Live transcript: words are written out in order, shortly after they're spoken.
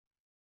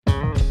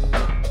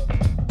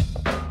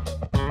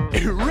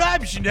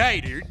Rob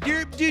Schneider,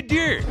 derp de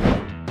derp.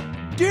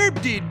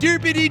 Derp de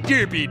derpity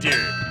derpy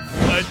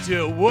derp.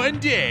 Until one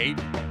day,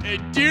 a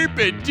derp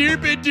a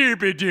derp a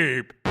derp a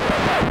derp.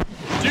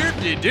 Derp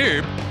de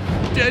derp,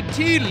 da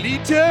teedly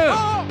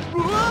tum.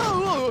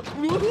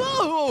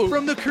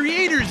 From the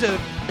creators of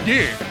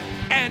Derp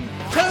and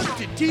Tum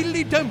to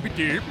Teedly Dumpy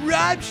Derp,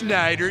 Rob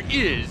Schneider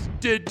is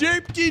da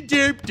derp de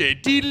derp da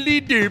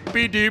teedly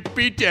derpy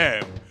derpy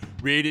dum.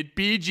 Rated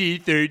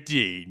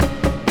PG-13.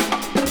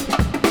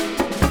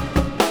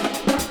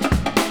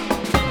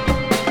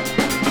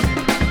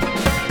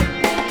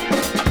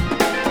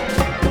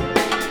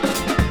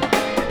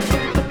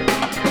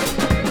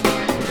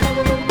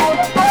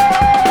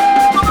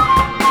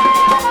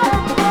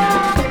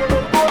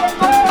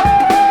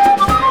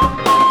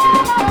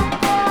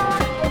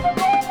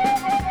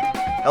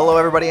 Hello,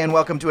 everybody, and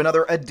welcome to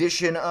another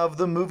edition of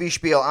the Movie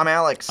Spiel. I'm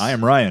Alex. I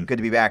am Ryan. Good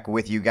to be back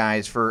with you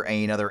guys for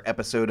another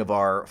episode of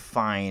our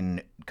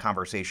fine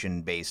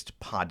conversation-based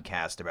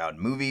podcast about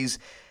movies.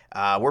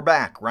 We're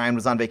back. Ryan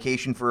was on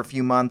vacation for a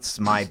few months.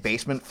 My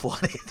basement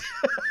flooded.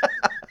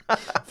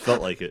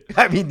 Felt like it.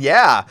 I mean,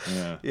 yeah.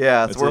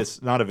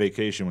 It's not a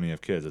vacation when you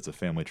have kids. It's a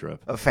family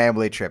trip. A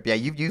family trip. Yeah,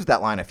 you've used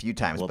that line a few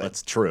times. Well, but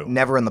that's true.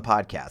 Never in the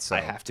podcast. So.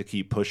 I have to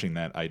keep pushing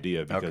that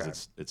idea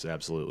because it's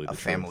absolutely the a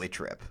family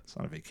trip. It's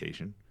not a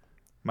vacation.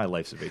 My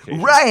life's a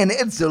vacation. Ryan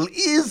Edsel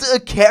is a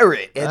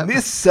carrot, and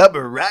this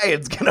summer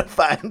Ryan's gonna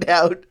find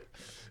out.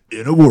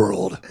 In a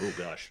world. Oh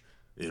gosh.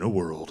 In a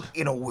world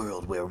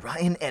where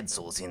Ryan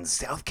Edsel's in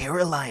South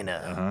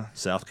Carolina.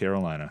 South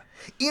Carolina.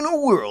 In a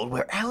world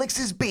where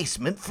Alex's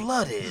basement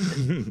flooded.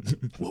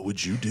 What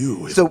would you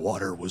do if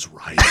water was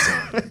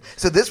rising?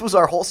 So this was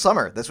our whole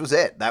summer. This was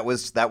it. That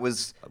was.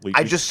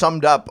 I just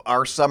summed up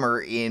our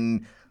summer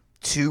in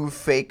 2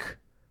 fake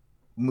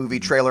movie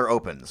trailer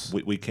opens.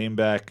 We came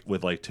back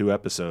with like 2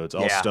 episodes,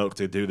 all stoked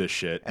to do this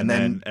shit, and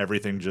then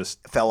everything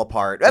just fell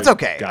apart. That's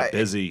okay. Got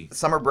busy.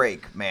 Summer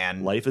break,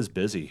 man. Life is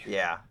busy.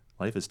 Yeah.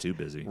 Life is too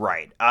busy.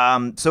 Right.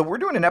 So we're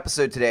doing an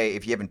episode today,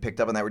 if you haven't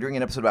picked up on that, we're doing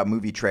an episode about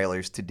movie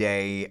trailers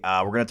today.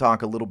 We're going to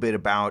talk a little bit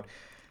about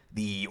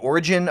the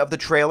origin of the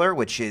trailer,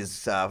 which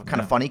is kind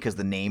of funny because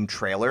the name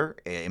trailer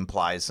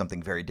implies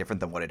something very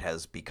different than what it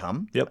has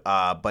become. Yep.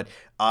 But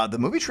the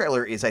movie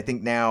trailer is, I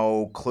think,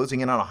 now closing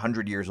in on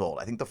 100 years old.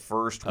 I think the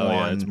first one...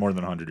 yeah, it's more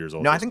than 100 years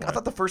old. No, I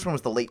thought the first one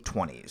was the late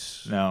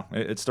 20s. No,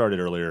 it started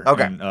earlier.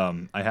 Okay.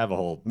 And, I have a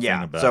whole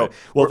thing about it.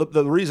 Well,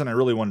 the reason I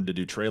really wanted to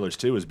do trailers,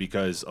 too, is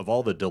because of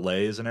all the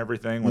delays and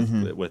everything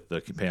with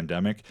the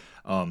pandemic.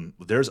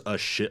 There's a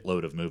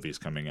shitload of movies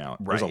coming out.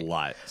 Right. There's a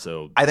lot.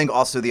 So I think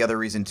also the other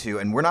reason, too,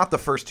 and we're not the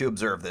first to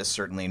observe this,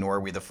 certainly, nor are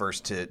we the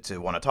first to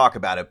want to talk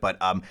about it, but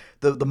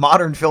the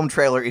modern film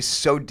trailer is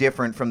so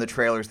different from the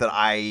trailers that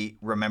I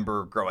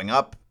remember growing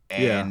up,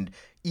 and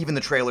even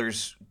the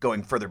trailers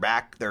going further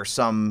back. There are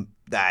some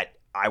that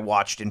I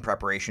watched in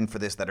preparation for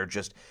this that are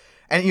just,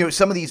 and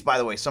some of these, by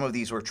the way, some of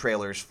these were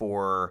trailers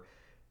for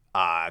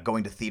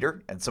going to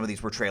theater, and some of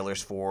these were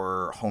trailers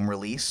for home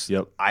release.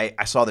 Yep.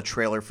 I saw the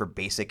trailer for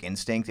Basic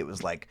Instinct. It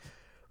was like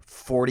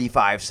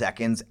 45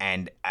 seconds,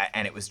 and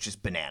it was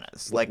just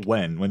bananas. Like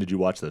when did you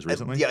watch this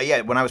recently?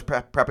 Yeah. When I was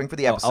prepping for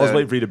the episode, I was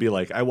waiting for you to be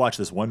like, I watched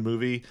this one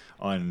movie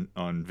on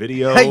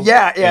video.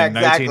 yeah, in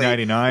exactly.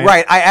 1999.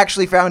 Right. I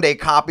actually found a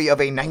copy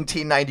of a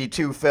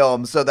 1992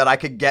 film so that I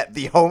could get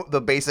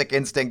the Basic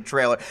Instinct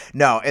trailer.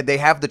 No, they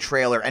have the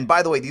trailer, and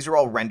by the way, these are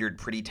all rendered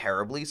pretty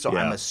terribly. So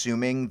I'm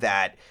assuming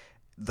that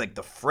like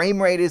the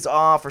frame rate is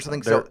off or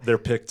something. They're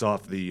picked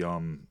off the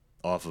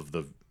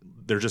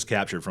They're just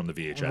captured from the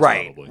VHS.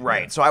 Right, probably.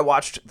 right. Yeah. So I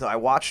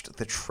watched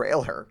the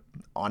trailer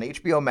on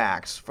HBO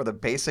Max for the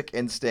Basic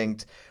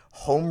Instinct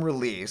home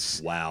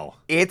release. Wow.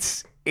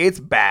 It's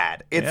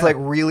bad. It's like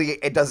really,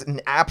 it does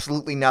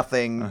absolutely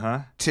nothing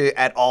to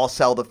at all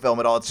sell the film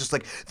at all. It's just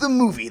like the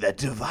movie that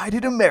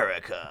divided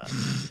America.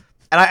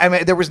 And I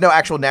mean, there was no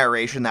actual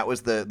narration. That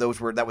was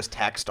that was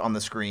text on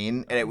the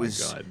screen, and it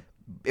was. God.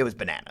 It was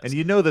bananas. And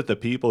you know that the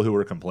people who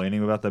were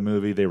complaining about the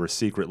movie, they were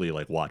secretly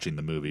like watching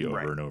the movie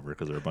over and over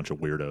because they're a bunch of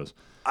weirdos.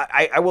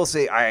 I will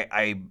say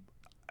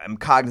I'm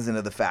cognizant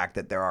of the fact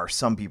that there are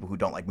some people who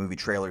don't like movie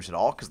trailers at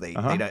all because they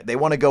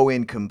want to go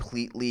in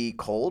completely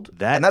cold,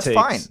 and that's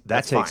fine.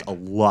 That takes a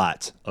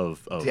lot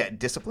of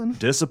discipline.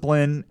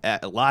 Discipline,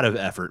 a lot of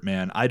effort,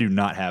 man. I do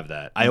not have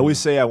that. I always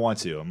say I want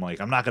to. I'm like,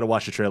 I'm not going to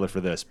watch the trailer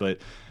for this, but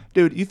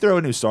dude, you throw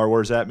a new Star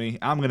Wars at me,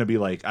 I'm going to be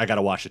like, I got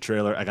to watch the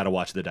trailer. I got to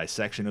watch the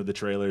dissection of the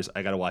trailers.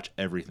 I got to watch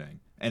everything.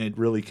 And it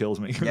really kills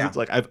me. Yeah. It's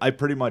like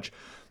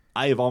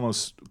I have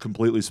almost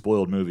completely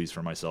spoiled movies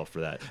for myself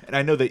for that. And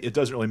I know that it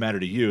doesn't really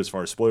matter to you as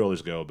far as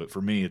spoilers go, but for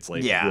me, it's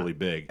like really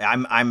big.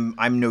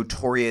 I'm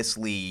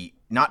notoriously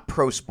not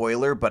pro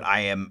spoiler, but I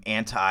am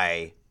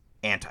anti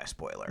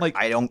anti-spoiler. Like-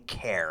 I don't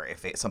care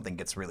if something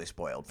gets really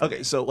spoiled for me.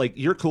 Okay, so like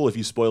you're cool if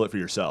you spoil it for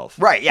yourself,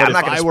 Right, yeah, But I'm not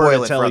if gonna I were spoil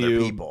to it tell for other you-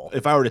 people.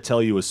 If I were to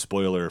tell you a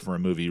spoiler for a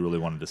movie you really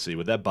wanted to see,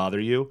 would that bother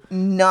you?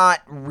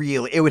 Not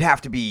really. It would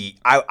have to be.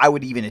 I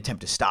would even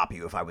attempt to stop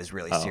you if I was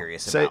really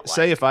serious Say, about.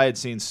 say if I had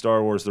seen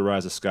Star Wars: The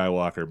Rise of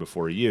Skywalker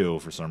before you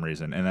for some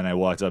reason, and then I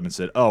walked up and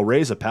said, "Oh,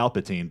 Rey's a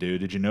Palpatine,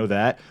 dude. Did you know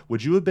that?"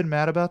 Would you have been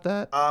mad about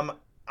that?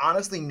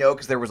 Honestly, no,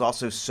 because there was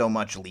also so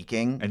much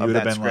leaking And of you would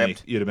have that been script.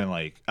 like, you'd have been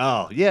like,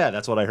 "Oh, yeah,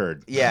 that's what I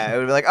heard." Yeah, it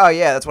would be like, oh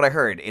yeah, that's what I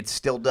heard. It's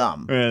still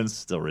dumb. And it's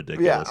still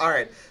ridiculous. Yeah. All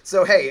right.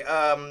 So hey,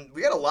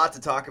 we got a lot to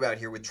talk about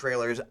here with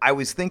trailers. I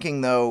was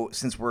thinking though,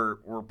 since we're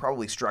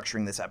probably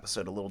structuring this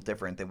episode a little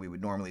different than we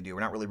would normally do.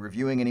 We're not really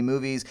reviewing any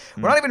movies.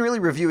 We're not even really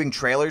reviewing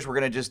trailers. We're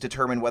going to just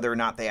determine whether or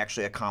not they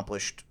actually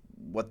accomplished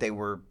what they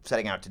were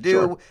setting out to do,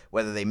 Sure.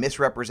 whether they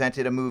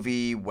misrepresented a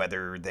movie,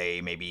 whether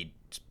they maybe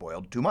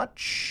spoiled too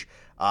much.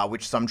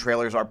 Which some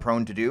trailers are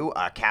prone to do.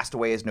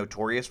 Castaway is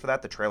notorious for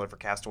that. The trailer for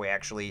Castaway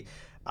actually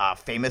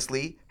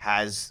famously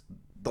has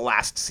the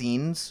last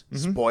scenes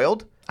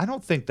spoiled. I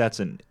don't think that's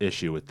an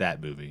issue with that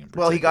movie in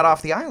particular. Well, he got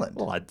off the island.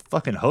 Well, I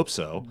fucking hope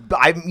so. But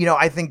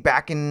I think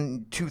back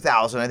in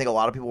 2000, I think a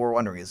lot of people were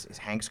wondering, is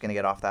Hank's going to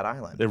get off that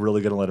island? They're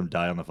really gonna let him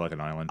die on the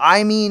fucking island.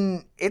 I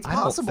mean, it's I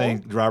don't possible.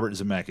 think Robert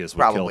Zemeckis would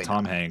Probably kill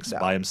Tom not. Hanks No.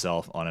 by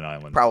himself on an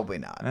island. Probably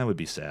not. That would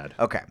be sad.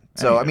 Okay.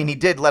 So, I Anywho. mean, he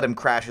did let him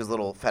crash his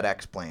little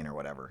FedEx plane or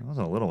whatever. It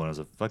wasn't a little one. It was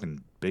a fucking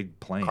big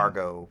plane.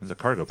 Cargo. It was a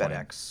cargo plane.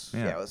 FedEx.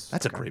 Yeah, Yeah, it was-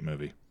 that's a great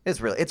movie. It's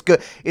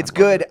good. It's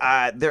good.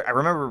 I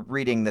remember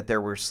reading that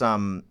there were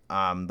some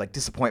like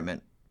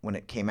disappointment when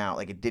it came out.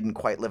 Like it didn't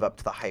quite live up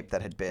to the hype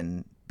that had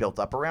been built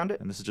up around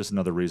it. And this is just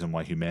another reason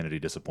why humanity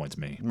disappoints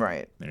me.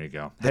 Right. There you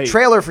go. The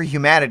trailer for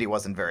Humanity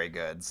wasn't very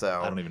good.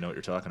 So I don't even know what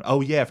you're talking about. Oh,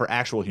 yeah, for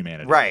actual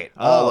humanity. Right,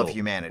 all of Oh,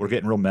 humanity. We're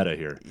getting real meta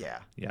here. Yeah.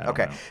 Yeah, I don't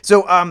Okay. know.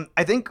 So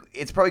I think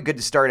it's probably good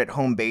to start at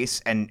home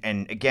base, and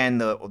again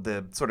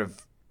the sort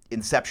of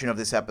inception of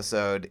this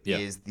episode Yeah.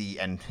 is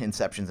and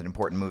Inception's an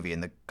important movie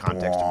in the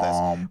context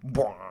of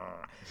this.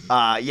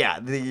 Yeah.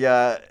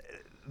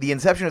 The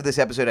inception of this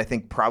episode, I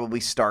think, probably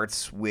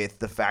starts with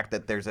the fact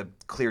that there's a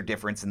clear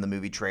difference in the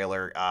movie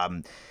trailer.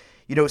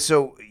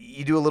 So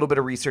you do a little bit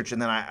of research,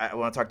 and then I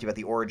want to talk to you about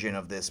the origin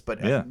of this.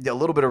 But Yeah. a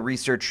little bit of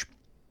research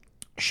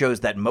shows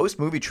that most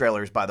movie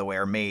trailers, by the way,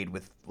 are made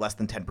with less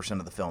than 10%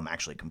 of the film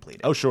actually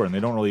completed. Oh, sure, and they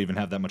don't really even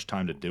have that much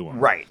time to do them.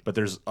 Right. But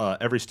there's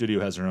every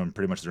studio has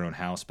pretty much their own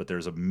house, but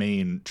there's a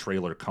main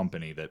trailer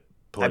company that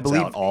puts I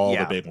believe out all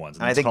yeah. the big ones.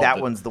 And I it's think called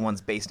that one's the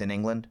one's based in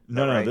England. Is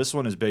that right? This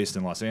one is based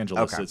in Los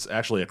Angeles. Okay. It's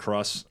actually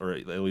across, or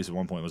at least at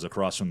one point, it was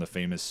across from the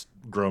famous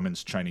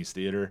Grauman's Chinese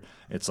Theater.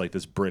 It's like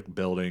this brick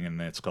building, and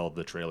it's called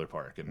the Trailer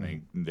Park.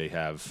 And they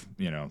have,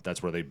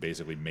 that's where they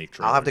basically make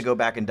trailers. I'll have to go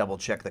back and double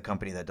check the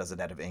company that does it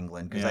out of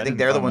England, because Yeah, I I think didn't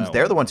they're the find ones. that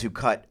They're one. the ones who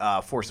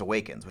cut Force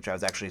Awakens, which I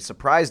was actually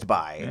surprised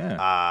by.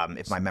 Yeah.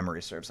 If my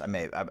memory serves,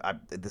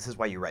 this is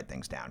why you write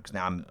things down, because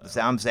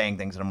now I'm saying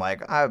things and I'm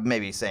like, I'm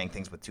maybe saying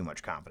things with too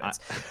much confidence.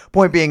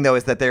 Point being though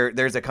is that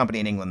there's a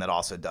company in England that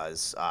also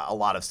does a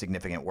lot of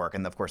significant work,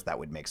 and of course that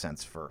would make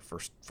sense for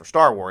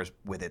Star Wars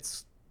with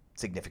its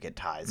significant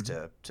ties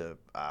to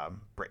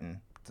Britain,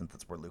 since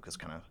that's where Lucas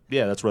kind of.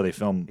 Yeah, that's where they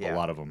film Yeah. a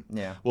lot of them.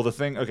 Yeah. Well, the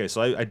thing, okay,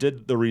 so I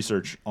did the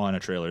research on a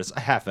trailer. It's a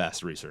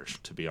half-assed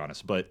research, to be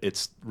honest, but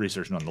it's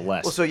research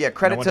nonetheless. Well, so yeah, And I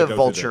credit wanted to go through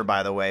Vulture,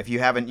 by the way. If you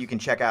haven't, you can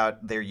check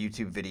out their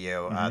YouTube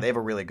video. Mm-hmm. They have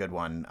a really good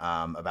one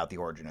about the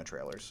origin of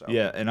trailers. So.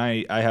 Yeah, and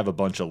I have a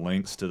bunch of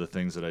links to the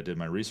things that I did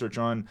my research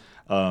on.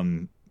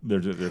 They're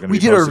gonna We be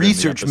did our posted in the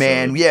research,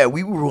 man. episode. Yeah,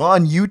 we were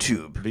on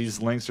YouTube.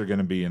 These links are going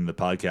to be in the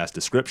podcast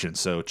description,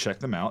 so check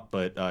them out.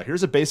 But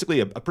here's basically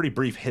a pretty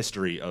brief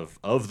history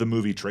of the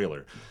movie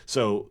trailer.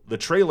 So the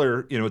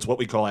trailer, it's what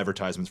we call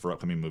advertisements for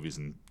upcoming movies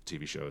and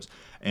TV shows.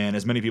 And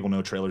as many people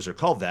know, trailers are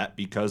called that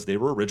because they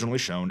were originally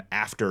shown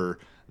after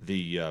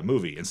the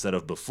movie instead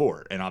of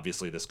before. And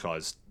obviously this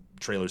caused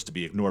trailers to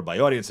be ignored by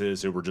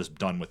audiences who were just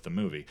done with the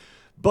movie.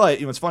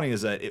 But what's funny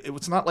is that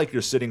it's not like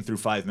you're sitting through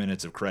 5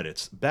 minutes of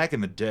credits. Back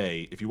in the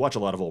day, if you watch a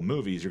lot of old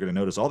movies, you're going to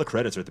notice all the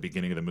credits are at the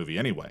beginning of the movie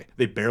anyway.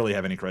 They barely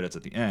have any credits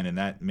at the end, and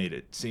that made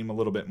it seem a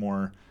little bit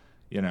more,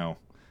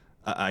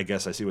 I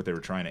guess I see what they were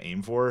trying to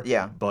aim for.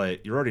 Yeah.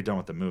 But you're already done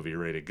with the movie, you're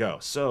ready to go.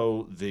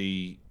 So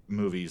the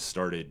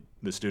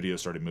studio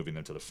started moving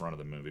them to the front of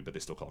the movie, but they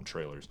still call them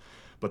trailers.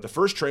 But the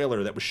first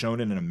trailer that was shown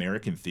in an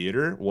American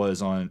theater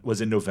was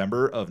in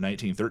November of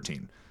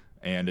 1913.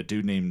 And a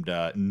dude named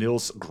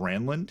Nils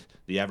Granlund,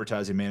 the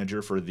advertising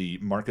manager for the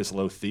Marcus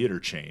Loew theater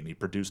chain, he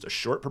produced a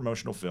short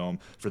promotional film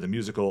for the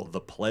musical The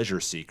Pleasure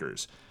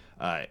Seekers.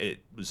 It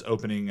was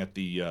opening at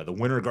the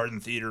Winter Garden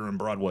Theater on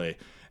Broadway,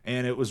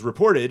 and it was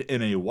reported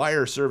in a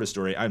Wire service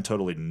story. I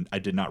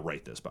did not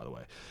write this, by the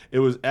way. It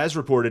was as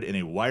reported in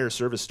a Wire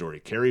service story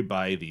carried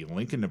by the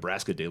Lincoln,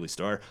 Nebraska Daily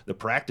Star. The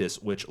practice,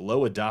 which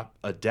Lowe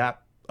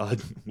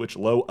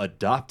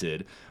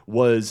adopted,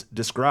 was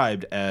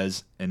described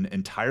as an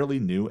entirely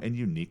new and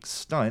unique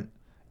stunt,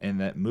 and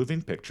that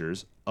moving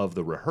pictures of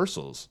the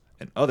rehearsals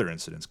and other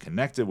incidents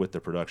connected with the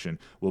production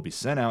will be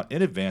sent out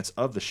in advance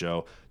of the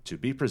show to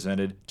be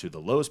presented to the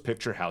Lowe's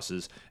picture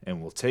houses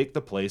and will take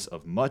the place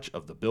of much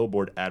of the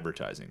billboard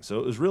advertising. So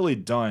it was really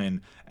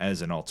done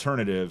as an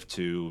alternative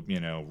to,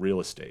 real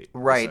estate.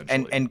 Right.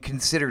 And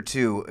consider,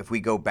 too, if we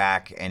go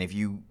back and if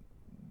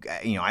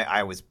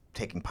I was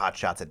taking pot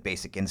shots at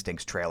Basic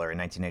Instinct's trailer in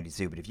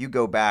 1992, but if you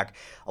go back,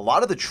 a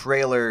lot of the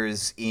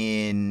trailers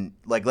in,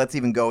 let's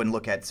even go and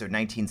look at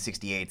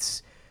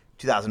 1968's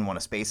 2001: A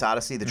Space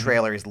Odyssey. The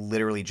trailer is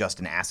literally just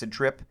an acid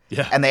trip.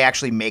 Yeah. And they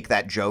actually make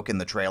that joke in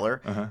the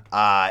trailer.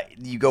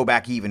 You go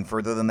back even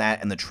further than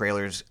that, and the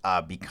trailers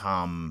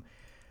become,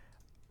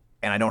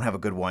 and I don't have a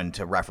good one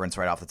to reference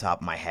right off the top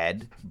of my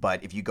head,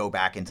 but if you go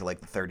back into the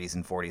 30s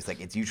and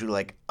 40s, it's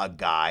usually a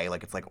guy,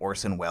 it's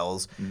Orson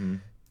Welles.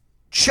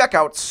 Check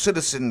out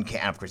Citizen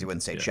Kane. Of course, he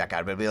wouldn't say check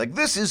out, but it'd be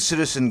this is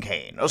Citizen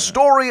Kane, a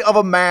story of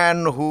a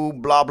man who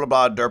blah, blah,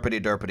 blah,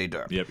 derpity, derpity,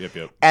 derp.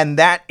 Yep. And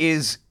that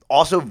is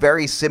also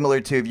very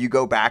similar to if you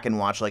go back and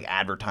watch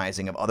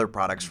advertising of other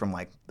products from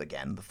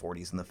again, the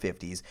 40s and the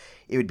 50s,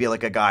 it would be a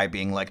guy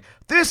being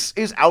this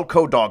is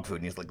Alco dog food.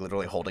 And he's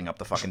literally holding up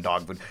the fucking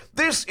dog food.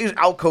 This is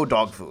Alco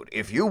dog food.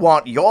 If you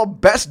want your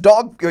best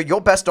dog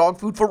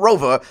food for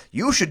Rover,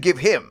 you should give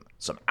him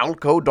some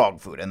Alco dog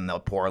food. And they'll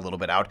pour a little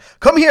bit out.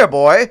 Come here,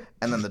 boy.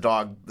 And then the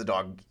dog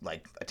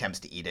attempts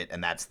to eat it,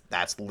 and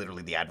that's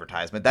literally the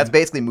advertisement. That's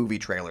basically movie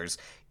trailers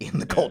in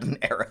the golden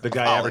era. The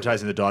guy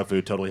advertising the dog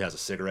food totally has a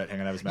cigarette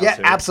hanging out of his mouth. Yeah,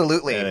 too.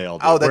 absolutely. Yeah, they all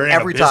do. Oh, that's wearing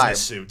every a business time.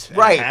 Suit, and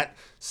right. A hat,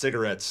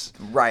 cigarettes.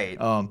 Right.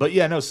 But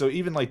yeah, no. So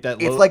even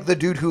that, it's the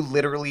dude who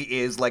literally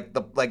is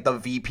the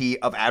VP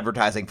of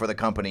advertising for the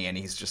company, and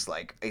he's just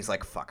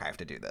fuck, I have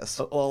to do this.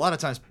 Well, a lot of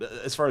times,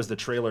 as far as the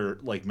trailer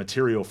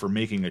material for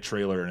making a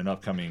trailer in an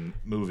upcoming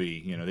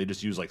movie, they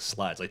just use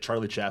slides,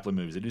 Charlie Chaplin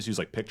movies. They just use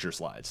picture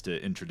slides to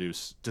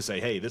introduce, to say,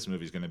 hey, this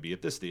movie's going to be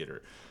at this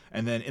theater.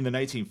 And then in the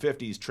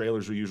 1950s,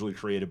 trailers were usually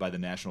created by the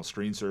National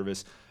Screen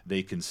Service.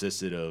 They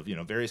consisted of,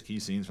 various key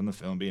scenes from the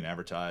film being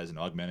advertised and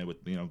augmented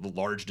with, the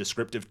large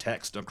descriptive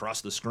text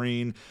across the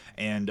screen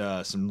and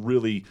some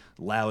really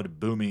loud,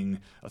 booming,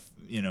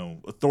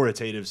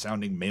 authoritative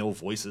sounding male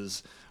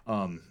voices.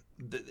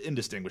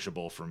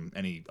 Indistinguishable from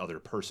any other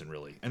person,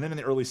 really. And then in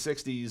the early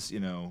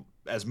 60s,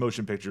 as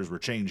motion pictures were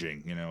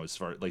changing, as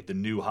far the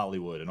new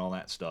Hollywood and all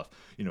that stuff,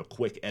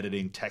 quick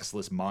editing,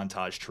 textless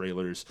montage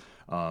trailers,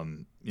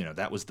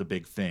 that was the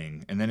big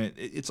thing. And then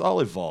it's all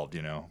evolved,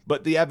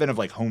 But the advent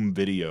of home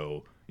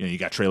video, you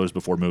got trailers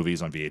before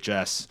movies on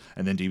VHS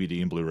and then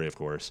DVD and Blu-ray, of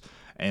course.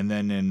 And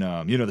then in,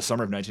 the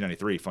summer of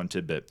 1993, fun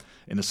tidbit,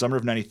 in the summer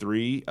of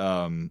 93,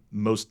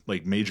 most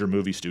major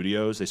movie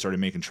studios, they started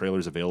making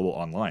trailers available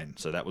online.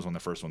 So that was when the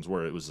first ones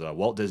were. It was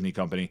Walt Disney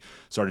Company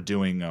started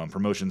doing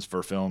promotions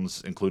for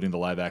films, including the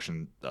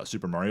live-action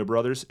Super Mario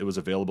Brothers. It was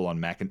available on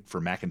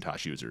for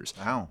Macintosh users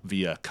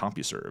via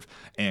CompuServe.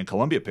 And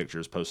Columbia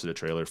Pictures posted a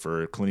trailer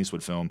for a Clint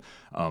Eastwood film,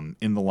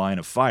 In the Line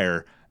of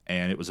Fire,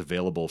 and it was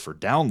available for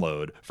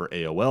download for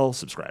AOL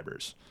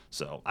subscribers.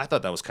 So I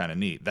thought that was kind of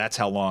neat. That's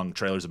how long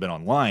trailers have been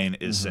online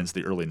is since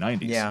the early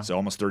 90s. Yeah. So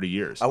almost 30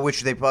 years.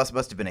 Which they must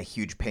have been a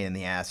huge pain in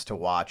the ass to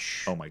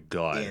watch. Oh, my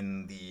God.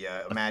 In the,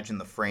 imagine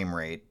the frame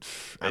rate.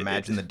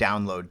 Imagine the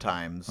download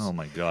times. Oh,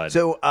 my God.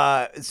 So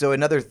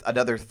another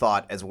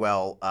thought as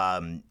well,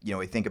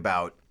 we think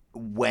about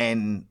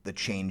when the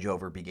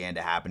changeover began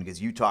to happen, because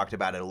you talked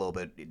about it a little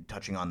bit,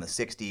 touching on the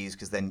 60s,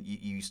 because then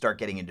you start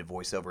getting into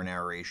voiceover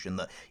narration,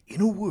 the in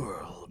a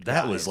world.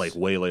 That guys. was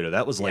way later.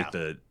 That was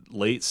the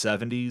late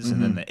 70s,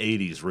 and then the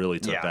 80s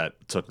really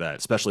took that,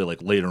 especially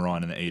later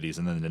on in the 80s,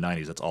 and then in the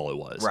 90s, that's all it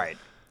was. Right.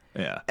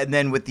 Yeah. And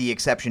then with the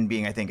exception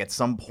being, I think, at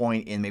some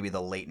point in maybe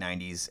the late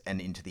 90s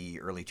and into the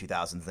early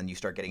 2000s, then you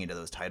start getting into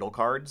those title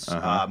cards,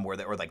 or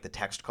the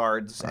text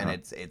cards, and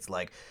it's it's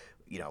like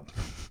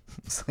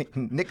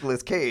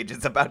Nicolas Cage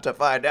is about to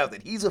find out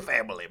that he's a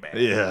family man.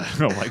 Yeah.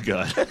 Oh, my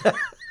God.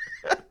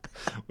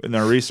 In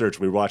our research,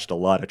 we watched a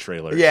lot of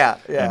trailers. Yeah.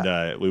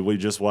 And we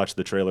just watched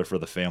the trailer for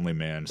The Family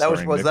Man. Was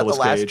that the Nicolas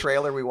last Cage.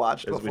 trailer we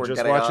watched before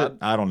getting watch on? it?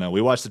 I don't know.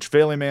 We watched the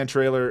Family Man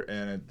trailer,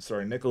 and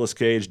starring Nicolas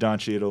Cage, Don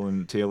Cheadle,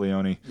 and Tia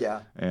Leone.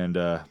 Yeah. And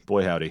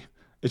boy, howdy.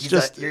 It's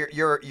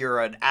you're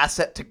an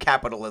asset to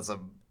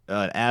capitalism.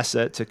 An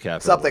asset to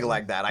capital. Something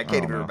like that. I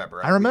can't even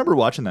remember. I remember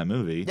watching that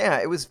movie. Yeah,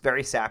 it was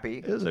very sappy.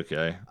 It was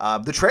okay.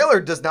 The trailer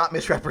does not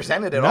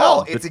misrepresent it at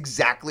all. It's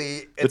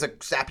a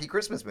sappy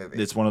Christmas movie.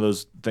 It's one of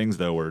those things,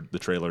 though, where the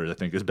trailer, I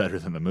think, is better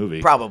than the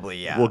movie. Probably,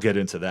 yeah. We'll get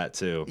into that,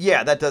 too.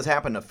 Yeah, that does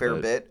happen a fair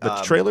bit.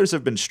 The trailers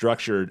have been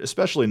structured,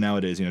 especially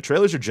nowadays.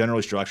 Trailers are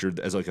generally structured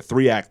as a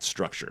 3-act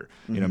structure.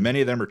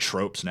 Many of them are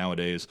tropes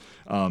nowadays.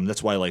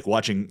 That's why,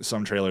 watching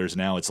some trailers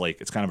now, it's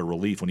kind of a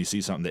relief when you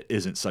see something that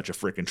isn't such a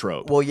freaking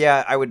trope. Well,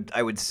 yeah,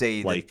 I would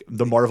say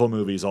the Marvel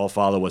movies all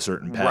follow a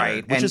certain pattern,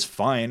 right, which is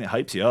fine. It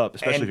hypes you up,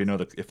 especially if you know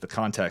if the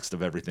context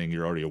of everything,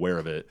 you're already aware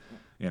of it.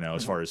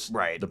 As far as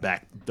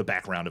the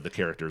background of the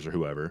characters or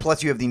whoever.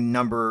 Plus, you have the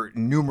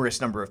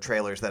numerous number of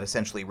trailers that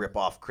essentially rip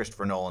off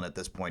Christopher Nolan at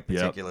this point,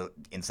 particularly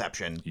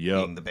Inception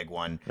being the big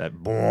one. That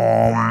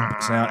boom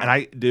sound,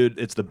 and dude,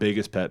 it's the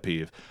biggest pet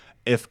peeve.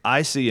 if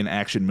I see an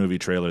action movie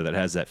trailer that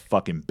has that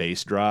fucking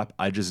bass drop,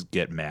 I just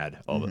get mad.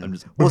 I'm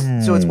just, Well,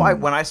 so it's why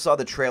when I saw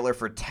the trailer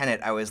for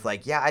Tenet, I was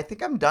like, yeah, I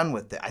think I'm done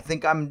with it. I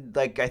think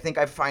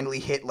I finally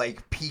hit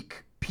like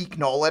peak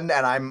Nolan,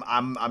 and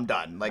I'm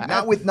done. Like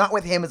not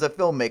with him as a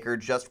filmmaker,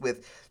 just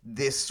with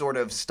this sort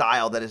of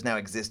style that has now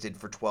existed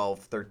for 12,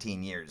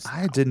 13 years.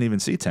 I didn't even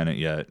see Tenet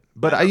yet,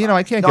 but I can't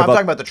No, give I'm up.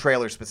 talking about the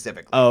trailer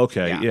specifically. Oh,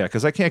 okay, yeah,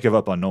 because I can't give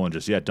up on Nolan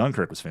just yet.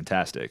 Dunkirk was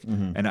fantastic,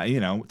 and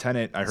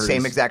Tenet, I heard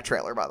Same exact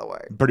trailer, by the way.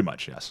 pretty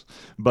much, yes.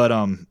 But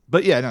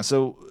yeah, no.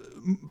 So,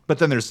 but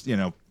then there's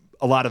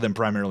a lot of them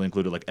primarily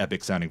included like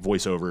epic sounding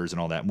voiceovers and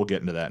all that. And we'll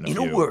get into that in a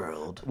few. a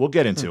world. We'll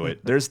get into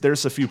it.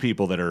 There's a few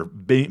people that are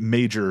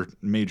major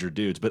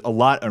dudes, but a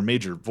lot are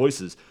major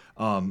voices.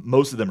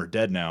 Most of them are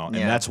dead now, and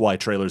that's why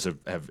trailers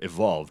have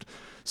evolved.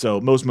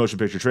 So most motion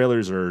picture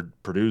trailers are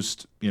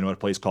produced, at a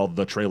place called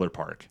the Trailer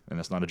Park, and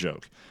that's not a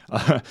joke.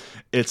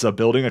 It's a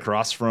building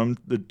across from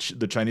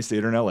the Chinese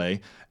Theater in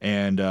L.A.,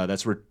 and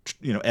that's where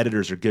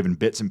editors are given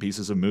bits and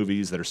pieces of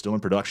movies that are still in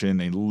production.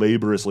 They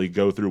laboriously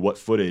go through what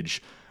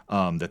footage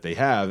that they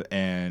have,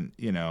 and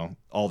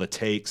all the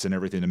takes and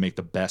everything to make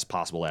the best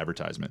possible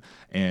advertisement.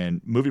 And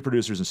movie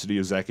producers and studio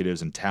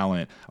executives and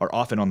talent are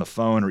often on the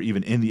phone or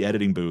even in the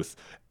editing booth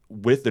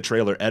with the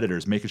trailer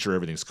editors, making sure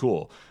everything's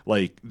cool.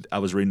 Like I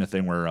was reading a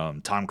thing where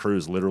Tom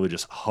Cruise literally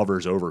just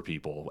hovers over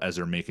people as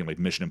they're making like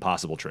Mission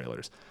Impossible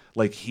trailers.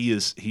 Like he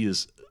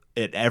is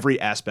at every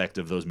aspect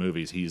of those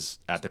movies. He's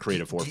at the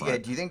creative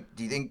forefront. Do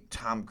you think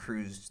Tom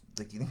Cruise?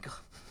 Like, do you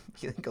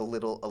think a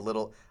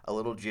little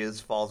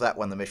jizz falls out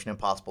when the Mission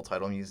Impossible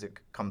title music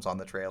comes on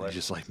the trailer? He's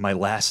just like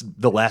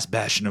the last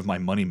bastion of my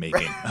money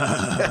making.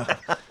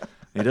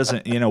 He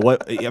doesn't,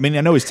 what? I mean,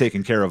 I know he's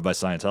taken care of by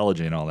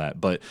Scientology and all that,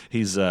 but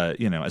he's,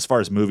 as far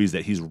as movies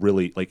that he's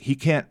really like, he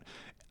can't.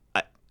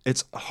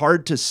 It's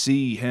hard to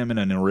see him in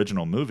an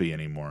original movie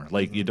anymore.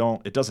 Like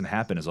it doesn't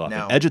happen as often.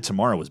 No. Edge of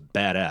Tomorrow was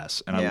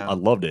badass, and I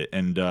loved it.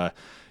 And no,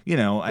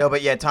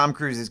 but yeah, Tom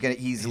Cruise is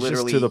he's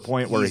literally to the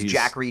point where he's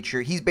Jack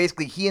Reacher. He's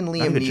basically he and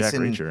Liam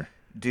Neeson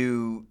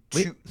do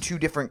two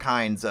different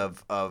kinds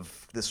of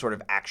this sort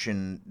of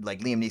action.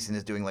 Like Liam Neeson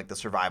is doing like the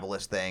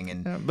survivalist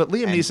thing, but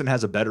Liam Neeson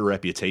has a better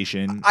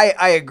reputation.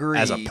 I agree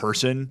as a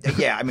person.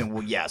 Yeah, I mean,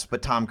 well, yes,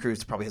 but Tom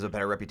Cruise probably has a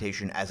better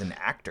reputation as an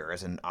actor,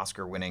 as an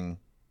Oscar-winning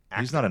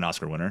actor. He's not an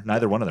Oscar winner.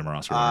 Neither one of them are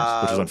Oscar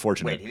winners, which is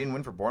unfortunate. Wait, he didn't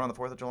win for Born on the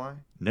 4th of July?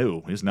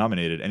 No, he was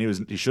nominated,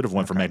 and he should have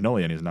won for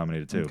Magnolia, and he was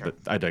nominated too. Okay. But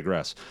I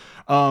digress.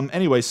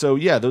 Anyway, so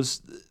yeah,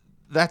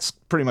 that's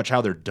pretty much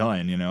how they're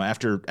done.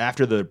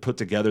 After they're put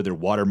together, they're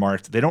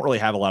watermarked. They don't really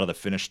have a lot of the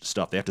finished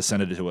stuff. They have to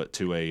send it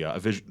to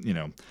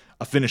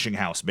a finishing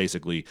house,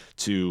 basically,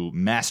 to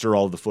master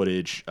all of the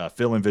footage,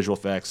 fill in visual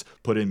effects,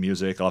 put in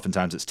music.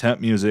 Oftentimes it's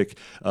temp music,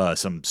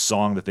 some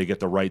song that they get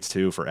the rights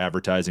to for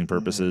advertising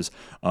purposes,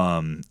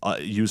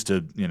 used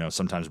to,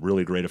 sometimes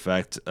really great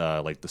effect,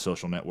 like The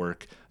Social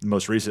Network.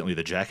 Most recently,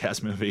 the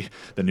Jackass movie,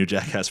 the new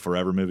Jackass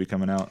Forever movie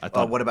coming out. I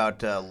thought, what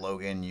about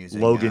Logan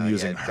using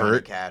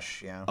Hurt?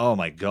 Cash, yeah. Oh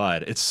my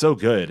God, it's so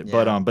good.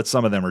 Yeah. But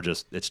some of them are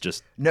just, it's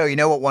just. No,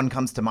 what one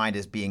comes to mind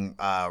as being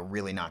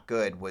really not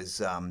good was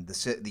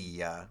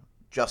the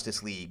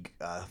Justice League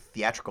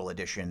theatrical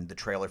edition. The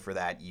trailer for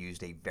that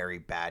used a very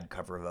bad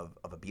cover of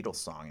a Beatles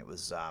song. It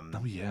was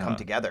Come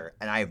Together,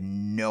 and I have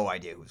no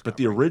idea who's. But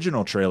the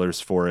original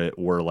trailers for it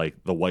were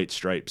like the White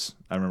Stripes.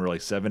 I remember like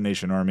Seven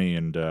Nation Army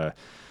and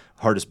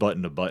Hardest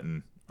Button to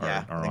Button.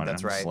 I think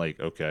that's right. Like,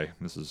 okay,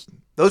 this is.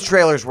 Those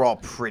trailers were all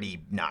pretty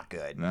not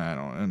good.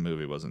 The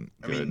movie wasn't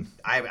good.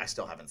 I mean, I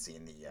still haven't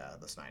seen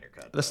the Snyder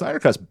Cut. The Snyder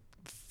Cut's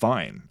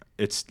fine.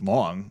 It's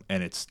long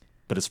and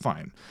but it's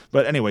fine.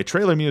 But anyway,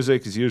 trailer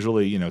music is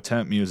usually,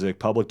 temp music,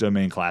 public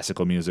domain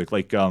classical music,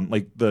 like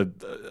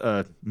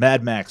the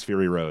Mad Max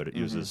Fury Road. It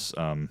uses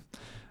I'm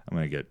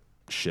going to get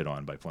shit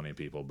on by plenty of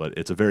people, but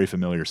it's a very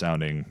familiar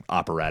sounding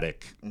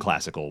operatic,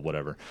 classical,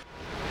 whatever.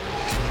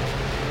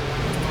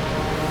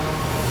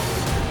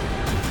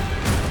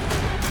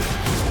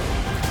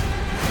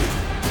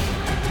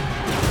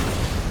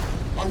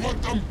 I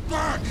want them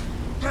back!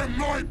 They're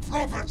my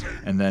property!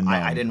 And then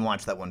I didn't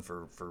watch that one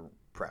for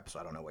prep, so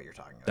I don't know what you're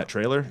talking about. That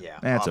trailer? Yeah.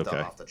 It's okay.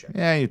 I'll have to check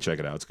you check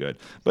it out. It's good.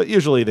 But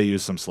usually they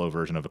use some slow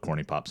version of a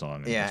corny pop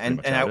song. Yeah, and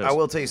I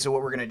will tell you, so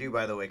what we're going to do,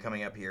 by the way,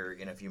 coming up here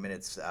in a few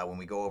minutes, when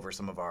we go over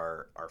some of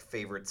our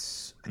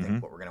favorites, I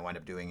think what we're going to wind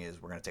up doing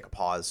is we're going to take a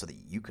pause so that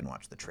you can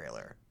watch the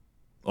trailer.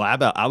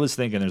 Well, I was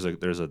thinking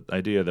there's an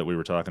idea that we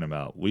were talking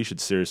about. We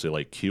should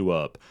seriously queue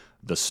up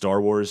the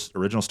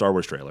original Star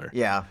Wars trailer.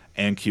 Yeah.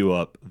 And queue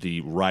up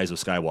the Rise of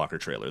Skywalker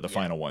trailer, the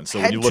final one. So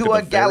Head when you look to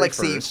at a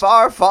galaxy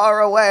far,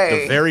 far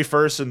away. The very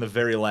first and the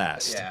very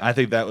last. Yeah. I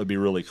think that would be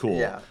really cool.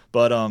 Yeah.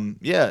 But and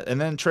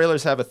then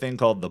trailers have a thing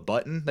called the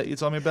button that you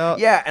told me about.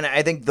 Yeah, and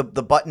I think the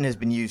button has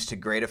been used to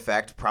great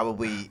effect.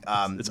 Probably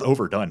it's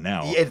overdone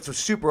now. It's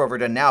super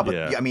overdone now,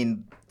 but I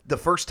mean, the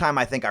first time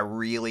I think I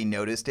really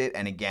noticed it,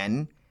 and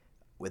again,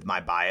 with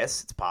my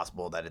bias, it's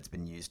possible that it's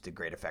been used to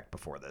great effect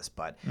before this,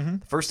 but the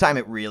first time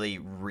it really,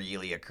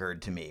 really occurred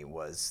to me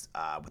was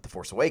with The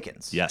Force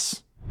Awakens.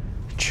 Yes.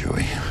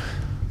 Chewie,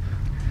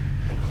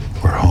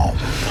 we're home.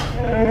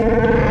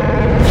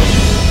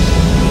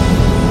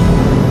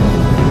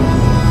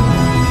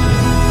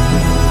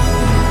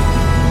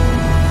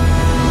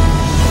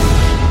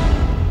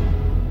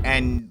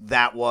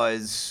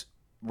 was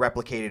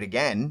replicated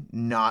again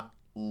not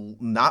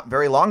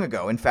very long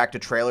ago. In fact, a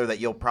trailer that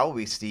you'll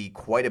probably see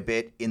quite a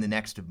bit in the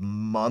next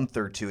month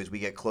or two as we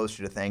get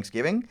closer to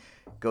Thanksgiving,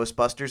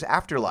 Ghostbusters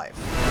Afterlife.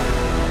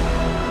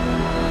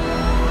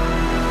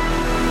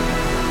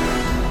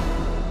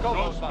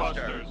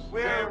 Ghostbusters,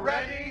 we're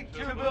ready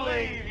to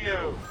believe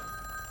you.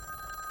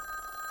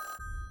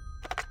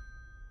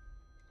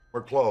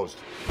 We're closed.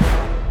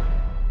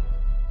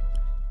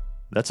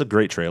 That's a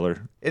great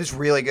trailer. It's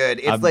really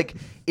good. It's like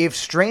if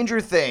Stranger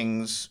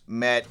Things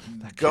met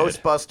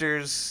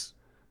Ghostbusters,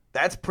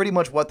 that's pretty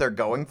much what they're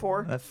going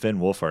for. That Finn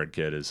Wolfhard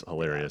kid is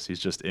hilarious. He's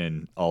just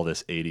in all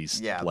this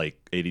 80s, like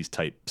 80s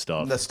type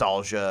stuff.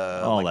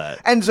 Nostalgia. All that.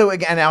 And so,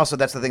 again, also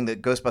that's the thing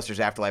that Ghostbusters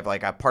Afterlife,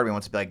 like, part of me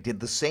wants to be like, did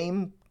the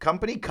same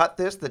company cut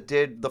this that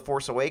did The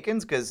Force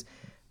Awakens? Because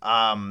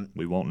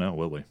we won't know,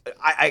 will we?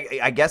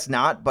 I guess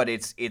not, but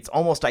it's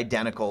almost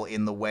identical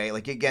in the way,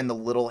 like, again, the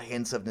little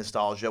hints of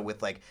nostalgia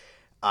with, like,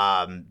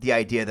 the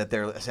idea that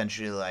they're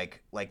essentially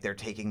like they're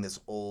taking this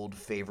old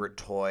favorite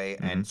toy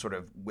and sort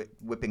of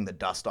whipping the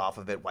dust off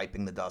of it,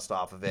 wiping the dust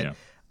off of it.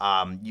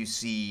 Yeah. You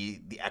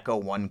see the Echo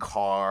One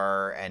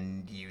car,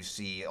 and you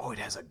see, it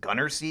has a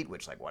gunner seat,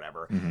 which, like,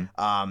 whatever.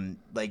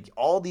 Like,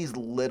 all these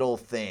little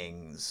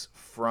things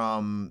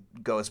from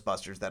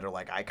Ghostbusters that are,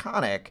 like,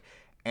 iconic,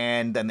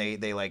 and then they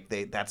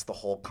that's the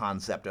whole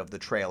concept of the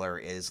trailer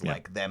is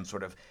like them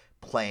sort of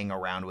playing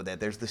around with it.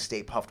 There's the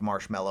Stay Puft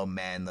Marshmallow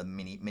Men, the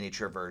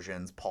miniature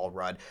versions, Paul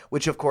Rudd,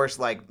 which, of course,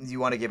 like, you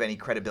want to give any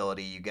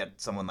credibility, you get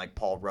someone like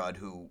Paul Rudd,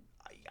 who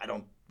I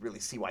don't really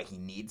see why he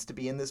needs to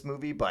be in this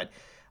movie, but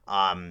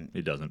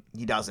he doesn't.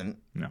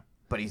 No.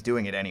 But he's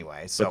doing it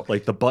anyway. So, but,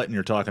 like, the button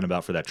you're talking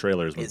about for that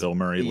trailer is when Bill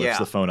Murray lifts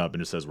the phone up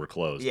and just says, "We're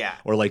closed." Yeah.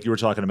 Or, like you were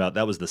talking about,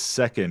 that was the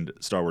second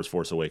Star Wars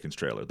Force Awakens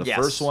trailer. The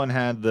first one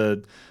had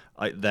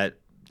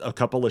a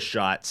couple of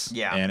shots,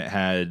 and it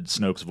had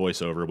Snoke's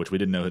voiceover, which we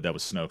didn't know that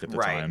was Snoke at the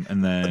time.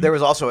 And then there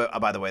was also,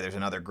 by the way, there's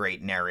another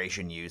great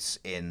narration use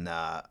in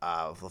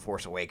The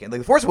Force Awakens. Like,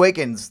 The Force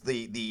Awakens,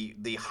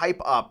 the hype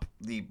up,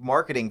 the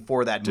marketing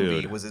for that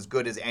movie was as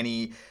good as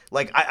any.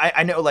 Like,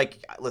 I know,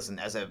 like, listen,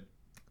 as a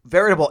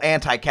veritable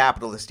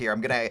anti-capitalist here, I'm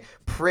gonna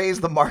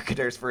praise the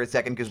marketers for a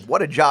second, because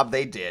what a job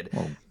they did.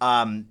 Well,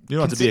 you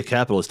don't have to be a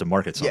capitalist to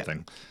market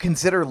something.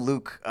 Consider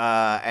Luke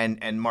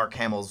and Mark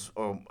Hamill's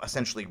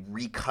essentially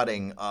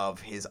recutting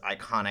of his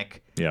iconic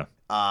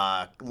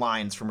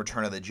lines from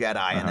Return of the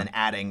Jedi, and then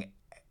adding,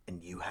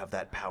 "And you have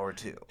that power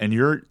too." And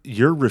you're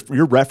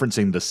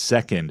referencing the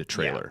second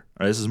trailer.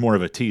 Right? This is more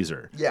of a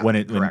teaser. Yeah,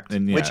 correct.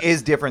 Which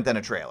is different than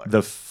a trailer.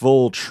 The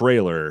full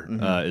trailer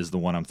is the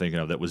one I'm thinking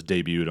of that was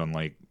debuted on,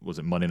 like, was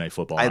it Monday Night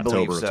Football in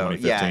October of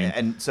 2015? Yeah,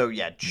 and so,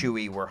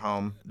 Chewie, we're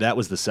home. That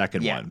was the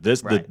second one.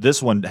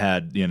 This one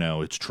had,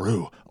 it's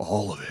true,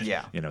 all of it.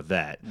 Yeah.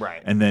 That.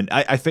 Right. And then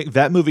I think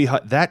that movie,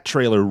 that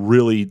trailer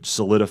really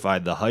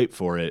solidified the hype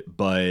for it,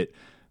 but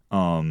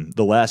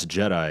The Last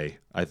Jedi,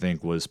 I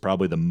think, was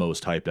probably the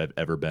most hyped I've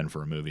ever been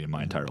for a movie in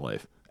my entire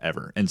life,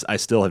 ever. And I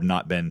still have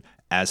not been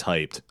as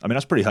hyped. I mean, I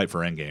was pretty hyped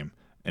for Endgame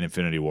and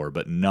Infinity War,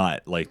 but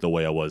not like the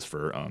way I was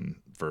for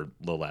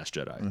The Last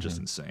Jedi. Just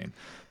insane.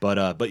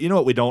 But you know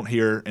what we don't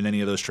hear in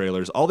any of those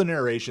trailers? All the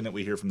narration that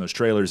we hear from those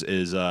trailers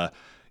is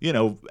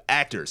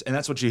actors, and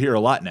that's what you hear a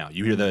lot now.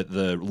 You hear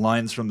the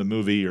lines from the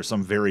movie or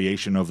some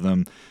variation of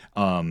them.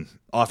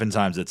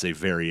 Oftentimes it's a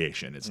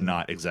variation. It's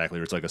not exactly,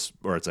 or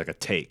it's like a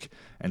take.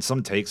 And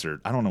some takes are,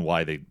 I don't know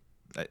why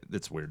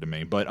it's weird to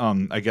me, but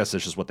I guess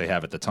it's just what they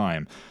have at the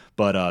time.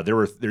 But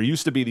there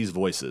used to be these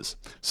voices.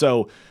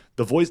 So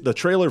the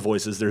trailer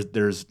voices,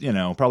 there's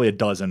probably a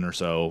dozen or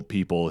so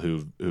people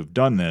who've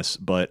done this.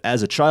 But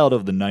as a child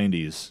of the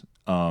 90s,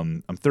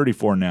 I'm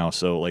 34 now,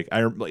 so like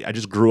I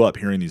just grew up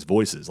hearing these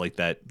voices, like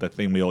that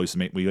thing we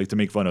like to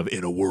make fun of,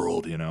 In a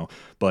World,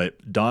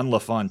 But Don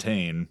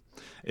LaFontaine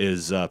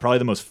is probably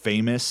the most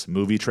famous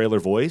movie trailer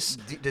voice.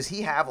 Does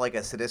he have like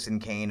a Citizen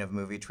Kane of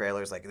movie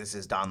trailers? Like, this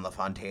is Don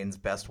LaFontaine's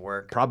best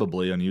work?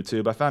 Probably on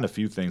YouTube. I found a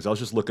few things. I was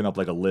just looking up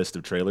like a list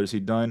of trailers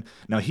he'd done.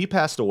 Now, he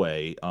passed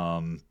away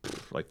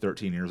like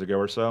 13 years ago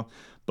or so.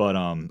 But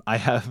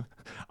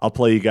I'll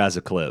play you guys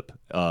a clip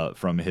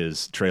from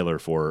his trailer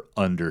for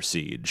Under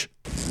Siege.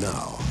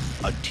 Now,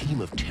 a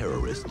team of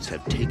terrorists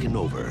have taken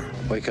over.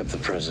 Wake up the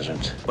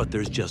president. But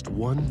there's just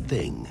one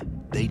thing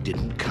they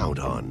didn't count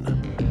on.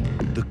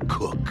 The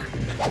cook.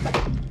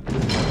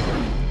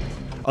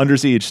 Under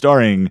Siege,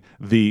 starring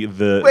the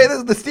Wait, this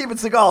is the Steven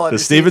Seagal. The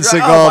Steven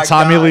Seagal,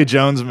 Tommy Lee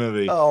Jones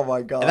movie. Oh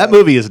my god! And that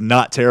movie is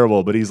not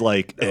terrible, but he's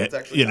like,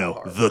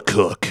 no, the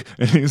cook.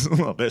 And he's,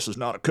 well, this is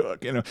not a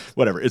cook,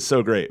 whatever. It's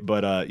so great,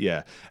 but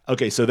yeah.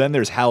 Okay, so then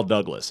there's Hal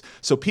Douglas.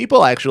 So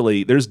people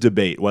actually, there's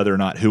debate whether or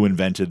not who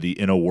invented the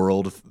 "in a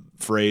world"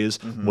 phrase.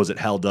 Was it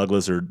Hal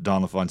Douglas or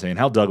Don LaFontaine?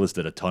 Hal Douglas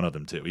did a ton of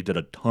them too. He did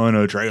a ton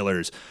of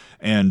trailers,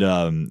 and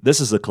this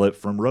is a clip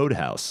from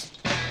Roadhouse.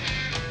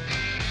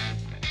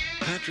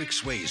 Patrick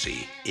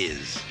Swayze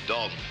is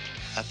Dalton,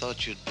 I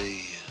thought you'd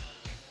be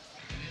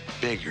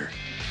bigger.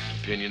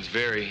 opinions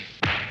vary.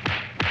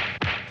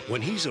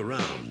 When he's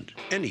around,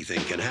 anything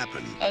can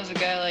happen. How does a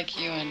guy like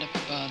you end up a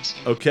bouncer?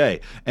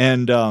 Okay,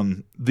 and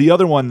the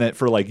other one that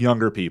for like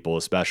younger people,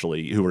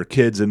 especially who were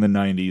kids in the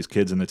 '90s,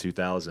 kids in the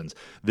 2000s,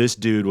 this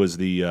dude was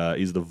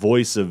he's the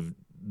voice of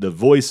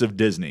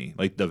Disney,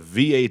 like the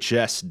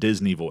VHS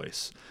Disney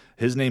voice.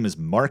 His name is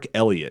Mark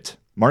Elliott.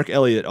 Mark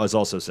Elliott is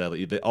also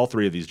sadly, all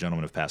three of these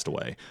gentlemen have passed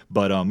away.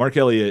 But Mark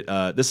Elliott,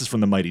 this is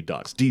from the Mighty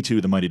Ducks,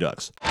 D2, the Mighty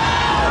Ducks.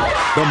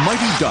 The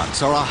Mighty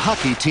Ducks are a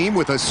hockey team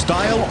with a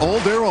style all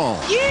their own.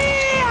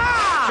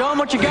 Yeah! Show them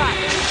what you got.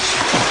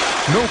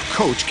 No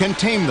coach can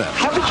tame them.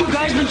 Haven't you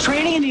guys been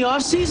training in the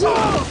off-season?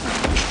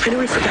 I knew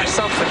we forgot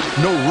something.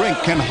 No rink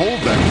can hold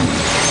them.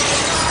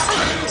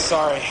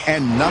 Sorry.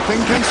 And nothing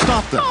can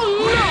stop them.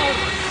 Oh,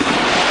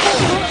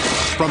 no!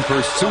 From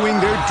pursuing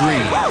their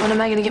dream. When am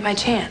I going to get my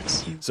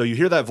chance? So you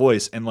hear that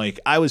voice, and like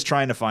I was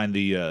trying to find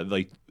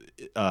the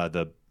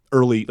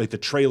early, like the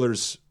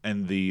trailers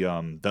and the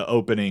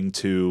opening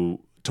to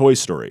Toy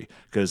Story,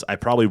 because I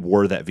probably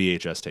wore that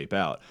VHS tape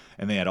out,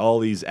 and they had all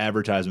these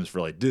advertisements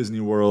for like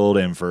Disney World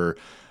and for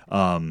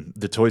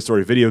the Toy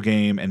Story video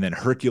game, and then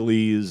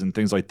Hercules and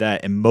things like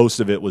that, and most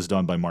of it was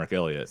done by Mark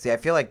Elliott. See, I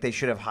feel like they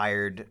should have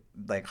hired,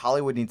 like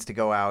Hollywood needs to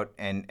go out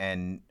and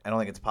I don't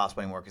think it's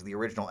possible anymore because the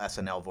original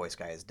SNL voice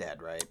guy is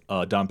dead, right?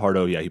 Don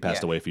Pardo, yeah, he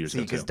passed away a few years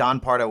ago. Because too. Don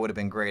Pardo would have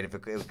been great if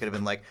it could have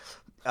been like,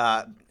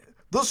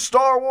 The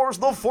Star Wars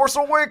The Force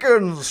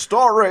Awakens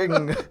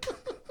starring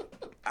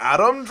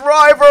Adam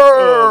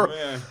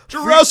Driver.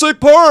 Jurassic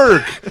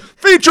Park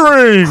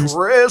featuring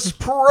Chris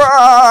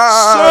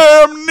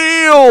Pratt. Sam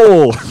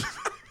Neill.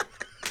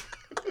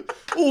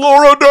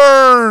 Laura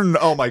Dern.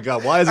 Oh my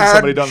God! Why hasn't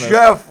somebody done this?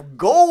 Jeff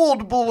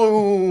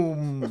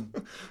Goldblum.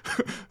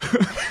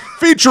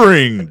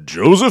 Featuring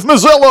Joseph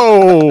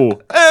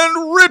Mazzello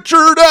and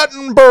Richard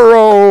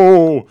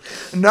Attenborough.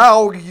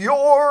 Now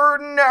your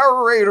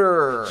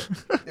narrator.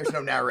 There's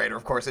no narrator,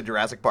 of course, in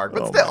Jurassic Park,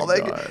 but still,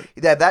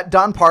 that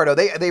Don Pardo.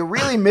 They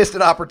really missed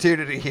an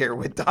opportunity here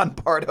with Don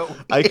Pardo.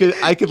 I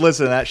could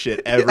listen to that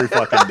shit every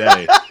fucking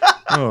day.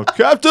 Oh,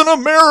 Captain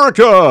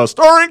America,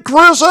 starring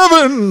Chris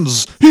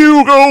Evans,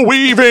 Hugo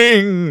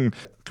Weaving.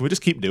 Can we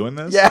just keep doing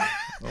this? Yeah.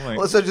 Oh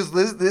well, so just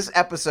this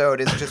episode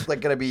is just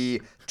like going to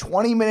be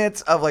 20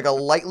 minutes of like a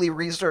lightly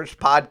researched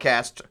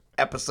podcast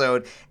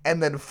episode,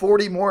 and then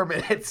 40 more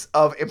minutes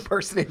of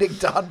impersonating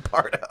Don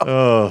Pardo.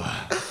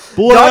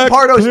 Black Don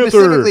Pardo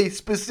Panther.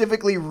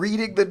 specifically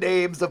reading the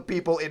names of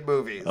people in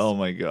movies. Oh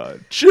my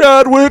God,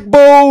 Chadwick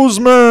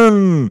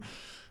Boseman.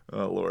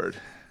 Oh Lord,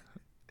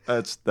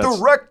 that's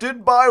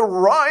directed by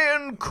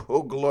Ryan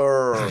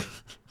Coogler.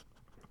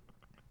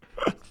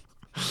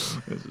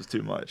 This is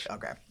too much.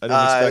 Okay. I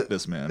didn't expect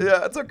this, man.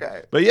 Yeah, it's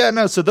okay. But yeah,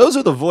 no, so those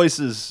are the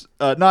voices,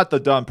 not the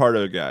Don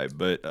Pardo guy,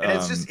 but And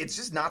it's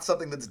just not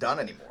something that's done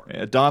anymore.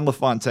 yeah, Don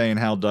LaFontaine,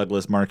 Hal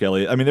Douglas, Mark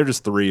Elliott. I mean, they're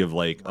just three of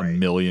like a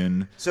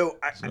million. So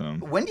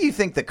when do you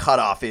think the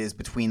cutoff is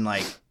between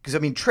like, because I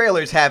mean,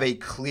 trailers have a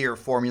clear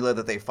formula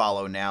that they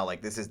follow now.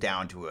 Like this is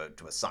down to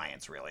a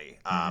science, really.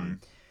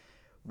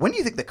 When do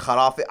you think the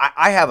cutoff?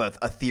 I have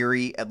a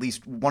theory, at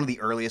least one of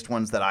the earliest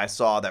ones that I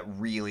saw that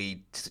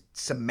really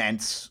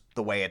cements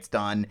the way it's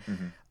done.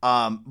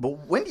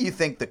 But when do you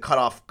think the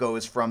cutoff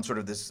goes from sort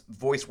of this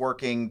voice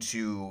working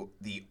to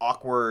the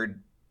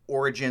awkward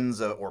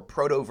origins or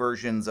proto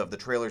versions of the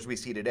trailers we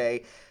see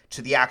today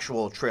to the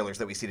actual trailers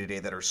that we see today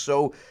that are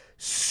so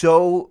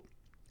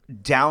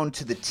down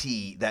to the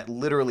T that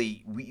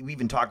literally we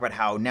even talk about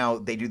how now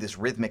they do this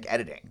rhythmic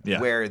editing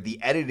where the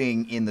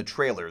editing in the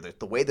trailer,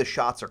 the way the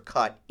shots are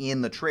cut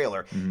in the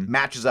trailer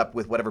matches up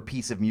with whatever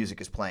piece of music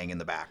is playing in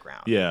the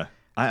background. Yeah.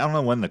 I don't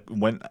know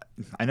when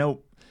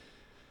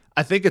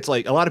I think it's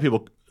like a lot of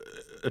people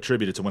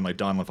attribute it to when like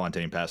Don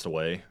LaFontaine passed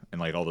away and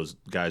like all those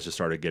guys just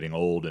started getting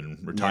old and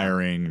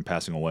retiring and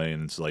passing away,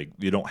 and it's like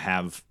you don't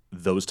have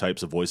those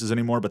types of voices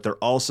anymore, but they're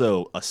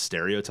also a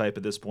stereotype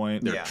at this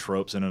point. They're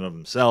tropes in and of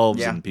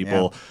themselves, and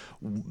people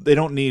they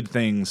don't need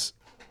things.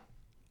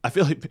 I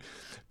feel like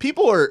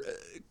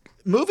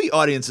movie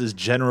audiences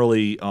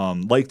generally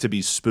like to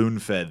be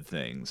spoon-fed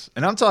things.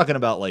 And I'm talking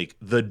about like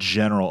the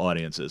general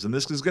audiences. And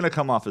this is going to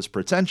come off as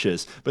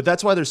pretentious, but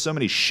that's why there's so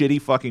many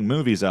shitty fucking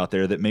movies out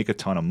there that make a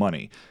ton of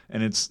money.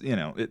 And it's,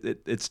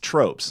 it's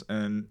tropes.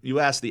 And you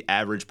ask the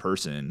average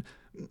person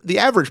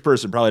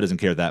probably doesn't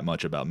care that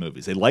much about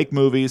movies. They like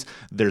movies.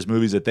 There's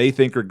movies that they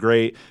think are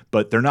great,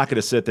 but they're not going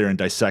to sit there and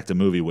dissect a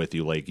movie with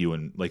you like you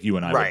and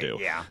I would do.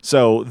 Yeah.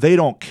 So they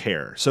don't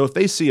care. So if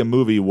they see a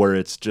movie where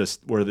it's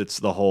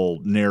the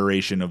whole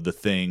narration of the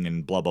thing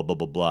and blah blah blah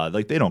blah blah,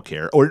 like they don't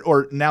care.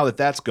 Or now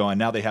that's gone,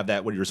 now they have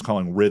that what you're just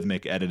calling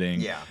rhythmic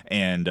editing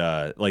and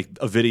like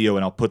a video,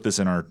 and I'll put this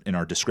in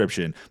our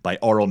description by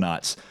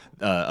Auralnauts.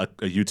 a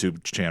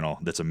YouTube channel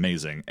that's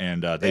amazing,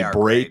 and They're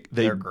great.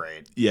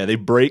 Yeah, they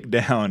break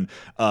down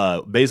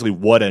basically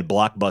what a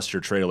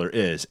blockbuster trailer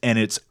is, and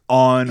it's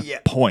on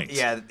point.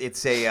 Yeah,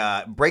 it's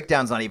a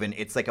breakdown's not even.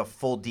 It's like a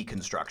full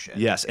deconstruction.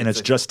 Yes, and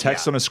it's just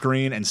text on a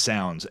screen and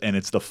sounds, and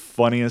it's the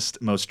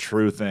funniest, most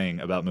true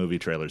thing about movie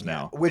trailers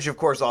now. Which, of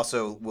course,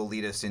 also will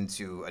lead us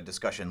into a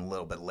discussion a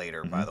little bit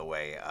later, by the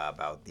way,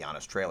 about the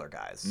Honest Trailer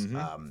guys.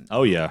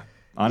 Oh yeah.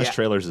 Honest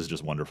Trailers is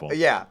just wonderful.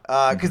 Yeah,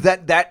 because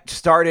that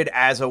started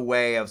as a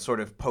way of sort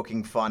of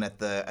poking fun at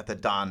the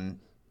Don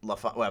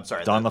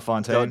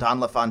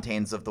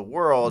LaFontaines of the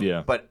world,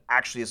 but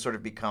actually has sort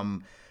of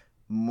become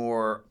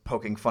more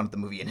poking fun at the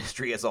movie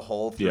industry as a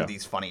whole through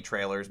these funny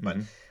trailers. But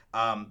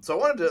so I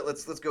wanted to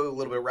let's go a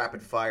little bit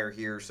rapid fire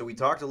here. So we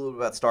talked a little bit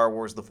about Star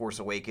Wars: The Force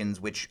Awakens,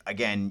 which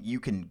again you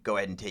can go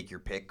ahead and take your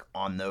pick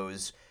on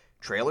those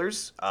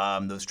trailers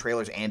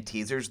and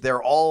teasers.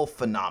 They're all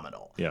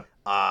phenomenal. Yeah.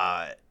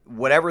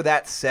 Whatever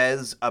that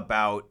says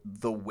about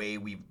the way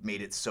we've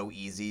made it so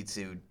easy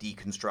to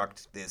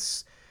deconstruct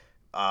this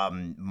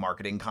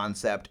marketing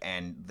concept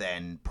and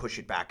then push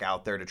it back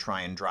out there to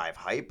try and drive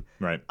hype.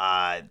 Right.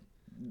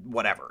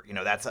 Whatever.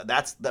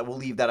 That we'll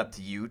leave that up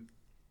to you,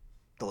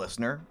 the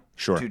listener.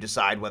 Sure. To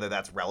decide whether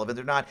that's relevant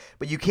or not.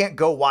 But you can't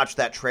go watch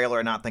that trailer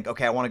and not think,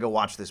 okay, I want to go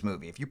watch this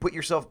movie. If you put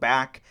yourself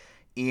back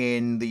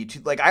in the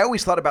I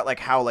always thought about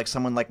how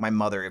someone like my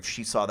mother, if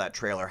she saw that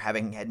trailer,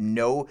 having had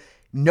no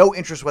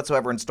interest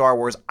whatsoever in Star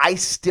Wars, I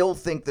still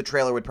think the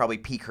trailer would probably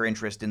pique her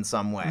interest in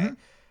some way.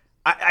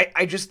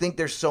 I just think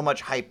there's so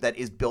much hype that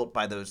is built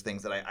by those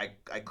things that I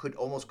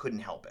couldn't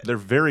help it. They're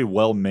very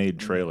well made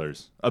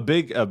trailers. A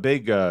big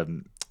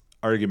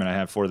argument I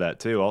have for that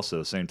too. Also,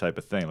 the same type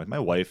of thing. Like my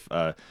wife,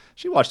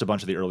 she watched a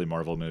bunch of the early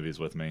Marvel movies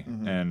with me,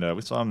 and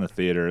we saw them in the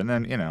theater. And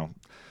then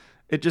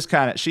it just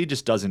she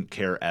just doesn't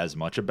care as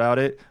much about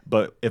it.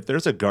 But if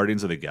there's a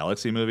Guardians of the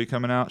Galaxy movie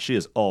coming out, she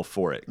is all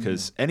for it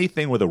because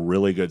anything with a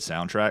really good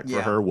soundtrack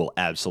for her will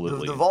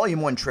absolutely. The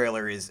Volume 1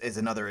 trailer is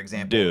another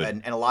example, dude.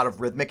 And a lot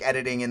of rhythmic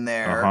editing in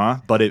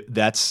there. But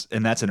that's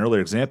an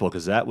earlier example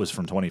because that was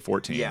from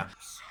 2014. Yeah.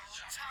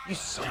 You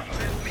son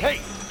of a... Hey,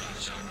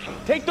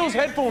 take those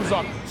headphones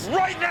off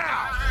right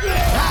now.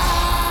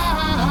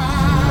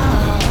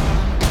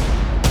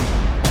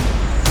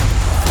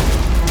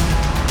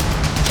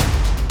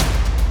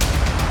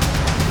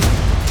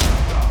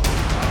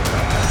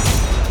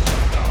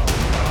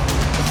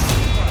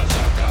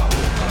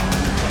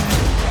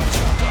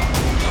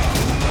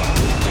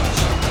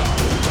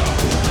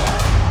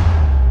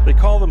 They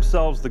call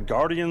themselves the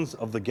Guardians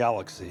of the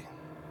Galaxy.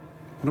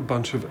 What a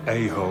bunch of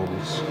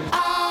a-holes.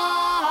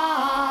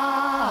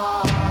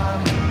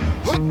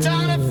 Hooked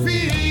on a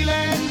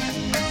feeling.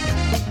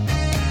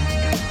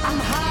 I'm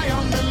high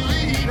on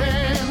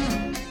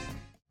believing.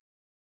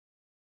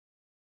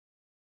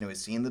 I've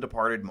seen The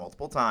Departed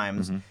multiple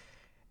times.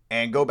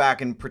 And go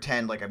back and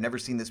pretend like I've never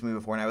seen this movie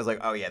before, and I was like,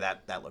 "Oh yeah,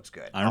 that looks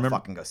good. I'll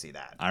fucking go see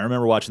that." I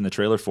remember watching the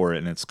trailer for it,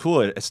 and it's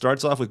cool. It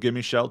starts off with "Give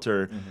Me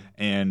Shelter,"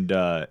 and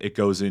it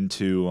goes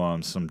into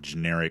some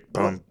generic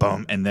 "bum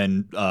bum," and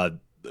then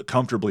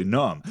 "Comfortably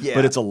Numb." Yeah.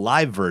 But it's a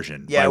live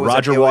version by it was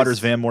Roger Waters,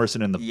 Van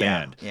Morrison, and the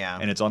band. Yeah,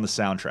 and it's on the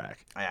soundtrack.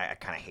 I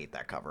kind of hate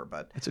that cover,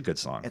 but it's a good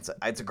song. It's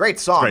a great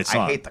song. It's a great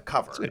song. I hate the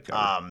cover. It's a good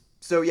cover.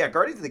 So yeah,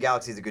 Guardians of the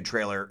Galaxy is a good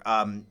trailer.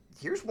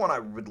 Here's one I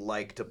would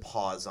like to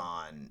pause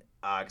on.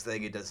 Because I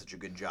think it does such a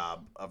good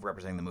job of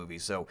representing the movie.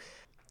 So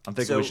I'm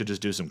thinking we should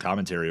just do some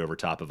commentary over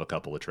top of a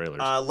couple of trailers.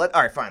 All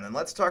right, fine. Then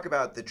let's talk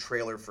about the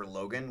trailer for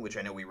Logan, which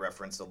I know we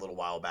referenced a little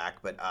while back.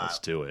 But let's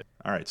do it.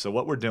 All right, so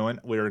what we're doing,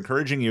 we're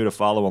encouraging you to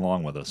follow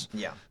along with us.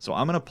 Yeah. So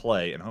I'm going to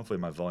play, and hopefully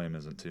my volume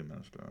isn't too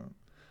messed up.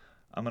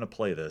 I'm going to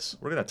play this.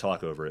 We're going to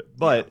talk over it.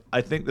 But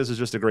I think this is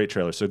just a great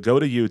trailer. So go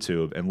to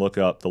YouTube and look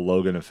up the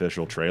Logan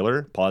official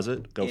trailer. Pause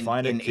it. Go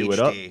find it. Cue HD. it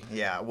up.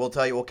 Yeah, we'll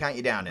count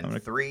you down in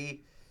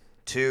 3,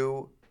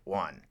 2,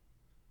 1.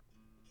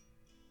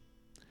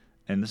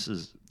 And this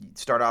is... You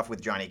start off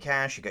with Johnny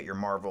Cash. You got your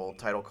Marvel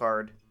title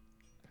card.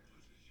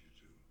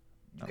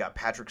 You've got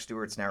Patrick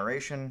Stewart's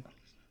narration.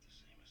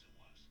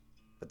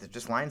 But they're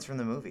just lines from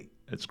the movie.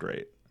 It's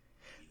great.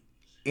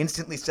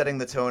 Instantly setting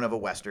the tone of a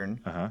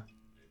Western.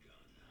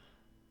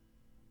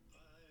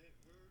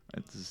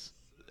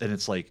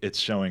 It's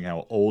showing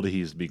how old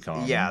he's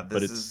become. Yeah,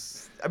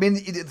 there's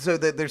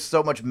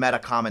so much meta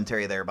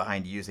commentary there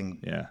behind using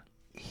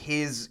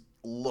his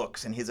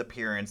looks and his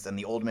appearance and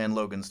the Old Man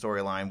Logan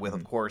storyline with,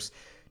 of course,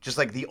 just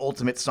like the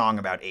ultimate song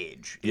about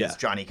age is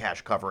Johnny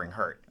Cash covering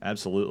Hurt.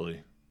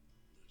 Absolutely.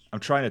 I'm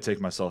trying to take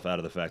myself out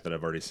of the fact that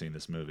I've already seen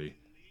this movie.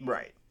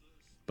 Right.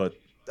 But...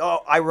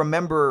 Oh, I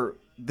remember...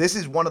 This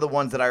is one of the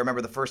ones that I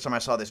remember the first time I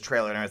saw this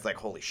trailer, and I was like,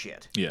 holy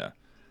shit. Yeah.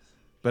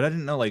 But I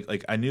didn't know,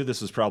 like I knew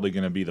this was probably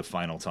going to be the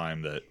final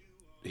time that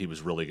he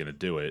was really going to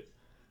do it.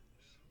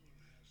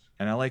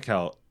 And I like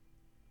how...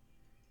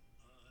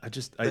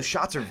 The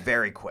shots are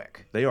very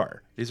quick. They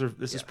are. This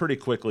is pretty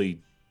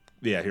quickly...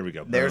 Yeah, here we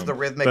go. There's the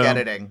rhythmic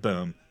editing.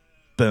 Boom,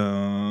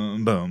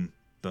 boom, boom,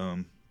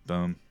 boom,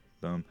 boom,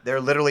 boom.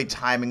 They're literally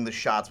timing the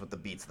shots with the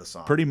beats of the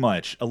song. Pretty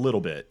much, a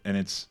little bit.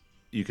 And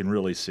you can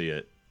really see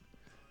it.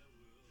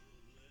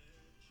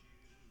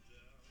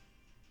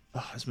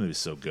 Oh, this movie's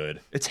so good.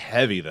 It's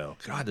heavy though.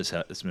 God,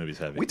 this movie's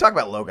heavy. We talk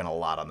about Logan a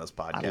lot on this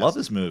podcast. I love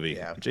this movie.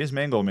 Yeah. James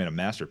Mangold made a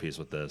masterpiece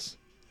with this.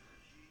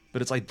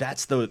 But it's like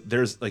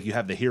there's like you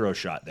have the hero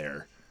shot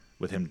there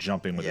with him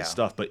jumping with his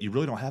stuff, but you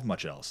really don't have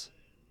much else.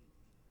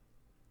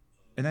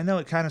 And I know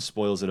it kind of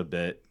spoils it a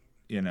bit,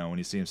 when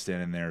you see him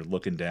standing there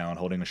looking down,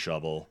 holding a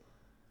shovel.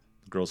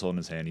 The girl's holding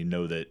his hand. You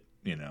know that,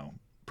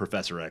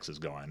 Professor X is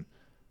gone.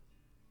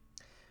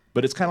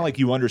 But it's kind of like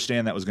you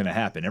understand that was going to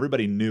happen.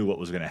 Everybody knew what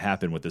was going to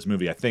happen with this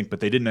movie, I think, but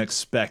they didn't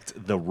expect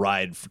the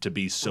ride to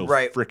be so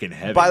freaking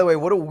heavy. By the way,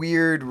 what a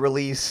weird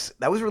release.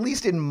 That was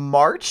released in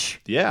March?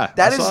 Yeah.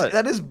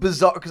 That is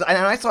bizarre. Because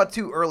I saw it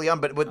too early on,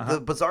 but the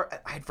bizarre,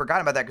 I had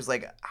forgotten about that because,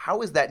 like,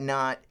 how is that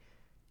not?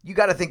 You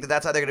got to think that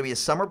that's either going to be a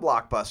summer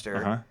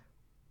blockbuster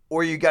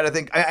or you got to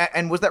think,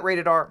 and was that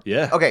rated R?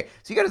 Yeah. Okay.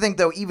 So you got to think,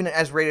 though, even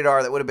as rated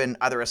R, that would have been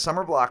either a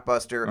summer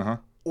blockbuster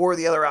or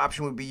the other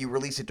option would be you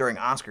release it during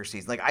Oscar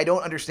season. Like, I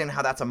don't understand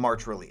how that's a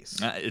March release.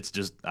 It's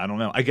just, I don't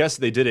know. I guess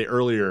they did it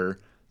earlier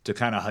to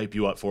kind of hype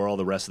you up for all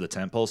the rest of the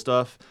tentpole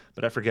stuff,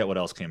 but I forget what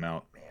else came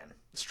out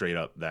straight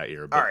up that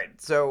year. But all right,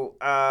 so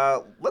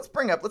let's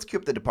cue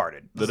up The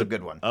Departed. This is a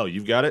good one. Oh,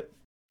 you've got it?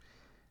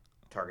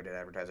 Targeted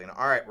advertising.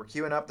 All right, we're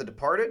queuing up The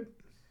Departed,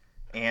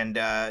 and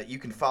you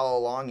can follow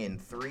along in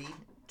 3,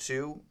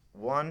 2,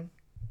 1.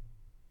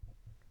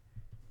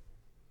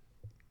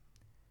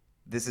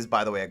 This is,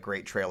 by the way, a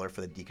great trailer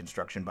for the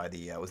deconstruction by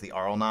the was the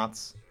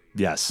Arlenauts.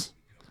 Yes.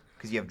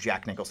 Because you have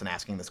Jack Nicholson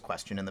asking this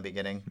question in the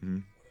beginning. Mm-hmm.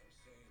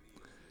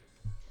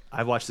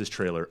 I've watched this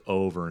trailer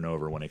over and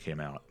over when it came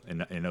out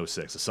in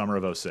 06, the summer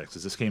of 06.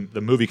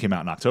 The movie came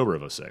out in October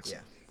of 06.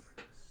 Yeah.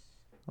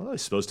 Well,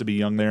 he's supposed to be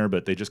young there,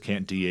 but they just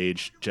can't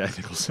de-age Jack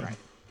Nicholson. Right.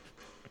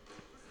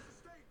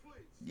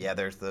 Yeah,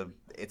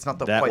 it's not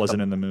the that quite wasn't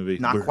the, in the movie.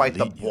 Not We're quite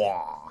the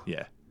blah.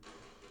 Yeah.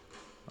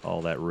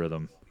 All that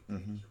rhythm.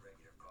 Mm-hmm.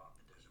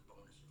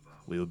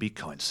 We would be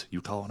cunts. You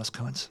calling us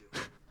cunts?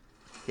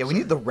 Yeah, we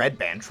need the Red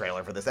Band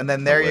trailer for this. And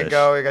then there you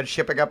go. You got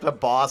shipping up to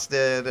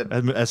Boston.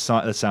 And...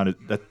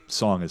 That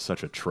song is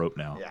such a trope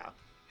now. Yeah.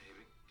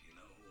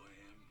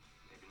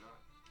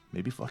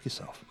 Maybe fuck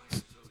yourself.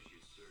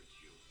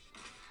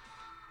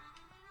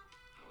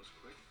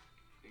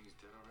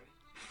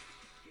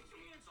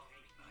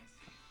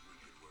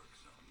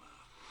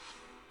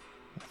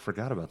 I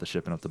forgot about the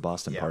shipping up to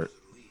Boston part.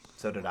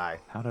 So did I.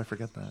 How did I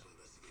forget that?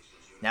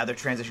 Now they're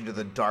transitioning to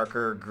the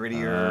darker,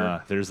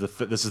 grittier.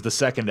 This is the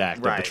second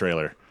act of the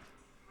trailer.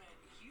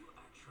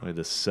 Look at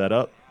this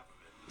setup.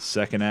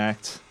 Second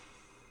act.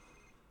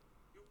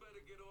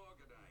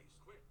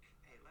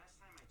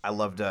 I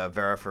loved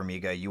Vera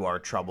Farmiga. You Are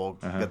Trouble.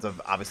 That's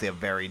obviously a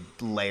very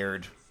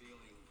layered.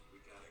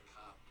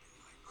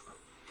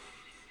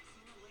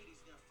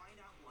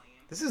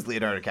 This is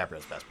Leonardo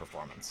DiCaprio's best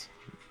performance.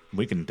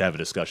 We can have a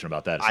discussion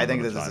about that. I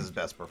think this is his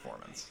best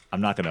performance.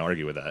 I'm not going to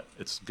argue with that.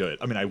 It's good.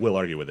 I mean, I will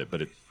argue with it,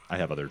 but I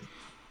have other.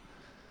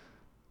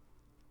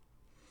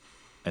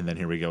 And then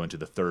here we go into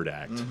the third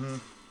act. Mm-hmm.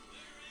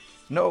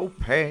 No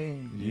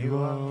pain you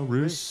are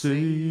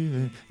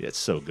receiving. Yeah, it's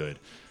so good.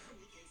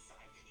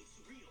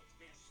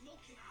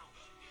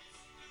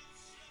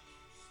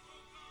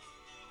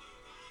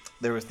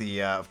 There was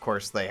of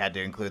course, they had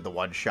to include the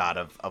one shot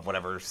of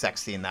whatever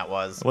sex scene that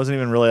was. It wasn't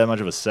even really that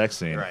much of a sex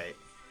scene. Right.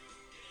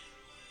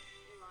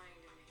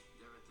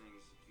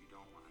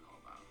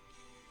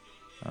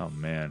 Oh,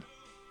 man.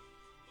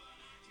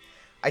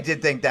 I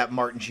did think that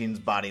Martin Sheen's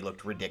body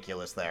looked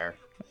ridiculous there.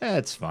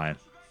 It's fine.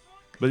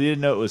 But you didn't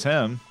know it was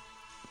him.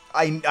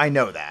 I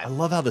know that. I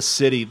love how the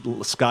city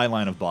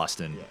skyline of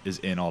Boston is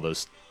in all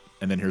those.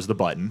 And then here's the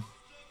button.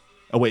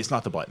 Oh, wait, it's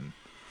not the button.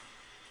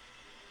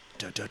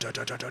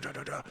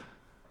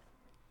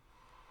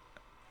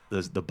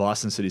 There's the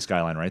Boston city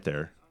skyline right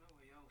there.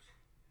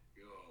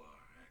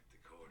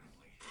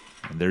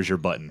 And there's your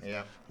button.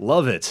 Yeah.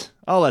 Love it.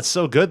 Oh, that's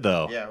so good,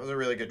 though. Yeah, it was a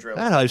really good trailer.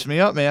 That hypes me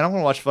up, man. I'm going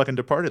to watch fucking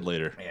Departed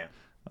later. Yeah.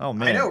 Oh,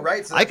 man. I know,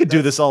 right? So I could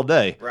do this all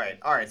day. Right.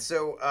 All right.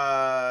 So,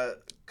 a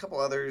couple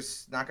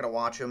others, not going to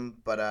watch them,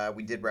 but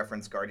we did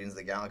reference Guardians of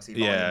the Galaxy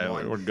Volume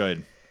 1. We're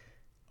good.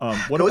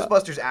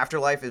 Ghostbusters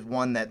Afterlife is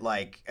one that,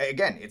 like,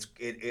 again,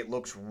 it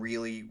looks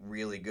really,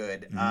 really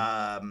good.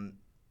 Mm-hmm.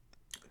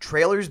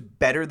 Trailer's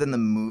better than the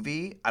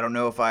movie. I don't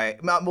know if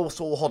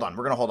so hold on.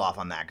 We're going to hold off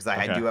on that because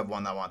I do have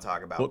one that I want to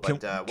talk about.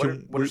 Well,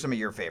 what are some of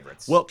your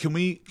favorites? Well, can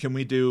we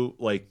do,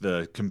 like,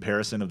 the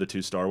comparison of the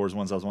two Star Wars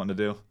ones I was wanting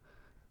to do?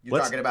 You're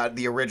talking about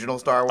the original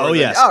Star Wars? Oh,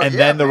 yes.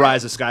 Then The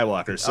Rise of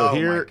Skywalker. So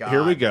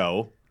here we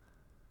go.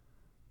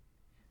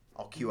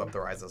 I'll queue up The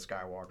Rise of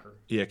Skywalker.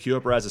 Yeah, queue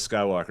up Rise of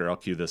Skywalker. I'll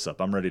queue this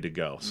up. I'm ready to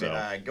go. So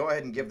go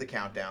ahead and give the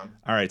countdown.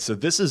 All right. So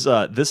this is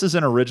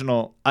an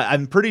original.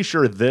 I'm pretty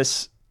sure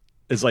this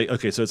is like,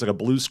 okay, so it's like a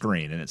blue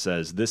screen, and it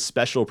says, this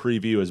special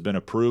preview has been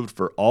approved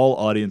for all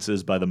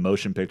audiences by the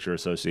Motion Picture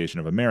Association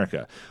of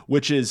America,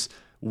 which is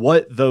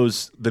what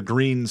the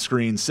green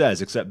screen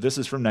says, except this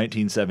is from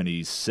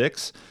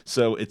 1976,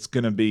 so it's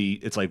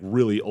like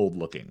really old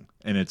looking,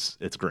 and it's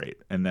great.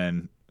 And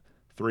then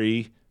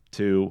 3,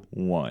 2,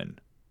 1,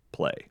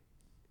 play.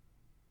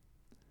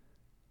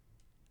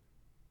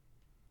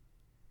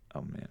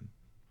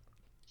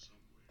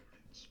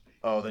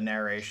 Oh, the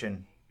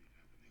narration.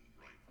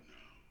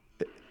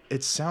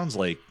 It sounds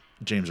like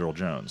James Earl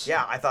Jones.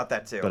 Yeah, I thought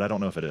that too. But I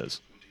don't know if it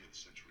is.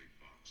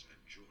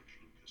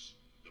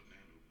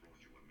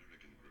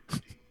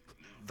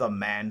 The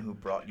man who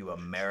brought you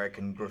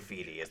American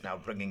graffiti is now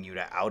bringing you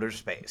to outer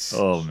space.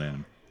 Oh,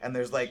 man. And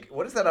there's like,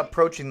 what is that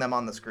approaching them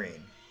on the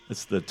screen?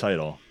 It's the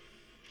title.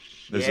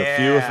 There's a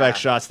few effect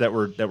shots that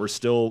they were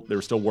still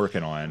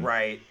working on.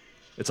 Right.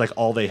 It's like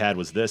all they had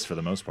was this for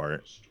the most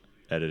part,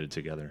 edited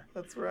together.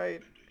 That's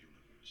right.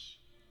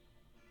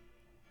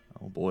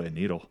 Oh boy, a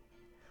needle.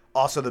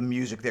 Also, the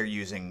music they're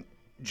using,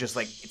 just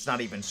like it's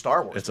not even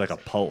Star Wars. It's like a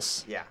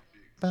pulse. Yeah.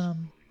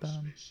 Bum,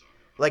 bum.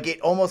 Like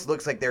it almost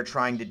looks like they're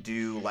trying to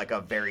do like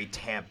a very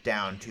tamped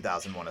down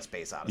 2001: A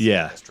Space Odyssey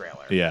in this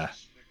trailer. Yeah.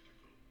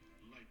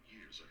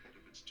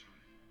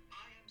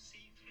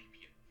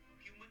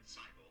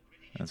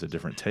 That's a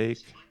different take.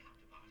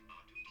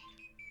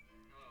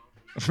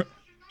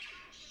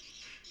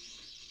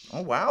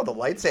 Oh wow, the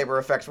lightsaber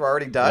effects were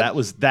already done.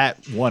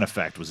 That one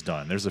effect was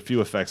done. There's a few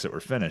effects that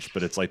were finished,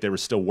 but it's like they were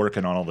still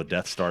working on all the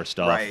Death Star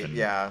stuff. Right. And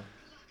yeah.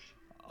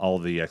 All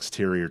the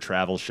exterior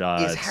travel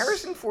shots. Is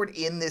Harrison Ford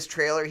in this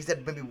trailer? He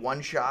said maybe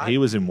one shot. He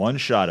was in one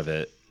shot of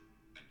it.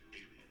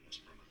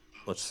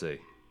 Let's see.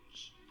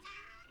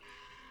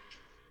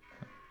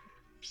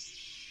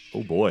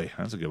 Oh boy,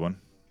 that's a good one.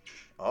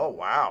 Oh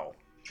wow.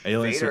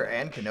 Aliens Vader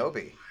and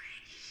Kenobi.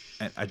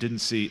 And I didn't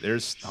see.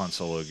 There's Han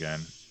Solo again.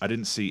 I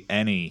didn't see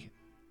any.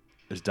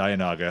 There's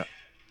Dianaga.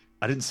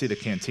 I didn't see the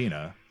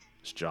cantina.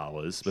 It's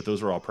Jawas, but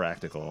those were all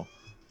practical.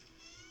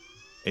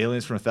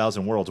 Aliens from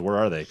 1,000 Worlds. Where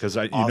are they? Because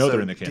you know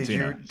they're in the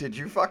cantina. Did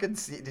you fucking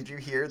see? Did you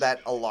hear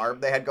that alarm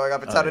they had going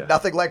off? It sounded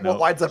nothing like what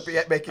winds up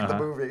making the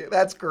movie.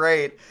 That's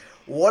great.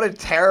 What a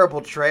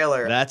terrible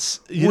trailer.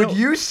 Would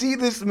you see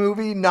this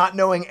movie not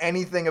knowing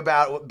anything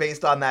about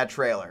based on that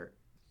trailer?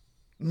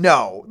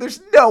 No,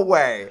 there's no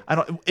way. I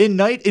don't. In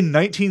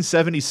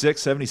 1976,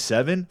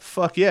 77.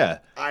 Fuck yeah.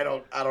 I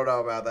don't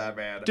know about that,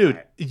 man.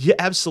 Dude, yeah,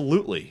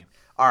 absolutely.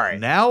 All right.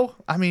 Now,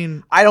 I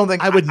mean, I don't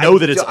think I would know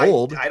that it's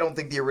old. I don't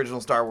think the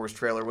original Star Wars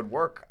trailer would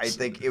work. I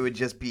think it would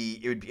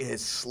be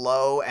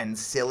slow and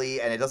silly,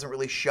 and it doesn't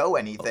really show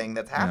anything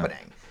that's happening.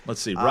 Yeah.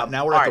 Let's see.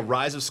 Now we're at the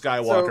Rise of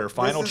Skywalker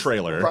final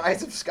trailer.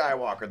 Rise of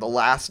Skywalker, the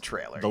last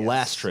trailer. The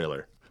last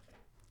trailer.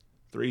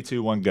 3,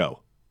 2, 1, go.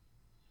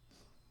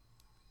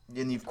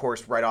 And of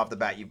course, right off the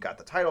bat, you've got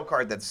the title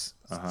card that's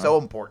so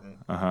important.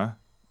 And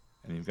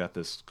you've got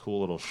this cool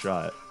little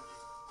shot.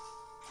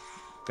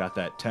 Got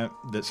that temp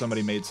that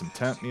somebody made some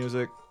temp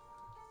music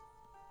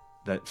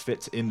that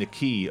fits in the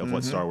key of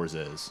what Star Wars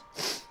is.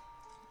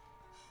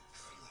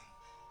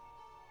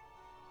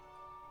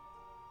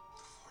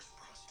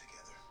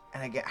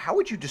 And again, how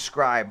would you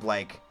describe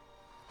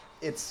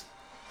it's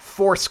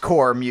Force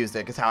core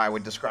music is how I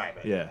would describe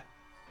it. Yeah.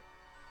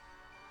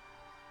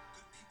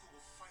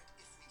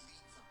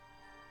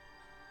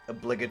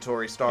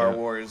 Obligatory Star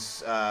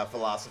Wars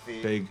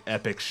philosophy. Big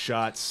epic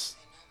shots,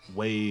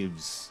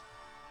 waves.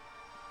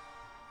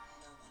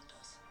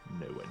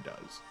 No one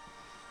does.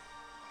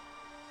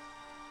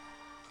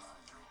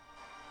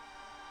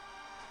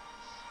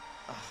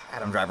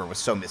 Adam Driver was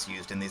so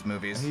misused in these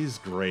movies. He's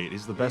great.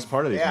 He's the best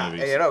part of these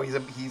movies. Yeah,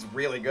 he's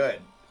really good.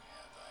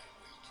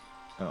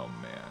 Oh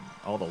man,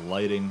 all the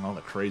lighting, all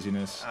the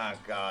craziness. Oh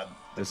god,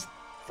 this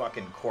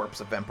fucking corpse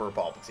of Emperor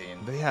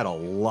Palpatine. They had a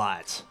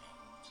lot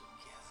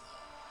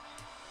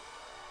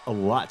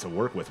to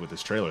work with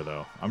this trailer,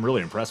 though. I'm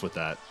really impressed with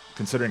that,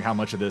 considering how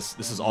much of this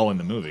is all in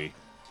the movie.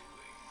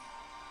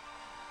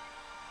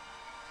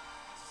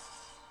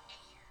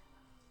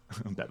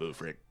 Babu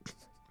freak.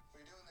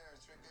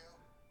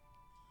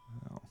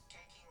 Oh.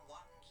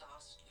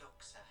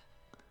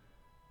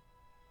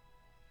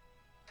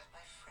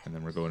 And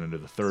then we're going into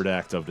the third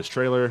act of this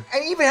trailer.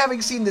 And even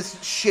having seen this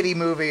shitty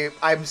movie,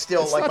 I'm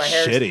still it's not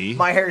shitty.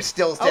 My hair's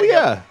still standing. Oh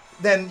yeah. Up.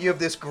 Then you have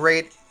this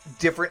great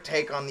different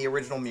take on the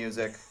original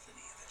music.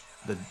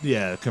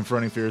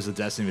 Confronting fears of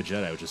destiny of a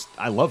Jedi.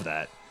 I love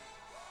that.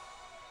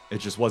 It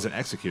just wasn't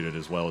executed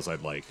as well as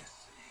I'd like.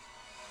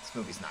 This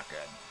movie's not good.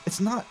 It's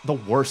not the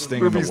worst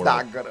thing in the world. This movie's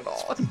not good at all.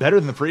 It's fucking better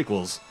than the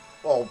prequels.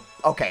 Well,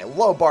 okay,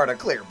 low bar to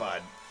clear,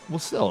 bud. Well,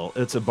 still,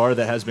 it's a bar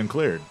that has been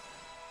cleared.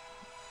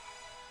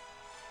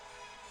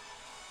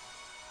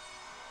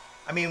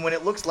 I mean, when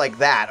it looks like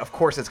that, of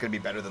course it's going to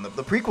be better than the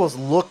prequels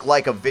look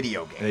like a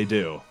video game. They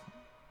do.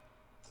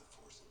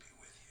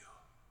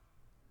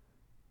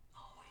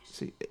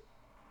 See,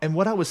 and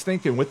what I was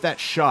thinking with that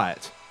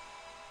shot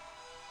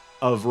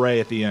of Rey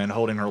at the end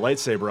holding her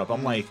lightsaber up,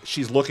 I'm like,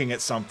 she's looking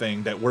at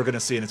something that we're going to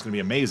see and it's going to be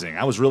amazing.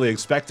 I was really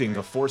expecting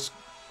the Force.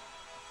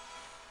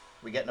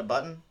 We getting a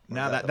button?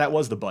 Now that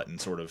was the button,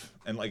 sort of,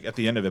 and like at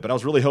the end of it. But I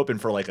was really hoping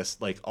for like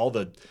all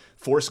the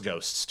Force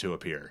ghosts to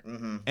appear,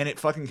 and it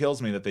fucking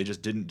kills me that they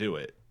just didn't do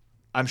it.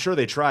 I'm sure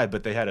they tried,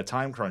 but they had a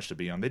time crunch to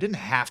be on. They didn't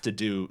have to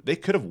do. They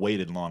could have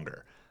waited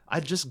longer. I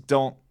just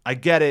don't. I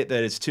get it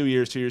that it's 2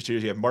 years, 2 years, 2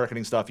 years. You have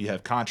marketing stuff, you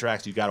have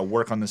contracts, you got to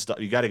work on this stuff,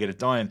 you got to get it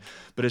done.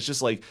 But it's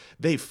just like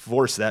they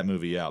forced that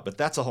movie out. But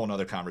that's a whole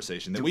nother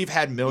conversation that we've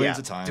had millions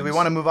of times. Do we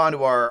want to move on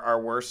to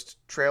our worst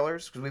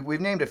trailers? Because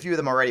we've named a few of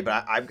them already,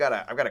 but I've got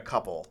a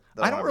couple.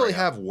 I don't really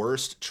have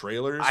worst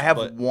trailers. I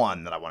have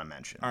one that I want to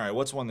mention. All right,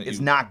 what's one that it's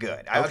not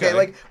good? Okay,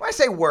 like when I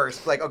say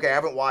worst, like okay, I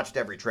haven't watched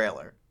every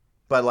trailer.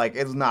 But, like,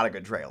 it's not a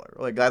good trailer.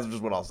 Like, that's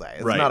just what I'll say.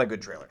 It's not a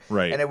good trailer.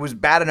 Right. And it was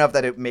bad enough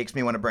that it makes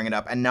me want to bring it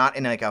up. And not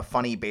in, like, a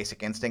funny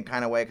Basic Instinct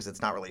kind of way, because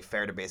it's not really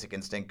fair to Basic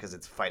Instinct, because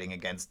it's fighting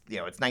against,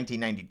 it's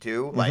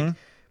 1992. Mm-hmm. Like,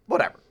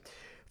 whatever.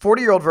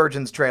 40-Year-Old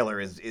Virgin's trailer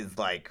is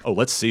like... Oh,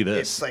 let's see this.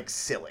 It's, like,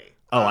 silly.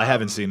 Oh, I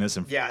haven't seen this.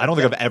 I don't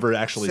think I've ever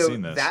actually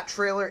seen this. That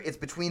trailer, it's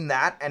between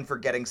that and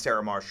Forgetting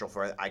Sarah Marshall.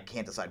 I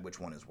can't decide which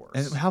one is worse.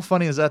 And how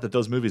funny is that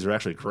those movies are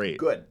actually great?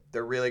 Good.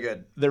 They're really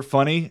good. They're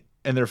funny.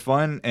 And they're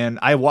fun, and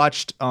I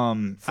watched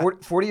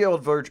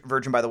 40-Year-Old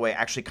Virgin, by the way,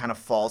 actually kind of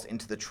falls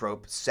into the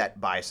trope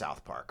set by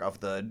South Park of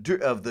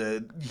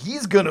the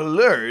he's gonna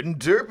learn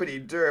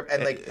derpity derp,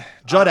 and like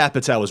Judd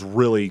Apatow was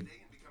really.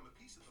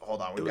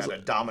 Hold on, we've got a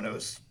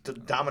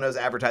Domino's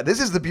advertise.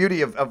 This is the beauty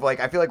of like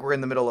I feel like we're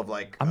in the middle of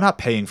like. I'm not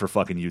paying for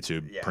fucking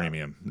YouTube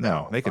Premium.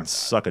 No, they can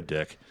suck a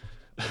dick.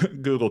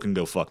 Google can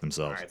go fuck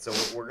themselves. All right,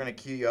 so we're gonna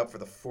queue you up for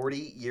the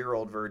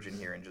 40-Year-Old Virgin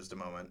here in just a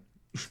moment.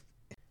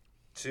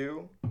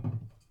 2,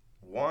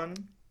 1.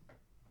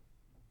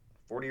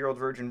 40-Year-Old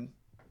Virgin.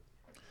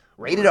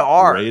 Rated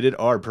R. Rated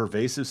R.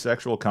 Pervasive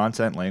sexual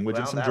content, language,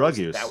 and some drug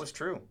use. That was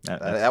true.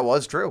 That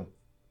was true.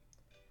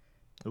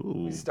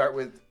 Ooh. We start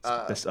with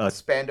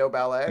Spandau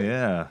Ballet.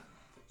 Yeah.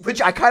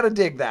 Which I kind of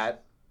dig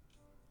that.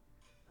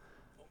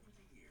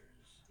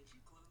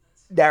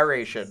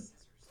 Narration.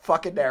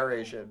 Fucking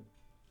narration.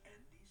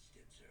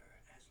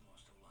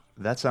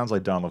 That sounds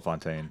like Don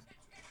LaFontaine.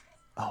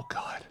 Oh,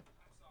 God.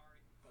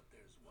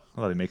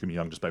 Well, they make him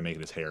young just by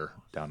making his hair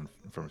down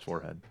from his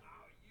forehead.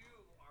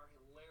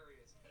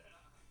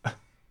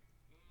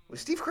 Was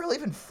Steve Carell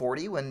even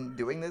 40 when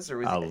doing this? Or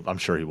was I'm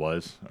sure he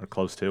was, or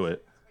close to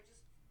it.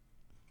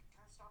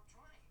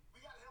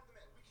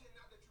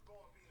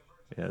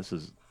 Yeah, this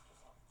is...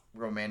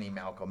 Romani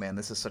Malco, man,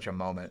 this is such a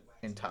moment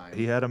in time.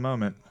 He had a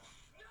moment.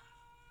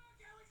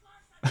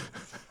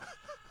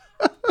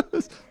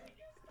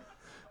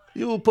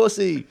 You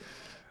pussy!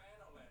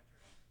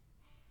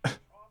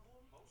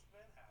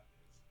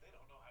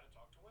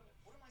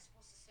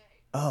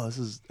 Oh, this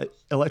is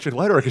Electric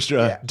Light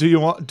Orchestra. Yeah. Do you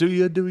want?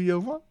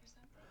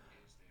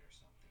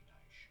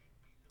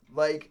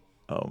 Like.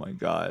 Oh my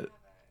God.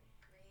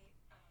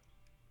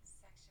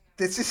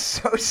 This is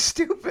so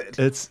stupid.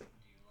 It's.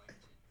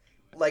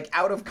 Like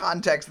out of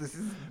context, this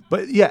is.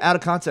 But yeah, out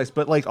of context.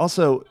 But like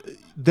also,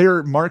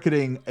 they're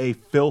marketing a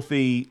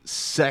filthy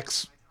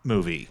sex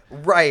movie,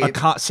 right?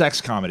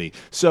 Sex comedy.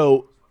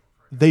 So.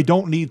 They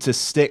don't need to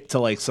stick to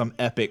like some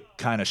epic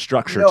kind of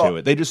structure to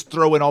it. They just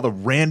throw in all the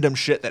random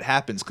shit that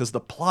happens because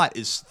the plot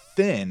is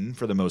thin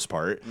for the most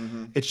part.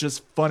 Mm-hmm. It's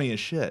just funny as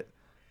shit.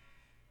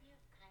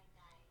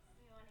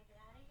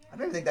 I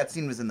don't even think that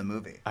scene was in the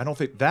movie. I don't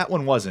think that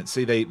one wasn't.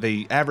 See,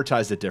 they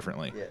advertised it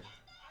differently. Yeah.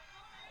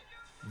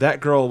 That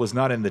girl was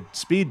not in the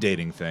speed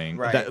dating thing.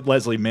 Right. That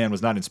Leslie Mann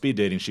was not in speed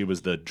dating. She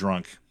was the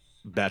drunk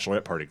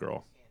bachelorette party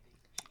girl.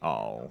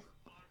 Oh.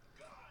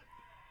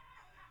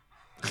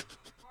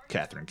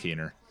 Catherine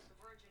Keener,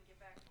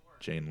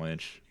 Jane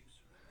Lynch.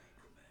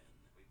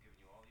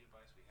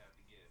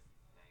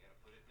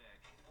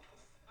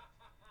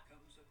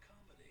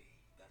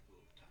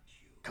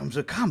 Comes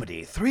a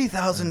comedy,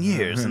 3,000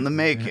 years in the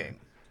making.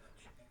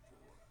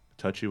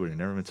 Touch you where you've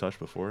never been touched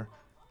before.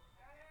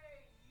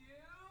 Hey, you!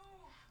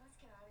 Let's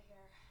get out of here.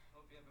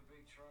 Hope you have a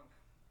big trunk,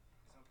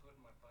 because I'm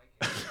putting my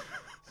bike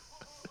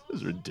in. This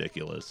is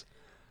ridiculous.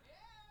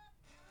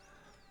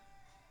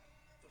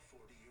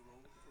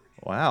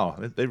 Wow,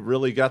 they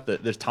really got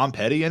there's Tom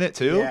Petty in it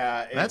too.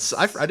 Yeah,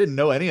 I didn't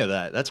know any of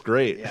that. That's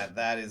great. Yeah,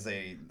 that is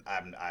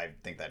I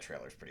think that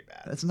trailer's pretty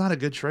bad. That's not a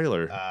good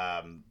trailer.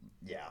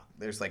 Yeah,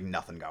 there's like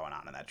nothing going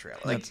on in that trailer.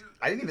 Like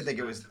I didn't even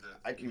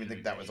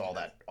think that was all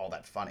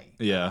that funny.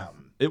 Yeah,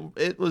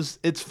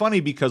 it's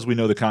funny because we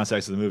know the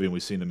context of the movie and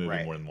we've seen the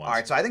movie more than once. All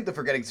right, so I think the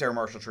Forgetting Sarah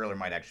Marshall trailer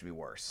might actually be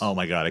worse. Oh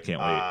my God, I can't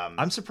wait.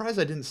 I'm surprised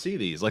I didn't see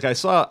these. Like I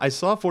saw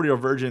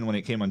 40-Year-Old Virgin when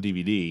it came on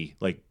DVD.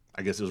 Like.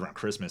 I guess it was around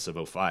Christmas of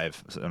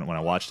 2005 when I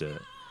watched it.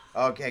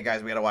 Okay,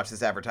 guys, we got to watch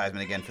this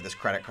advertisement again for this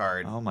credit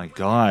card. Oh my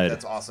God.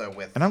 That's also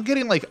with. And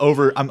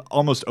I'm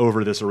almost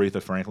over this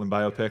Aretha Franklin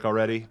biopic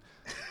already.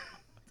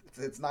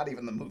 It's not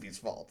even the movie's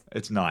fault.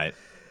 It's not.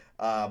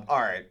 All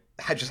right.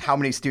 Just how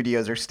many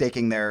studios are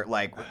staking their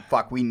like?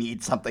 Fuck, we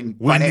need something.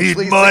 We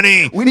need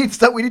money. We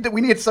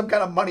need some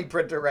kind of money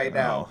printer right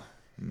now. Oh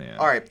man.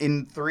 All right,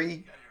 in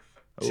 3,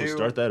 2.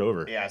 Start that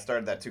over. Yeah, I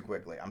started that too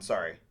quickly. I'm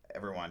sorry,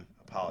 everyone.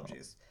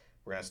 Apologies.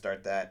 We're going to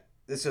start that.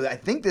 I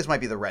think this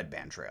might be the Red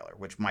Band trailer,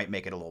 which might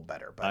make it a little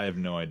better. But I have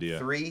no idea.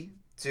 3,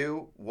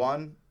 2,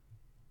 1.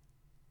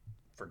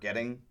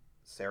 Forgetting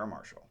Sarah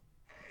Marshall.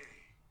 Hey,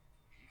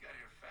 you got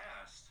here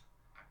fast.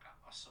 I got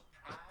a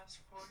surprise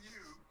for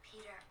you.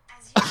 Peter,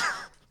 as you know,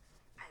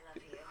 I love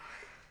you.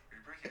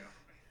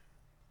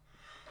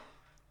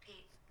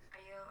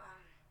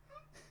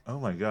 Oh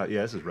my god,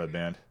 yeah, this is Red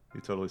Band.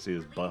 You totally see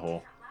his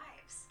butthole.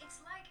 It's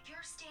like you're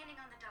standing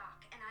on the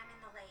dock and I'm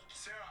in the lake.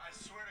 Sarah, I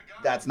swear to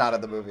God. That's not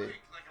in the movie.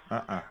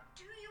 Uh-uh.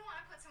 Do you want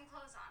to put some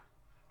clothes on?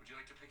 Would you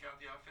like to pick out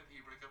the outfit that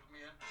you break up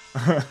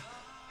with me in?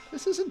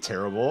 This isn't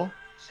terrible.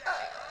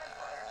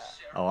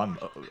 Oh, I'm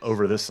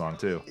over this song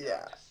too.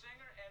 Yeah.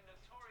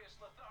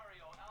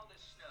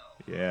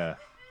 Yeah.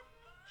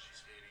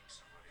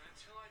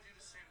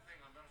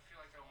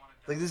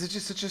 Like, this is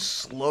just such a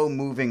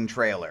slow-moving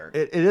trailer.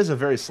 It is a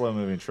very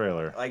slow-moving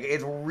trailer. Like,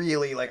 it's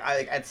really, like,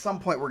 at some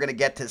point we're going to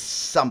get to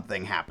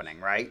something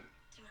happening, right?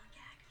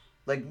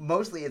 Like,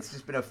 mostly it's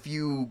just been a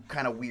few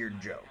kind of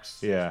weird jokes.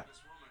 Yeah.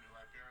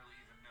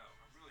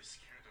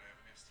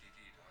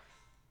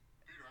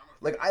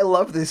 Like, I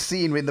love this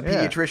scene in the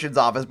pediatrician's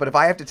office, but if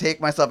I have to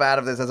take myself out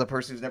of this as a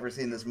person who's never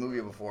seen this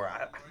movie before,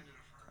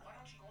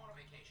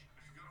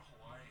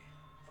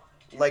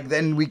 like,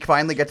 then we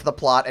finally get to the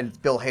plot, and it's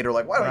Bill Hader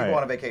like, why don't you go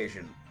on a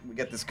vacation? We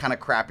get this kind of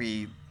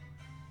crappy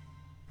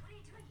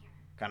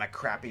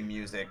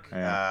music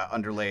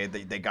underlaid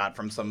that they got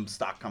from some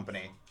stock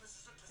company.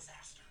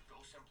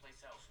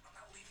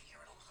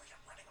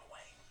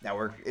 Now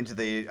we're into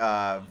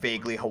the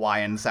vaguely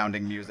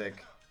Hawaiian-sounding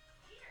music.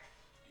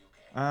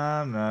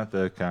 I'm not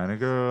the kind of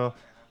girl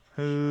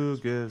who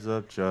gives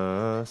up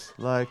just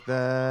like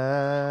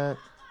that.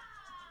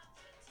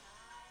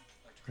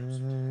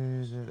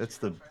 That's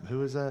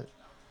who is that?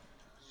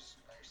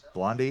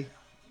 Blondie?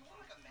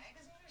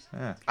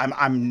 Yeah.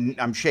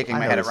 I'm shaking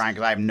my head at Ryan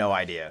because I have no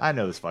idea. I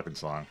know this fucking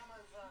song.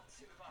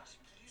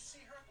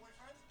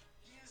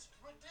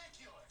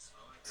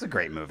 It's a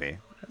great movie.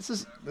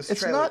 This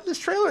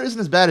trailer isn't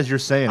as bad as you're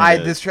saying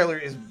it is. This trailer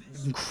is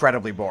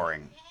incredibly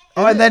boring.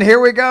 Oh, and then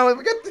here we go.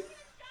 We get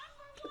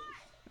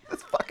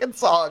this fucking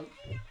song.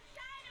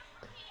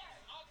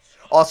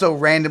 Also,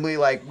 randomly,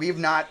 like, we've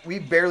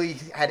barely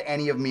had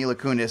any of Mila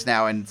Kunis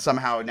now, and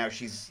somehow now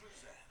she's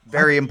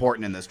very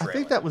important in this trailer. I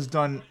think that was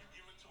done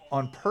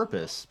on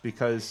purpose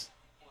because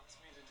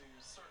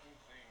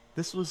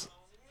this was.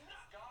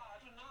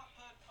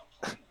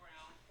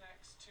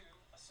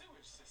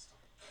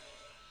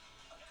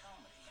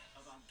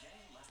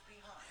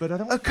 But I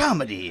don't. A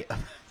comedy.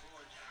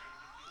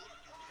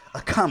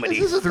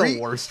 This isn't the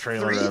worst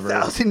trailer ever.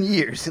 3,000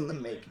 years in the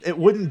making. It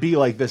wouldn't be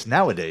like this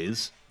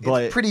nowadays.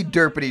 But it's pretty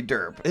derpity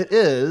derp. It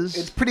is.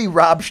 It's pretty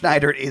Rob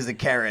Schneider is a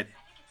carrot.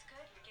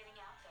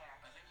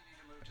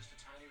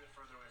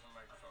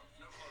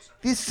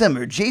 This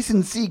summer,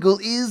 Jason Segel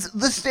is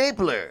the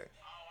Stapler.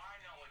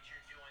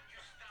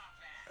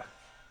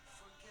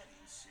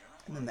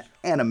 And then the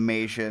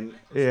animation.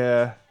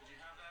 Yeah.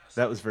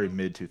 That was very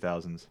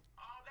mid-2000s.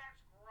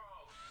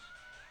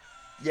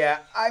 Yeah,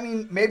 I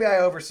mean, maybe I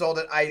oversold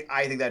it.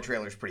 I think that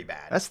trailer's pretty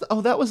bad.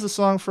 That was the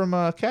song from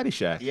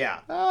Caddyshack.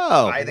 Yeah.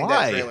 Oh, I think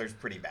that trailer's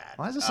pretty bad.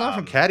 Why is the song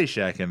from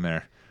Caddyshack in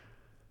there?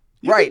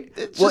 Right.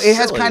 It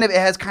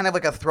has kind of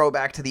like a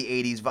throwback to the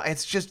 80s.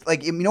 It's just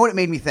like, you know what it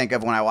made me think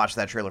of when I watched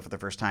that trailer for the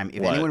first time?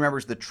 If anyone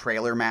remembers the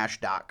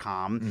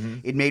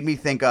trailermash.com, it made me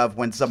think of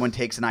when someone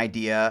takes an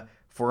idea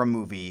for a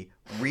movie,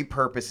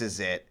 repurposes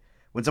it.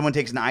 When someone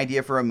takes an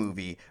idea for a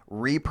movie,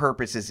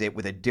 repurposes it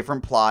with a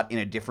different plot in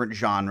a different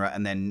genre,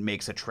 and then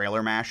makes a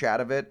trailer mash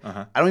out of it.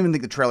 I don't even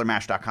think the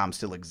trailermash.com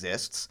still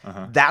exists.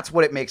 That's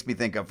what it makes me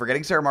think of.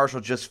 Forgetting Sarah Marshall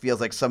just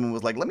feels like someone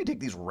was like, let me take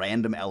these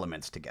random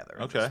elements together.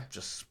 Okay.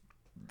 Just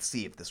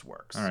see if this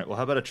works. All right. Well,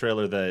 how about a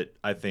trailer that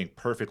I think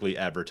perfectly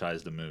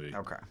advertised the movie?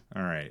 Okay.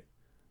 All right.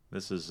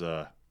 This is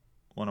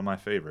one of my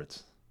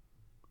favorites.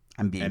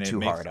 I'm being too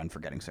hard on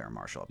Forgetting Sarah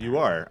Marshall. Apparently.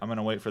 You are. I'm going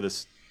to wait for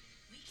this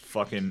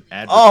fucking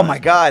advertisement. Oh my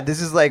god,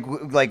 this is like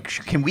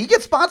can we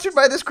get sponsored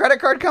by this credit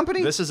card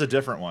company? This is a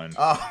different one.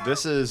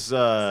 This is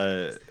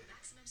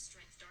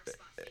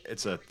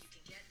it's a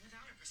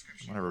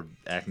whatever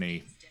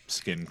acne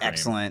skin cream.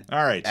 Excellent.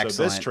 All right,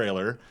 so this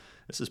trailer,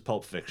 this is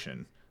Pulp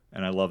Fiction,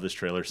 and I love this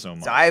trailer so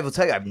much. So I will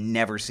tell you, I've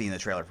never seen the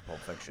trailer for Pulp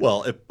Fiction.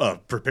 Well,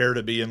 prepare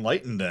to be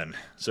enlightened then.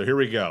 So here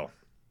we go.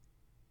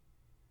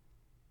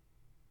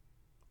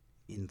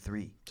 In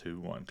 3, 2,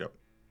 1, go.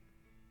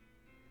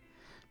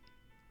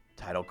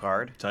 Title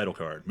card.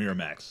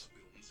 Miramax.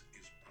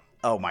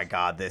 Oh my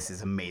god, this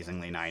is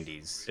amazingly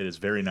 90s. It is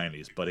very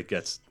 90s, but it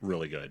gets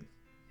really good.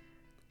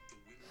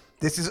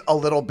 This is a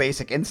little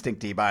Basic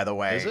Instinct-y, by the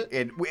way. Is it?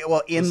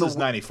 This is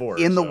 94.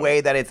 In the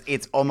way that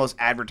it's almost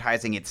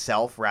advertising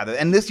itself rather.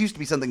 And this used to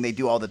be something they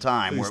do all the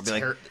time, where it'd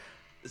be like,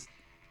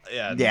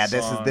 yeah,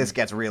 this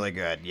gets really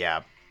good.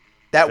 Yeah,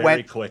 that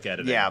very quick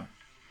editing.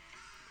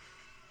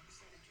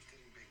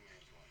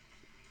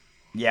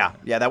 Yeah,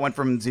 that went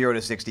from 0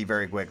 to 60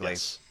 very quickly.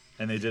 Yes.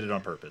 And they did it on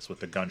purpose with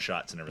the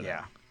gunshots and everything.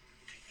 Yeah.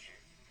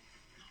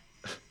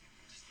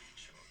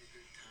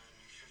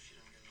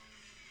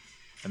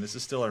 And this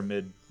is still our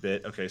mid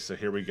bit. Okay, so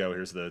here we go.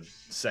 Here's the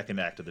second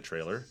act of the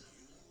trailer.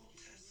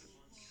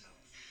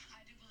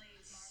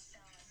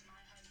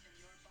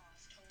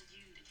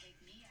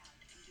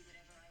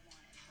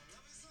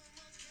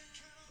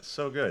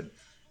 So good.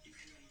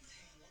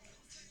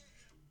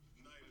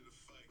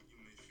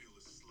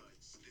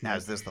 Now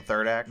Is this the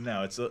third act?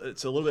 No, it's a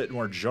little bit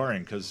more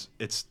jarring because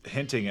it's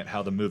hinting at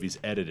how the movie's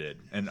edited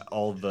and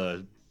all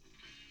the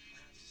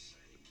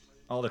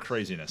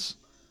craziness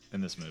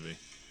in this movie.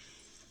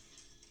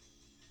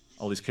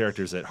 All these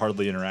characters that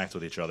hardly interact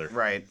with each other.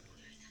 Right.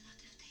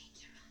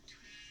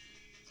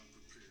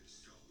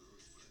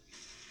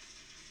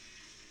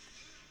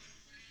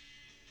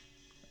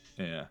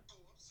 Yeah.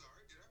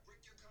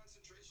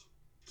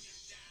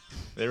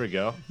 There we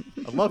go.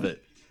 I love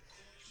it.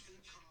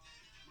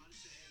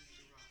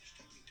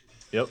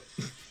 Yep.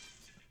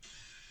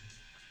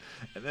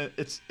 And then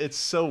it's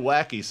so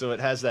wacky. So it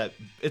has that.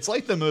 It's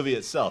like the movie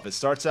itself. It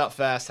starts out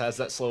fast, has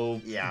that slow,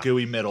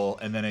 gooey middle,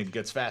 and then it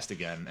gets fast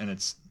again. And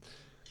it's.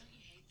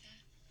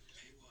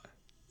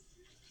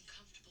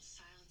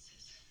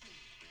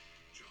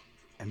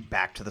 And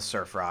back to the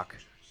surf rock.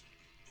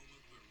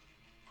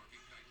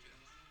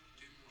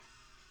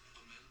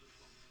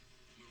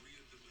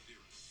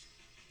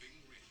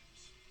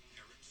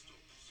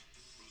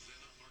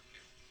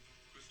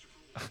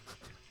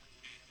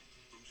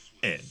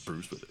 And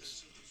Bruce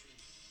Willis.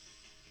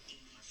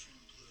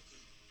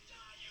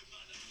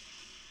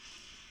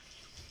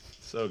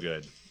 So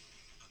good.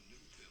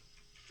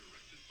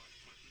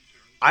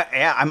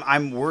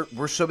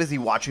 We're so busy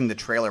watching the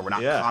trailer, we're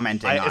not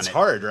commenting on it. It's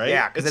hard, right?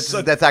 Yeah, because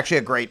that's actually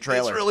a great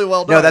trailer. It's really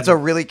well done. No, that's a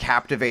really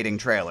captivating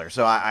trailer.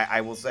 So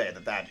I will say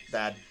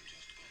that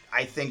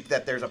I think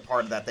that there's a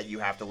part of that you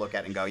have to look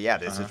at and go, yeah,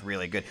 this is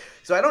really good.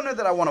 So I don't know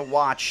that I want to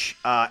watch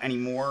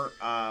anymore.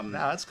 No,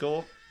 that's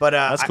cool. But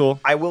that's cool.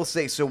 I will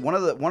say, so one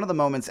of the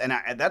moments, and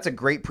that's a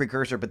great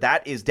precursor, but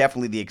that is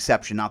definitely the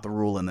exception, not the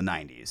rule in the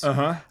 90s.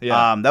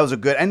 Yeah. That was a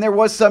good, and there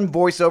was some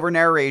voiceover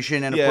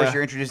narration, and of course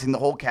you're introducing the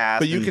whole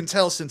cast. But you can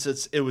tell since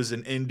it was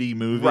an indie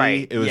movie,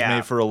 right? It was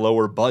made for a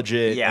lower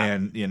budget, yeah.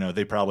 and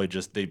they probably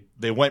just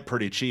they went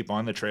pretty cheap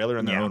on the trailer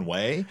in their own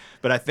way.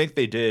 But I think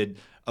they did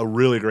a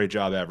really great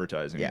job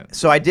advertising it.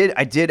 So I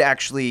did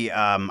actually.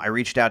 I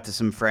reached out to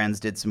some friends,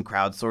 did some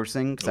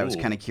crowdsourcing because I was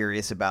kind of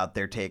curious about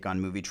their take on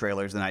movie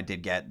trailers, and I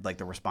did get like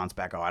the response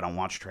back, "Oh, I don't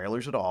watch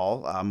trailers at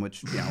all,"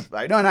 which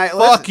I don't.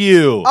 Fuck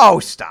you! Oh,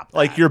 stop!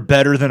 Like you're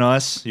better than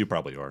us. You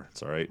probably are.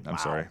 It's all right. I'm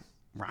sorry,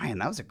 Ryan.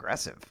 That was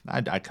aggressive.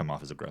 I come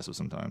off as aggressive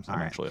sometimes.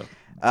 I'm actually. You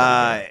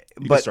but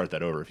can start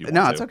that over if you want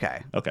to. No, it's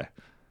okay. Okay.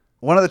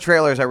 One of the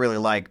trailers I really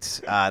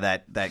liked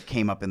that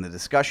came up in the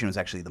discussion was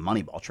actually the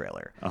Moneyball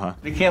trailer.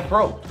 He can't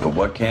throw. But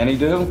what can he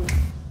do?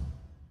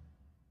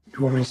 You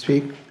want me to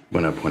speak?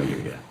 We're not pointing you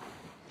yet.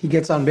 He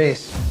gets on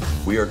base.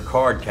 We are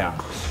card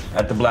counters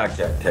at the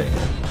blackjack table.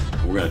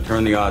 We're going to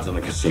turn the odds on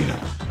the casino.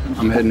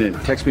 I'm heading in.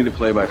 Text me the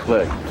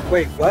play-by-play.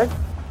 Wait, what?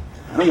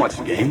 I don't watch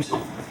the games.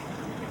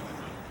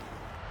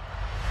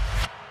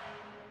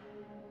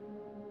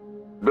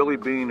 Billy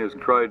Bean has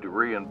tried to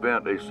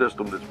reinvent a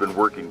system that's been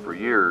working for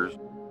years.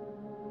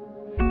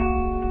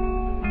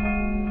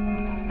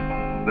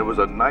 It was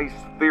a nice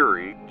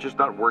theory, just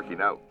not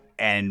working out.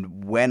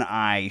 And when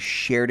I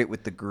shared it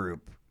with the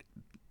group,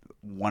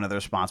 one of the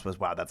responses was,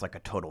 wow, that's like a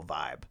total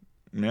vibe.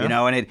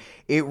 Yeah. And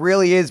it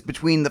really is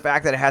between the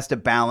fact that it has to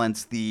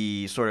balance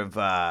the sort of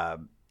the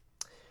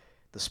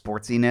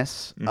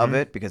sportsiness of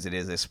it, because it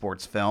is a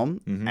sports film.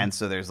 And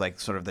so there's like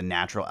sort of the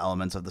natural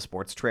elements of the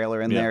sports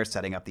trailer in there,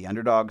 setting up the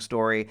underdog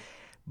story.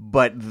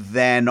 But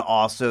then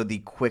also the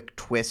quick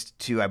twist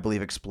to, I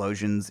believe,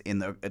 explosions in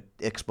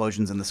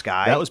the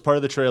sky. That was part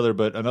of the trailer,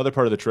 but another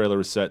part of the trailer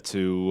was set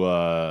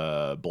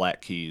to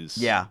Black Keys.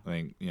 Yeah.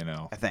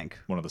 I think.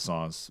 One of the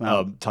songs.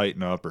 Well,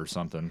 Tighten Up or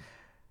something.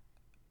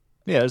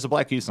 Yeah, there's a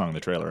Black Keys song in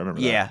the trailer. I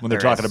remember that. Yeah. When they're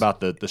talking about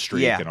the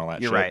streak and all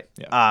that shit. You're right.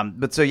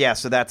 Yeah.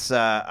 So that's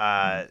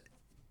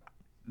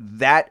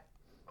that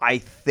I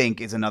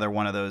think is another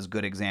one of those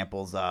good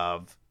examples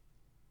of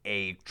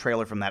a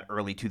trailer from that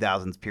early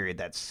 2000s period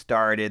that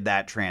started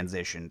that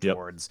transition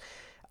towards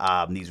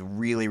these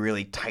really,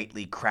 really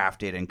tightly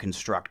crafted and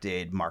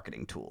constructed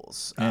marketing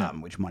tools,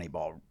 which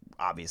Moneyball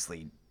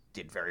obviously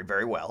did very,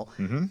 very well.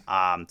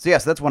 So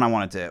that's one I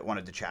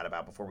wanted to chat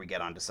about before we get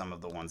on to some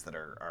of the ones that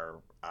are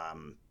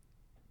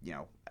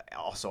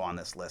also on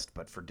this list,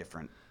 but for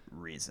different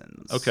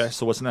reasons. Okay,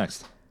 so what's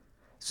next?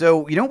 So,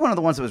 one of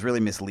the ones that was really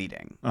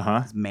misleading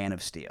is Man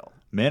of Steel.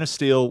 Man of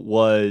Steel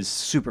was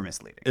super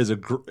misleading.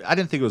 I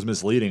didn't think it was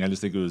misleading. I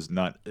just think it was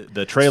not.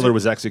 The trailer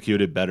was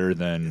executed better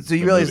than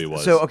the movie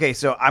was.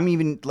 So I'm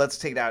even. Let's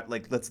take it out.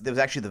 There was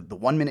actually the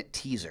 1 minute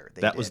teaser.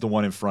 That was the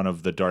one in front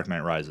of The Dark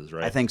Knight Rises,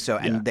 right? I think so.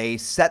 And they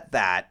set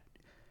that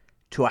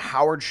to a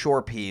Howard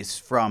Shore piece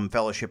from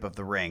Fellowship of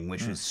the Ring,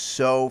 which was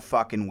so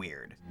fucking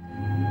weird.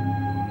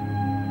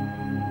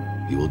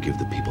 You will give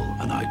the people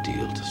an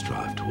ideal to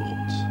strive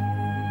towards.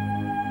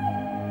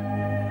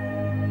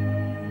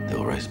 They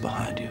will race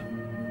behind you.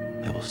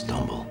 They will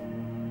stumble.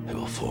 They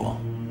will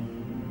fall.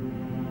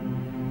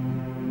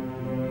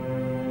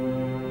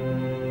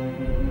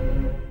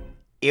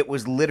 It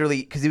was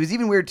literally, because it was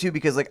even weird too,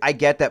 because I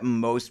get that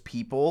most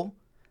people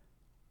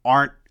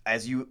aren't,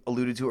 as you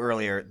alluded to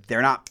earlier,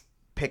 they're not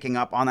picking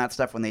up on that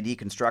stuff when they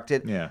deconstruct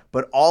it. Yeah.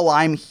 But all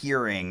I'm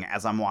hearing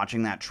as I'm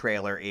watching that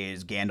trailer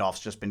is Gandalf's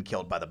just been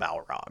killed by the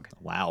Balrog.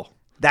 Wow.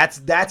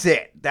 That's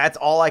it. That's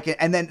all I can.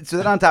 And then so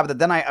then on top of that,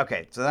 then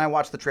I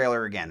watched the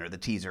trailer again or the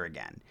teaser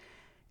again,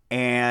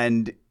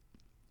 and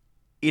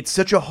it's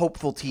such a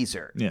hopeful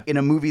teaser in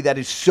a movie that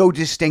is so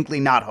distinctly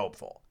not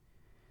hopeful.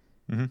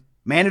 Mm-hmm.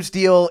 Man of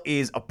Steel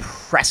is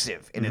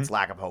oppressive in its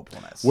lack of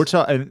hopefulness.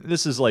 And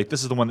this is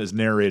the one that's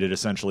narrated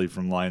essentially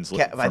from lines.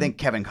 I think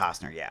Kevin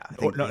Costner. Yeah, I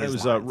think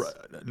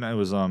it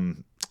was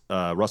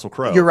Russell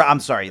Crowe. You're right.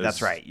 I'm sorry.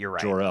 That's right. You're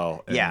right.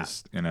 Jor-El. Yeah.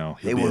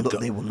 They will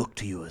look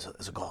to you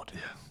as a god. Yeah.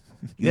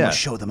 You must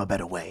show them a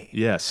better way.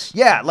 Yes.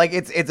 Yeah, like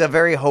it's a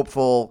very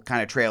hopeful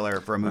kind of trailer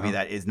for a movie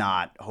that is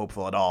not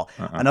hopeful at all.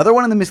 Another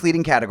one in the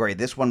misleading category.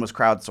 This one was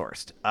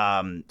crowdsourced.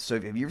 So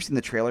have you ever seen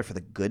the trailer for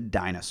The Good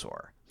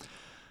Dinosaur?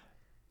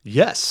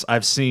 Yes,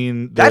 I've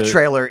seen that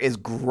trailer is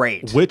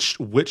great. Which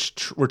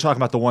we're talking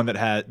about the one that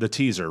had the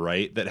teaser,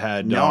 right? That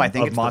had I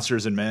think it's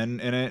monsters and men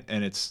in it,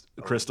 and it's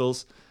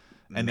crystals,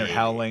 and they're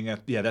howling.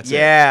 That's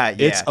it.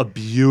 It's a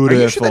beautiful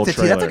Are you sure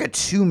trailer. That's like a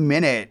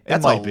 2-minute.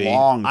 That's a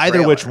long trailer.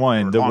 Either which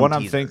one. The one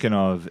I'm thinking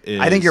of is.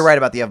 I think you're right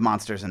about the Of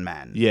Monsters and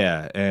Men.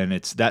 Yeah, and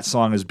that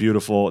song is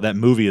beautiful. That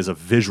movie is a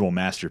visual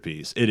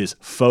masterpiece. It is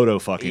photo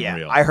fucking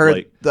real. I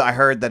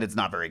heard that it's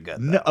not very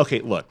good. No, okay,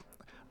 look.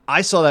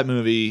 I saw that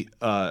movie.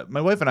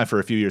 My wife and I, for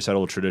a few years, had a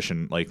little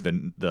tradition, like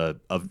the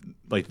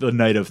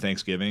night of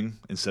Thanksgiving.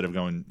 Instead of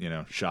going,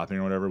 shopping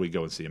or whatever, we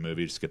go and see a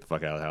movie, just get the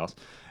fuck out of the house,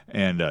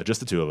 and just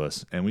the two of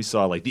us. And we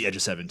saw like The Edge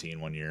of 17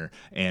 one year,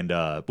 and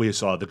we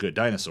saw The Good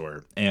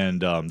Dinosaur.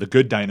 And The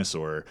Good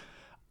Dinosaur,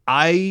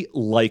 I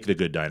like The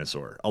Good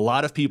Dinosaur. A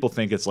lot of people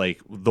think it's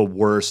like the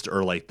worst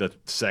or like the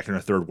second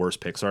or third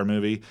worst Pixar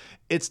movie.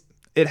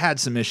 It had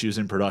some issues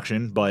in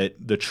production, but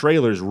the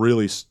trailers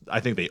really, I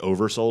think they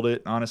oversold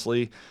it,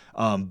 honestly.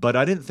 But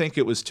I didn't think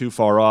it was too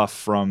far off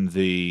from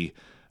basically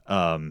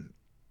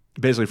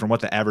from what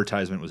the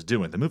advertisement was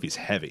doing. The movie's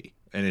heavy,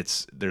 and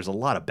there's a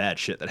lot of bad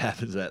shit that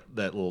happens that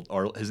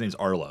little, his name's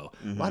Arlo.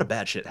 Mm-hmm. A lot of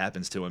bad shit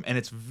happens to him, and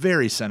it's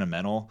very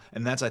sentimental.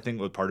 And that's, I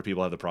think, what part of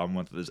people have the problem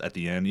with is at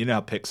the end. You know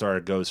how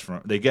Pixar goes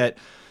from, they get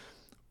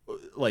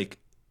like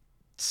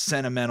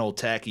sentimental,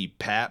 tacky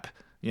pap,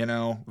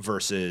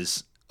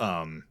 versus,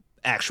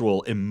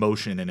 actual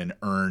emotion and an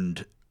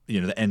earned,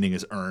 the ending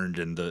is earned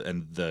and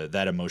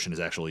that emotion is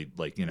actually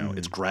like,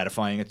 it's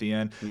gratifying at the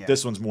end. Yeah.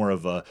 This one's more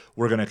of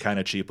we're going to kind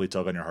of cheaply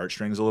tug on your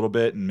heartstrings a little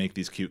bit and make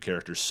these cute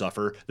characters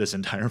suffer this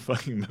entire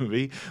fucking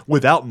movie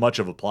without much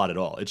of a plot at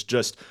all. It's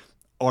just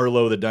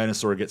Arlo the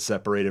dinosaur gets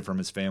separated from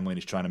his family and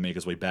he's trying to make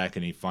his way back,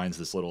 and he finds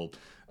this little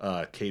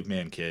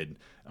caveman kid.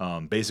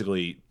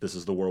 Basically, this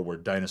is the world where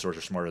dinosaurs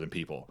are smarter than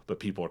people,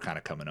 but people are kind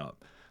of coming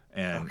up.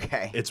 And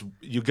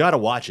you got to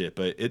watch it,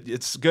 but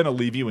it's going to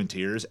leave you in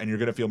tears, and you're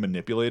going to feel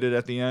manipulated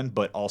at the end,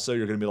 but also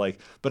you're going to be like,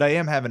 but I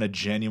am having a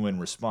genuine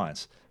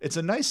response. It's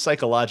a nice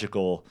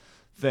psychological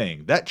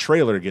thing. That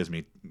trailer gives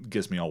me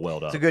all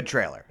welled up. It's a good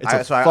trailer.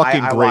 It's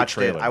fucking great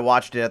trailer. I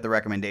watched it at the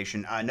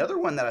recommendation. Another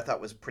one that I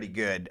thought was pretty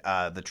good,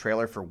 the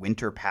trailer for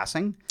Winter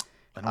Passing.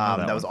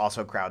 That was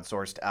also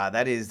crowdsourced.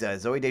 That is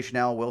Zooey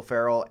Deschanel, Will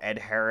Ferrell, Ed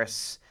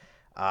Harris,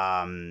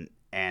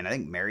 and I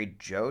think Mary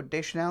Jo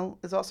Deschanel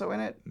is also in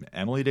it.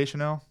 Emily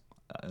Deschanel?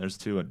 There's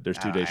two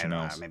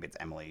Deschanels. Maybe it's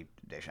Emily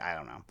Deschanel. I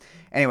don't know.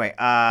 Anyway,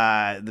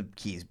 the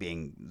keys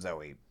being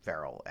Zoe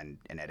Farrell and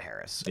Ed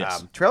Harris.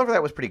 Yes. Trailer for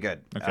that was pretty good.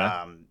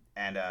 Okay.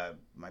 And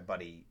my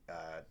buddy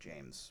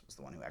James was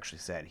the one who actually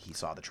said he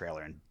saw the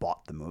trailer and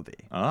bought the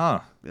movie.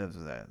 Ah. This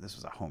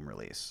was a home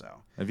release. So.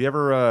 Have you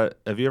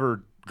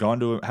ever gone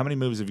to how many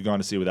movies have you gone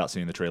to see without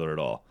seeing the trailer at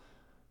all?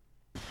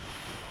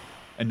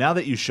 And now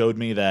that you showed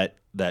me that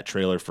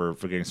trailer for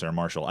Getting Sarah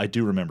Marshall, I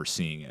do remember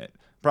seeing it.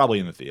 Probably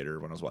in the theater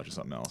when I was watching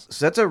something else.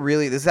 So this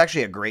is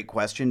actually a great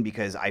question,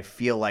 because I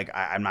feel like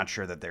I'm not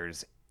sure that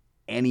there's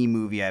any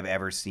movie I've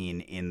ever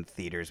seen in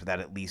theaters without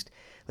at least,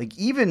 like,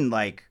 even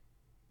like,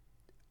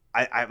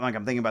 I'm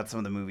thinking about some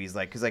of the movies,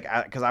 like,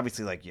 because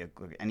obviously, like,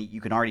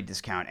 you can already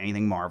discount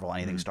anything Marvel,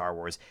 anything Star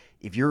Wars.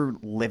 If you're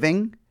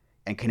living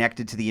and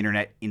connected to the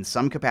internet in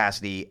some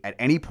capacity at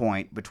any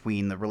point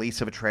between the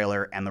release of a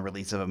trailer and the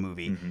release of a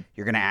movie,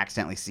 you're going to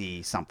accidentally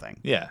see something.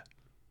 Yeah,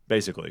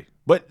 basically.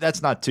 But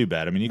that's not too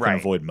bad. I mean, you can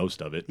avoid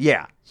most of it.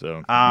 Yeah.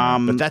 So,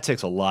 but that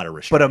takes a lot of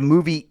restraint. But a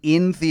movie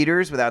in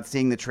theaters without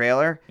seeing the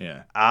trailer?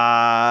 Yeah.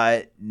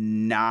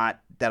 Not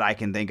that I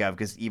can think of,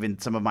 because even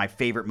some of my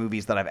favorite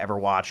movies that I've ever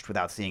watched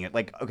without seeing it,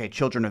 like, okay,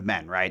 Children of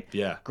Men, right?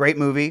 Yeah. Great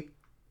movie.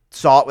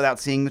 Saw it without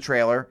seeing the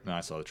trailer. No,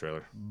 I saw the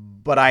trailer.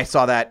 But I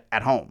saw that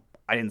at home.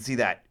 I didn't see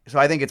that. So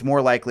I think it's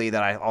more likely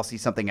that I'll see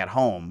something at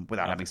home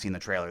without having seen the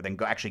trailer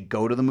than actually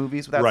go to the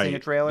movies without seeing a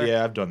trailer.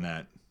 Yeah, I've done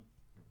that.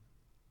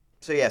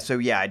 So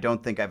yeah, I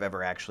don't think I've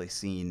ever actually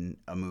seen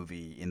a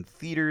movie in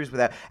theaters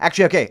without.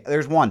 Actually, okay,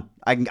 there's one.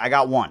 I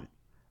got one.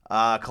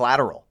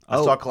 Collateral. I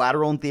saw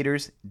Collateral in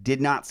theaters.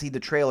 Did not see the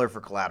trailer for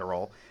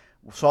Collateral.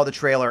 Saw the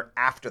trailer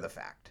after the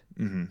fact.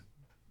 Mm-hmm.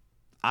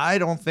 I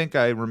don't think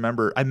I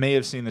remember. I may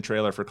have seen the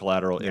trailer for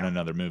Collateral in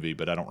another movie,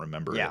 but I don't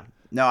remember it.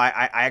 No,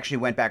 I actually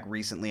went back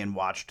recently and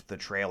watched the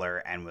trailer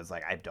and was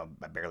like, I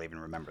barely even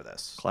remember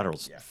this.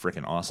 Collateral's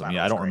freaking awesome. Collateral's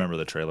Yeah, I don't great. remember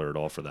the trailer at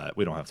all for that.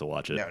 We don't have to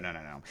watch it.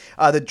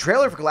 No. The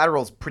trailer for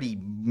Collateral is pretty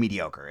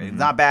mediocre. It's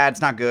not bad.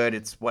 It's not good.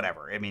 It's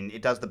whatever. I mean,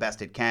 it does the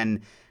best it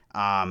can.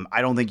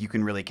 I don't think you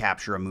can really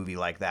capture a movie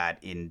like that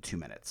in 2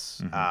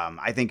 minutes.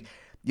 I think,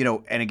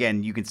 and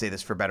again, you can say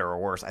this for better or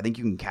worse. I think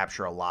you can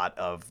capture a lot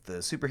of the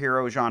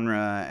superhero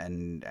genre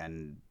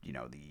and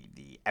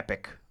the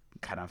epic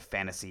kind of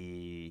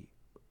fantasy,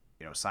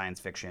 science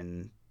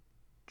fiction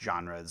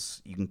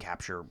genres. You can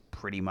capture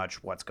pretty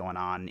much what's going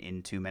on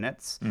in 2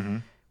 minutes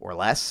or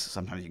less.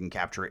 Sometimes you can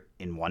capture it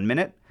in 1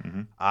 minute.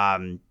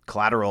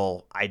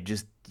 Collateral,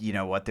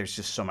 there's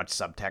just so much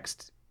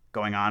subtext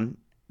going on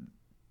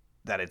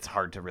that it's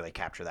hard to really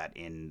capture that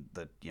in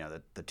the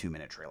 2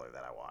 minute trailer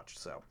that I watched.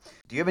 So,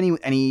 do you have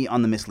any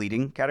on the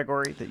misleading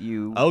category that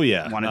you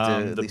wanted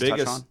to at least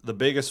touch on? The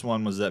biggest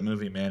one was that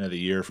movie Man of the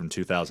Year from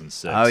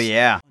 2006. Oh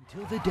yeah.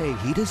 Until the day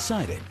he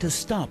decided to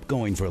stop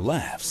going for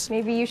laughs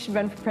Maybe you should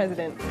run for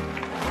president.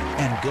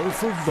 and go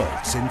for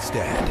votes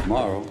instead.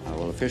 Tomorrow, I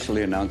will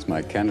officially announce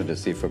my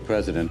candidacy for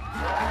president.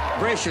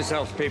 Brace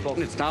yourselves,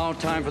 people. It's now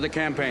time for the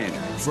campaign.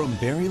 From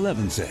Barry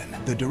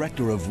Levinson, the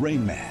director of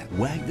Rain Man,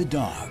 Wag the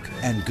Dog,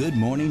 and Good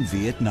Morning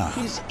Vietnam.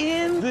 He's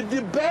in the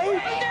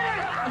debate?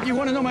 You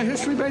want to know my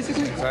history,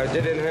 basically? I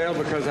did inhale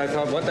because I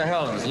thought, what the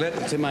hell? It was lit.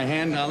 It's in my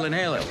hand. I'll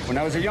inhale it. When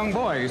I was a young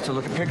boy, I used to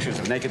look at pictures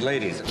of naked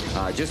ladies.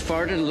 I just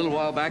farted a little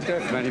while back there.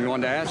 If any of you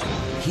wanted to ask.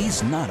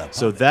 He's not a...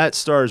 So that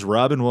stars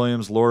Robin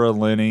Williams, Laura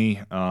Linney,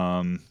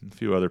 a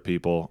few other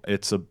people.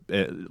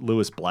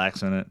 Lewis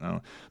Black's in it.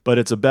 But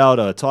it's about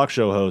a talk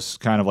show host,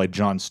 kind of like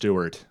Jon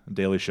Stewart,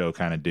 Daily Show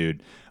kind of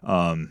dude,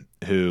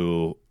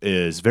 who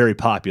is very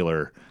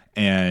popular,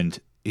 and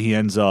he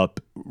ends up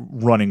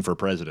running for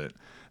president.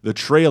 The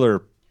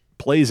trailer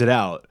plays it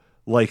out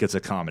like it's a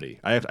comedy.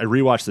 I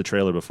rewatched the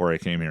trailer before I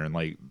came here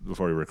and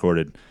before we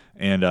recorded,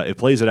 and it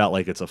plays it out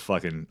like it's a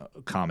fucking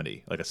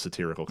comedy, like a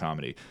satirical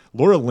comedy.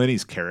 Laura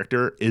Linney's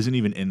character isn't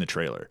even in the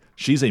trailer.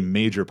 She's a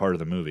major part of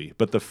the movie,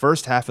 but the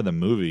first half of the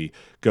movie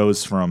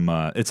goes from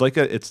it's like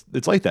that.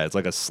 It's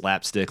like a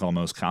slapstick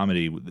almost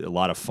comedy with a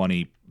lot of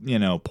funny,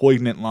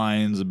 poignant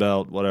lines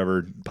about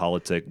whatever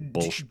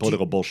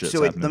political bullshit.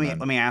 So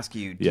let me ask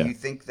you: do you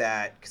think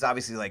that, because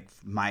obviously, like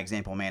my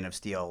example, Man of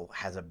Steel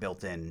has a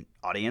built-in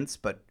audience,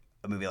 but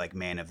a movie like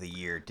Man of the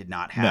Year did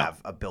not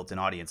have a built-in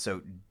audience.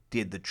 So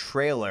did the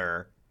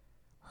trailer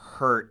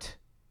hurt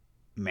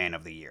Man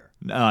of the Year?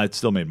 No, it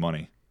still made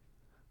money.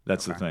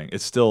 That's the thing.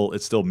 It still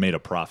made a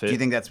profit. Do you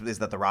think is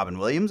that the Robin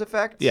Williams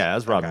effect? Yeah,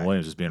 that's Robin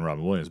Williams just being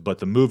Robin Williams. But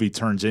the movie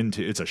turns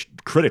into it's a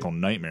critical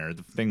nightmare.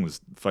 The thing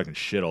was fucking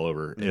shit all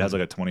over. It has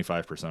like a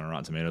 25% on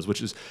Rotten Tomatoes,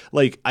 which is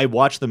like I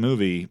watched the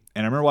movie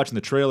and I remember watching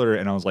the trailer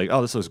and I was like,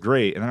 oh, this looks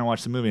great. And then I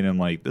watched the movie and I'm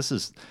like,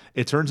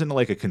 it turns into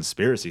like a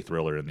conspiracy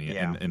thriller in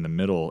the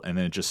middle, and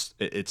then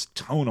it's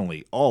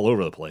tonally all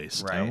over the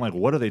place. Right. And I'm like,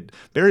 what are they?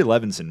 Barry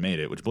Levinson made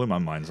it, which blew my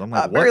mind. So I'm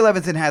like, Barry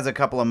Levinson has a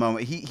couple of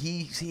moments.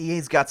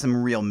 He's got some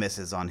real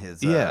misses on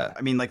his.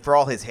 I mean, like for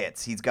all his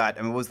hits, he's got.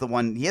 I mean, what was the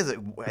one he has?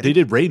 They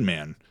did Rain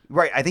Man.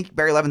 Right. I think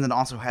Barry Levinson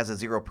also has a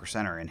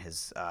 0%er in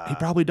his. He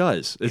probably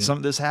does.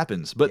 This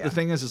happens. But the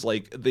thing is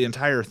like the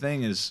entire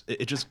thing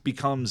it just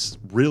becomes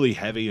really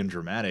heavy and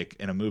dramatic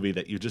in a movie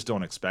that you just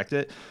don't expect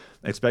it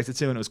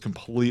to, and it was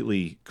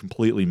completely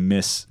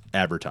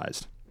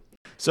misadvertised.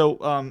 So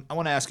I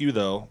want to ask you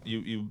though.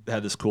 You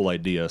had this cool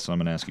idea, so I'm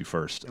going to ask you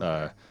first.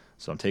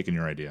 So I'm taking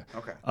your idea.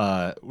 Okay.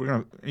 Are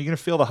you gonna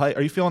feel the hype?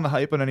 Are you feeling the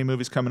hype on any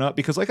movies coming up?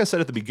 Because like I said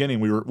at the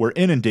beginning, we're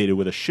inundated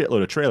with a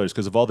shitload of trailers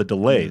because of all the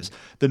delays.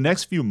 The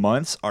next few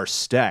months are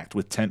stacked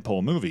with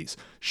tentpole movies.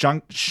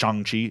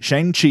 Shang-Chi,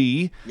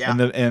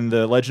 and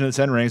the Legend of the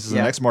Ten Rings is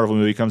the next Marvel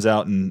movie, comes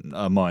out in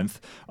a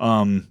month.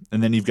 And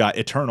then you've got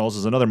Eternals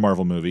is another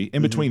Marvel movie.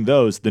 In between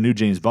those, the new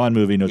James Bond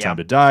movie, No Time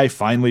to Die,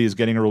 finally is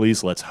getting a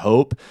release. Let's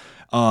hope.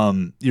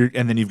 And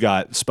then you've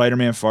got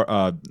Spider-Man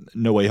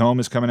No Way Home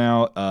is coming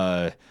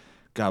out.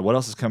 God, what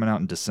else is coming out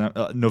in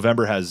December?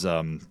 November has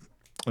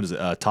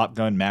Top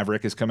Gun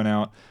Maverick is coming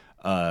out,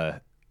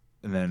 and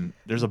then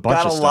there's a bunch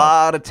of stuff. Got a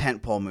lot of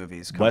tentpole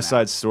movies coming West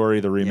Side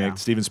Story, the remake.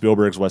 Steven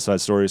Spielberg's West Side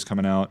Story is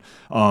coming out,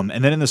 and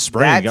then in the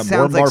spring you got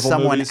more Marvel movies. That sounds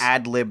like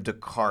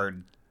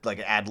someone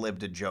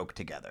ad-libbed a joke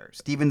together.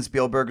 Steven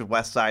Spielberg's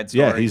West Side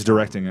Story. Yeah, he's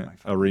directing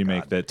a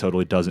remake that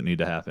totally doesn't need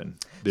to happen.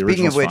 The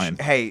Speaking of which, fine.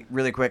 hey,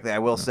 really quickly, I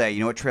will say, you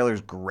know what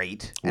trailer's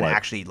great, and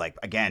actually,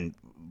 again,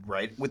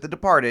 right with The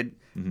Departed.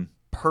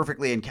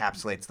 Perfectly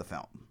encapsulates the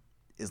film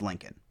is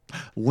Lincoln.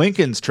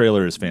 Lincoln's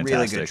trailer is fantastic.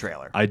 Really good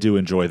trailer. I do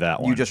enjoy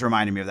that one. You just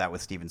reminded me of that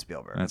with Steven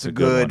Spielberg. That's a a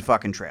good one.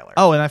 fucking trailer.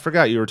 Oh, and I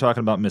forgot you were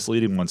talking about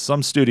misleading ones.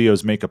 Some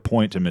studios make a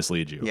point to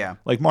mislead you. Yeah.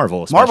 Like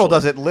Marvel especially. Marvel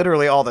does it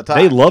literally all the time.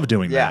 They love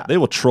doing that. They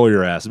will troll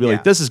your ass. They'll be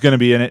like, this is going to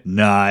be in it.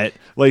 Not.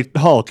 Like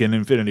Hulk in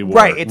Infinity War.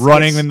 Right.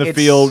 Running in the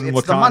field in Wakanda.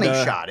 It's the money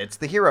shot. It's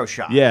the hero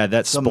shot. Yeah,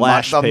 that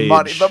splash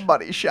page. The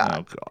money shot.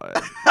 Oh,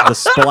 God. The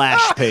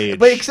splash page.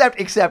 But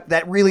except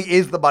that really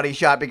is the money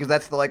shot, because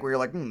that's the where you're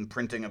like,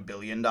 printing $1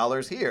 billion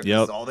here.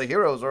 This is all the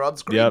heroes are on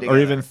screen. Yeah, together. or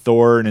even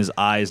Thor and his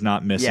eyes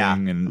not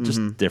missing and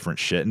just different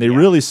shit. And they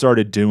really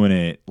started doing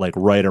it like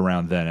right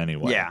around then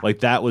anyway. Yeah. Like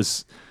that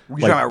was You're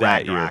like talking about that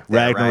Ragnarok year.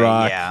 there, right?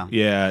 Ragnarok.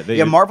 Yeah.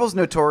 Yeah. Marvel's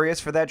notorious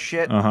for that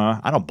shit.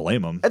 I don't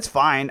blame them. It's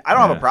fine. I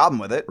don't have a problem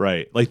with it.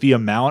 Right. Like the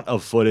amount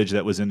of footage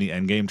that was in the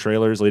Endgame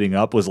trailers leading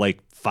up was like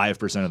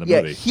 5% of the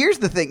movie. Here's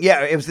the thing.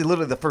 Yeah, it was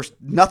literally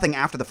nothing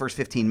after the first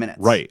 15 minutes.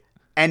 Right.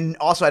 And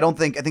also, I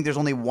think there's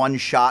only one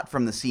shot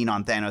from the scene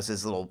on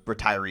Thanos' little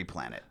retiree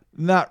planet.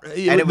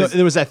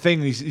 It was that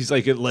thing. He's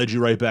like, it led you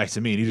right back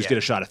to me, and you just get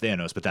a shot of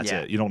Thanos, but that's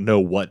it. You don't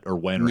know what or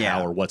when or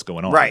how or what's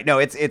going on. Right? No,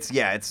 it's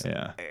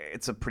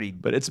a pretty.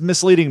 But it's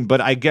misleading. But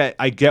I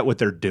get what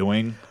they're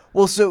doing.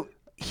 Well, so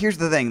here's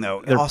the thing,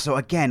 though. Also,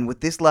 again, with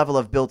this level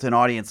of built-in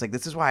audience, like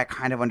this is why I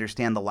kind of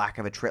understand the lack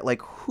of a trailer.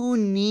 Like, who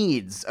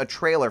needs a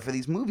trailer for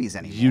these movies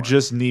anymore? You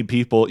just need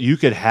people. You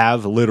could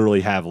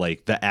literally have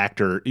like the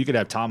actor. You could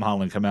have Tom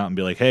Holland come out and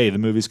be like, "Hey, the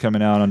movie's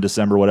coming out on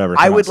December, whatever."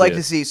 I would like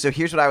to see. So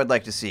here's what I would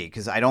like to see,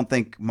 because I don't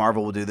think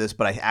Marvel will do this,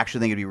 but I actually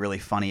think it'd be really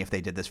funny if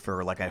they did this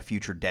for like a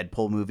future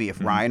Deadpool movie. If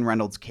Ryan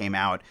Reynolds came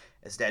out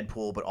as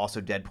Deadpool, but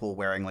also Deadpool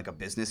wearing like a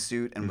business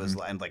suit and was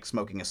and like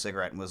smoking a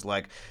cigarette and was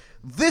like,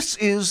 "This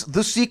is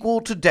the sequel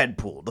to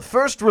Deadpool, the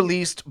first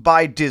released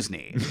by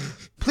Disney.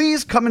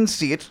 Please come and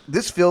see it.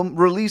 This film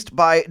released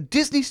by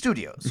Disney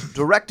Studios,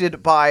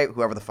 directed by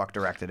whoever the fuck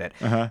directed it."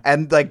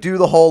 And like do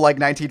the whole like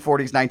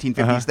 1940s,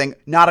 1950s thing.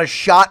 Not a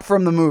shot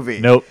from the movie.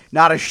 Nope.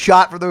 Not a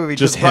shot from the movie.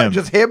 Just him.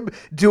 Just him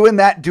doing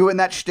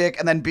that shtick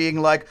and then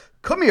being like,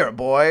 "Come here,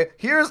 boy.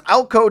 Here's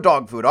Alco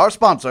Dog Food, our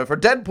sponsor for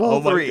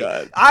Deadpool 3.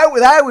 God.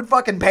 I would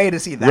fucking pay to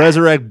see that.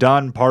 Resurrect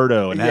Don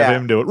Pardo and have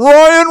him do it.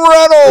 Ryan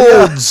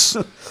Reynolds,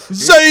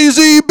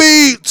 Zazie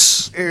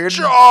Beetz,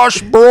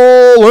 Josh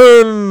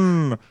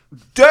Brolin.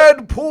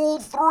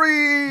 Deadpool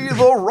 3,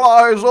 The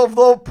Rise of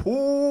the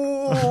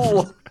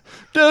Pool.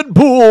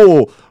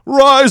 Deadpool,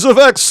 Rise of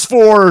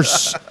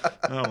X-Force.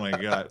 Oh my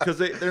god! Because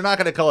they're not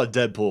going to call it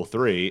Deadpool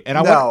 3,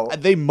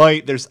 and they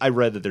might. I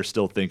read that they're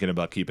still thinking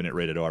about keeping it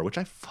rated R, which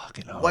I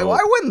fucking hope. Why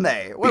wouldn't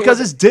they? Because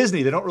it's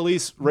Disney. They don't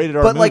release rated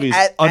R movies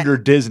under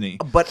Disney.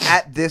 But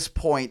at this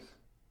point,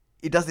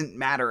 it doesn't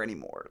matter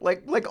anymore.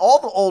 Like all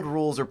the old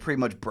rules are pretty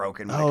much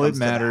broken. When it comes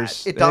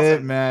matters. To that. It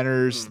doesn't. It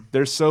matters.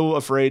 They're so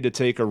afraid to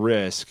take a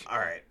risk. All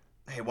right.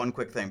 Hey, one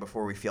quick thing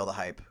before we feel the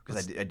hype,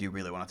 because I do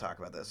really want to talk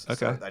about this.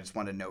 Okay. So I just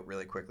wanted to note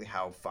really quickly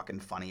how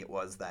fucking funny it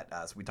was that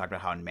so we talked about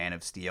how in Man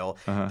of Steel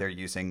they're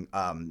using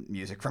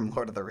music from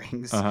Lord of the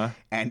Rings,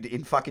 and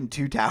in fucking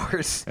Two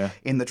Towers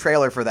in the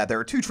trailer for that, there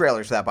are two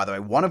trailers for that, by the way.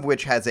 One of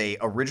which has a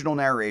original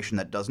narration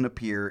that doesn't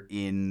appear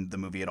in the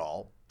movie at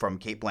all from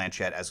Cate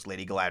Blanchett as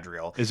Lady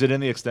Galadriel. Is it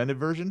in the extended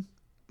version?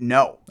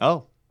 No.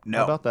 Oh. No.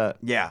 How about that?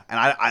 Yeah,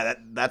 and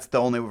that's the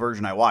only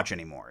version I watch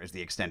anymore is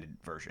the extended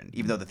version,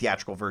 even though the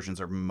theatrical versions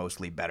are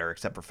mostly better,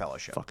 except for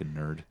Fellowship. Fucking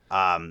nerd.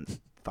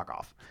 Fuck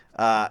off.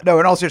 No,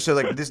 and also, so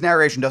like this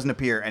narration doesn't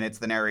appear, and it's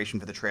the narration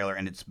for the trailer,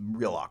 and it's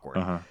real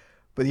awkward.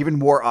 But even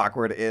more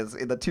awkward is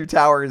in the Two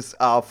Towers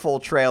full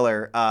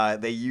trailer,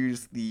 they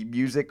use the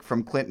music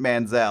from Clint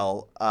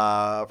Mansell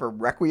for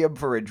Requiem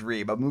for a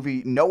Dream, a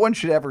movie no one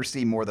should ever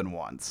see more than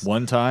once.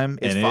 One time,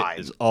 it's and fine.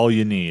 it is all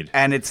you need.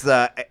 And it's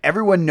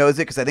everyone knows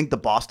it because I think the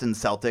Boston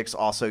Celtics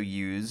also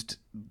used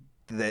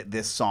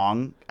this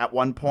song at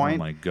one point.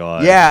 Oh my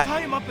god! Yeah.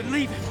 Tie him up and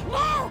leave him.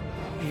 No!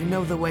 You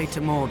know the way to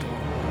Mordor.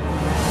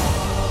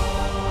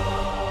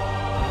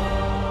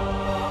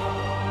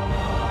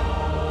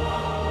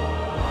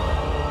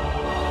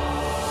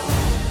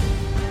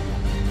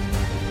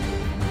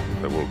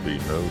 There will be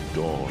no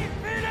dawn.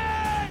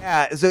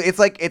 Yeah, so it's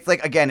like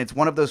again, it's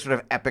one of those sort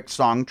of epic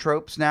song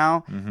tropes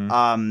now.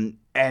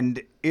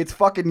 And it's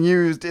fucking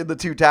used in the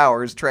Two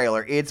Towers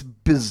trailer. It's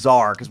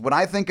bizarre because when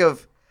I think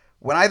of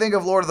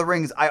Lord of the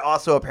Rings, I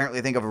also apparently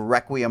think of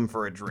Requiem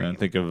for a Dream. And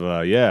think of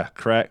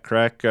crack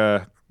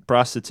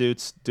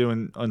prostitutes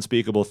doing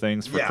unspeakable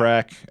things for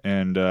crack,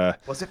 and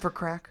was it for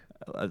crack?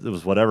 It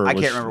was whatever. I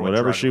can't remember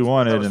whatever she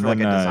wanted, and like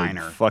then a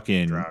designer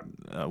fucking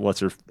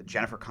what's her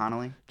Jennifer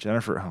Connelly.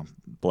 Jennifer, oh,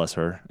 bless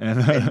her,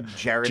 and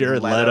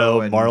Jared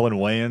Leto, and Marlon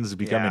Wayans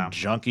becoming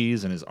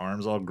junkies, and his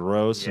arms all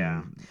gross. Yeah.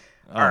 And,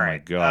 oh all my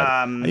right.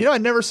 god! I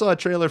never saw a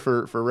trailer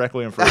for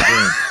Requiem for a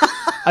Dream.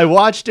 I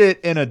watched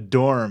it in a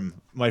dorm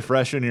my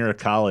freshman year of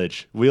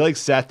college. We like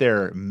sat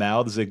there,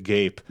 mouths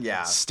agape,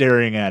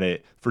 staring at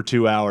it for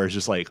 2 hours,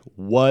 just like,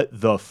 what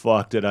the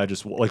fuck did I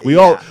just like?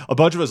 A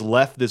bunch of us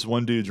left this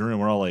one dude's room.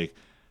 We're all like,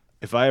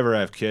 if I ever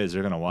have kids,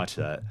 they're gonna watch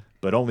that,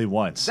 but only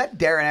once. Is that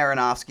Darren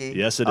Aronofsky?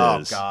 Yes, it is.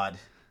 Oh God,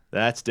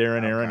 that's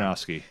Darren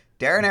Aronofsky.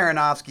 Darren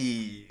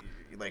Aronofsky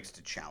likes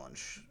to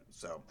challenge.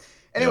 So.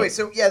 Anyway,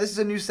 so yeah, this is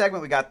a new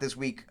segment we got this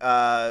week.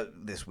 I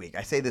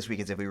say this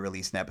week as if we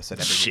released an episode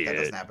every week. That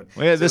doesn't happen.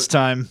 Well, yeah, this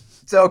time.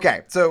 So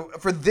okay, so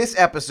for this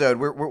episode,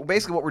 we're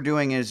basically what we're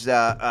doing is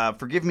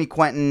Forgive Me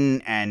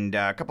Quentin and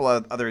a couple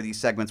of other of these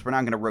segments. We're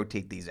not going to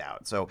rotate these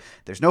out. So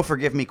there's no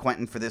Forgive Me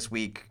Quentin for this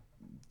week.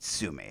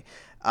 Sue me.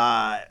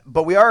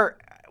 But we are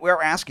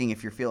asking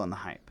if you're feeling the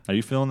hype. Are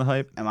you feeling the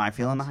hype? Am I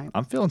feeling the hype?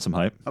 I'm feeling some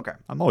hype. Okay.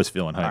 I'm always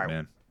feeling hype,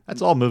 man.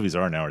 That's all movies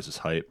are now, is just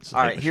hype. It's a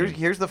All hype right, machine.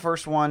 here's the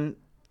first one.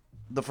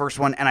 The first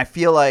one, and I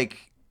feel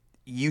like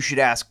you should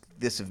ask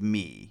this of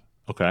me.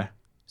 Okay.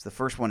 So the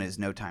first one is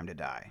No Time to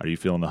Die. Are you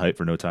feeling the hype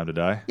for No Time to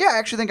Die? Yeah, I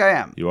actually think I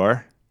am. You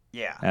are?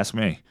 Yeah. Ask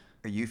me.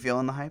 Are you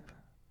feeling the hype?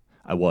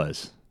 I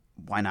was.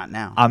 Why not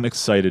now? I'm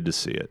excited to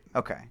see it.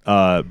 Okay.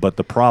 But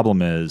the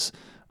problem is,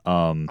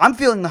 I'm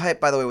feeling the hype,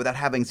 by the way, without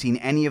having seen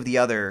any of the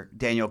other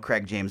Daniel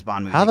Craig James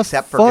Bond movies how the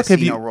except for fuck have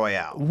Casino you,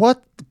 Royale.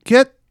 What?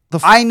 Get the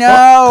I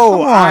know.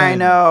 Come on. I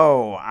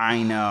know.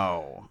 I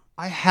know.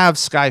 I have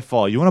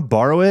Skyfall. You want to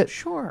borrow it?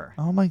 Sure.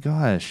 Oh my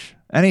gosh.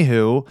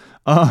 Anywho,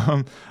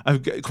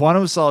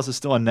 Quantum of Solace is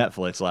still on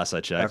Netflix. Last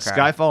I checked. Okay.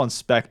 Skyfall and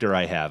Spectre,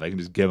 I have. I can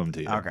just give them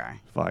to you. Okay.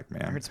 Fuck,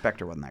 man. I heard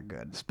Spectre wasn't that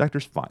good.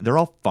 Spectre's fine. They're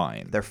all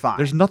fine. They're fine.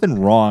 There's nothing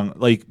wrong.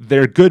 Like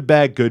they're good,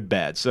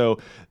 bad. So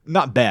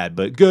not bad,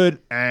 but good.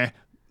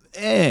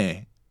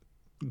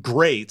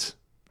 Great.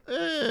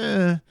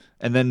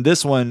 And then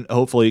this one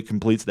hopefully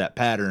completes that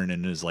pattern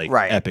and is like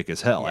epic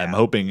as hell. Yeah. I'm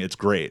hoping it's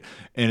great.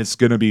 And it's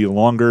going to be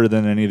longer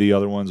than any of the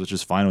other ones, which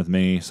is fine with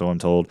me, so I'm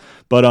told.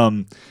 But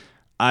and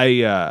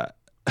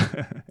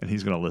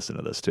he's going to listen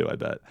to this too, I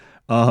bet.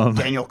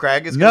 Daniel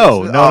Craig is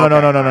No.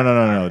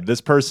 Okay. This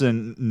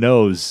person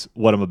knows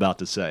what I'm about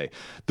to say.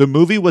 The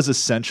movie was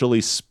essentially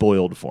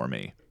spoiled for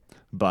me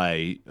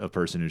by a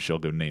person who shall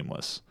go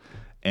nameless.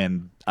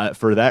 And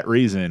for that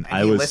reason,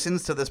 And he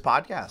listens to this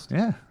podcast.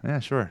 Yeah,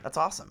 sure. That's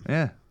awesome.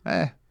 Yeah,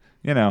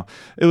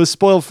 it was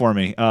spoiled for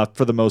me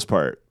for the most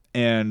part,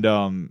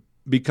 and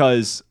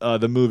because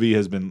the movie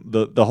has been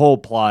the whole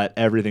plot,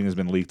 everything has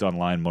been leaked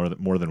online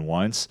more than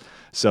once.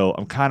 So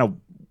I'm kind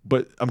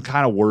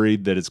of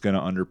worried that it's going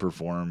to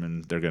underperform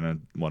and they're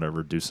going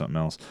to do something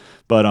else.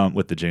 But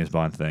with the James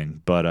Bond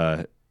thing,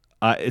 but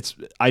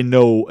I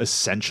know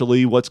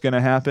essentially what's going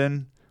to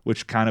happen,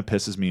 which kind of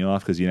pisses me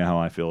off because you know how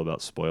I feel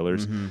about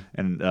spoilers,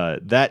 and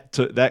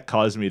that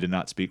caused me to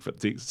not speak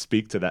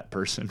to that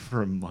person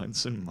for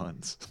months and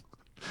months.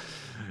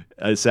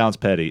 It sounds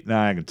petty.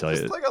 Nah, I can tell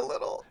you, like a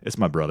little. It's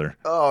my brother.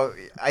 Oh,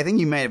 I think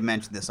you may have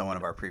mentioned this on one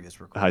of our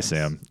previous recordings. Hi,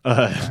 Sam.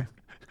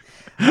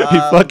 He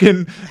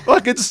fucking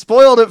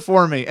spoiled it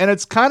for me, and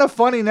it's kind of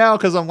funny now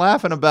because I'm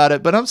laughing about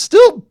it, but I'm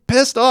still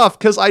pissed off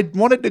because I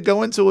wanted to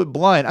go into it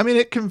blind. I mean,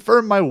 it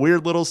confirmed my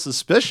weird little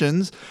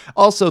suspicions.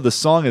 Also, the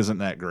song isn't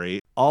that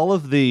great. All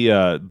of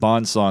the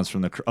Bond songs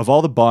from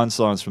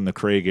the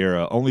Craig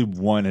era, only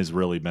one has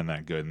really been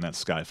that good, and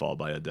that's Skyfall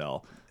by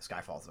Adele.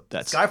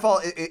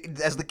 Skyfall,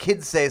 as the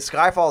kids say,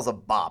 Skyfall's a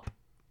bop.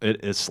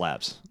 It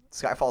slaps.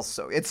 Skyfall's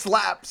it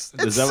slaps.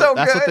 It's That's good.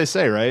 what they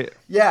say, right?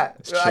 Yeah,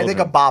 It's I think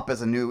a children. bop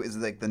is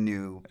like the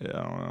new. Yeah,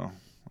 I don't know.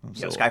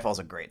 Skyfall's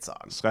a great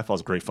song.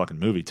 Skyfall's a great fucking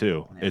movie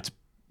too. Yeah.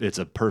 It's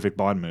a perfect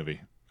Bond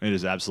movie. It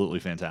is absolutely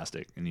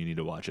fantastic, and you need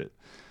to watch it.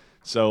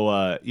 So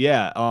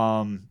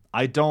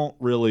I don't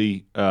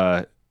really.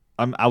 I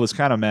was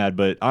kind of mad,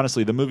 but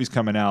honestly, the movie's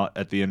coming out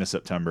at the end of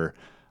September.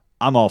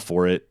 I'm all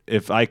for it.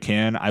 If I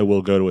can, I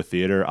will go to a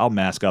theater. I'll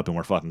mask up and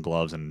wear fucking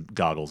gloves and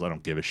goggles. I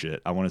don't give a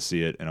shit. I want to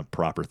see it in a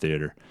proper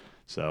theater.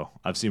 So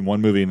I've seen one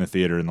movie in the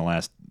theater in the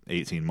last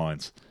 18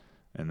 months,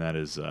 and that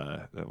was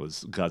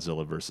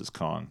Godzilla vs.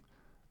 Kong,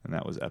 and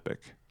that was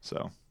epic.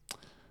 So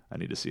I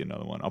need to see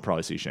another one. I'll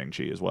probably see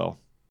Shang-Chi as well.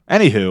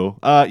 Anywho,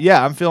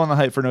 I'm feeling the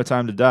hype for No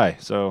Time to Die.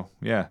 So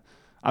yeah,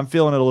 I'm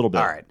feeling it a little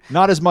bit. All right.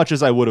 Not as much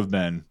as I would have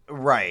been.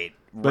 Right.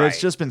 But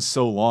it's just been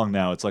so long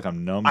now. It's like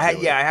I'm numb. I to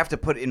it. have to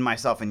put in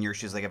myself in your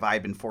shoes. Like if I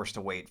had been forced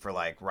to wait for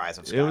like Rise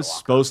of Skywalker. It was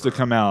supposed to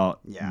come out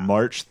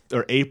March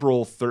or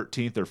April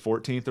 13th or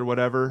 14th or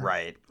whatever.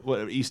 Right.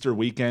 Easter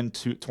weekend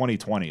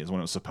 2020 is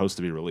when it was supposed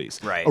to be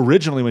released. Right.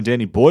 Originally, when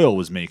Danny Boyle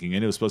was making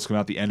it, it was supposed to come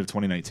out the end of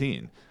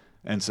 2019.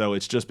 And so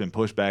it's just been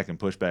pushed back and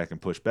pushed back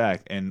and pushed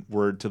back. And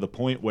we're to the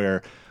point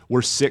where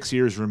we're 6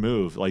 years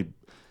removed. Like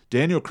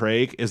Daniel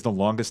Craig is the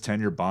longest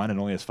tenured Bond and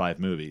only has 5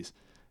 movies.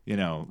 You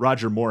know,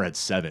 Roger Moore had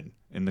 7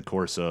 in the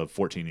course of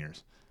 14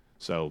 years.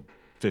 So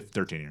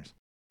 13 years.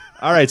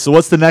 All right, so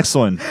what's the next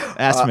one?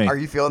 Ask me. Are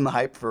you feeling the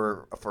hype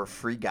for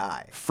Free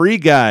Guy? Free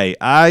Guy.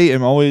 I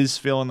am always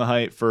feeling the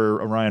hype for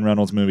a Ryan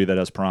Reynolds movie that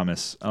has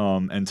promise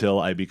until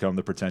I become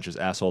the pretentious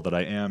asshole that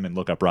I am and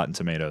look up Rotten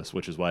Tomatoes,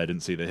 which is why I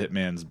didn't see The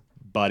Hitman's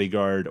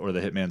Bodyguard or The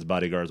Hitman's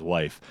Bodyguard's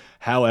Wife.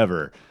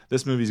 However,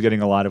 this movie's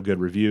getting a lot of good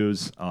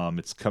reviews.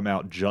 It's come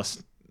out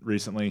just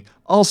recently.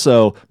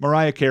 Also,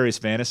 Mariah Carey's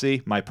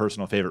Fantasy, my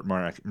personal favorite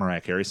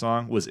Mariah Carey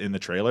song, was in the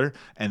trailer,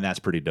 and that's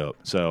pretty dope.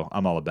 So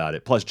I'm all about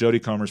it. Plus,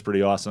 Jodie Comer's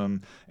pretty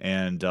awesome,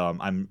 and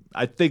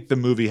I think the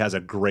movie has a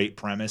great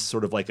premise,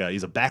 sort of like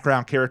he's a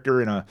background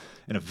character in a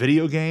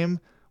video game,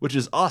 which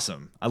is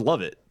awesome. I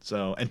love it.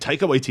 So, and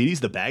Taika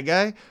Waititi's the bad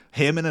guy,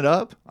 hamming it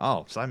up.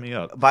 Oh, sign me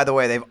up. By the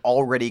way, they've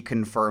already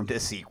confirmed a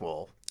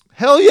sequel.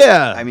 Hell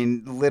yeah! I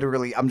mean,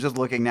 literally, I'm just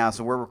looking now.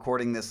 So we're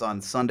recording this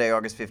on Sunday,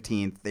 August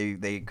 15th.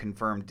 They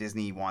confirmed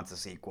Disney wants a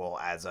sequel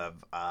as of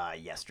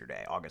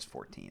yesterday, August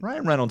 14th.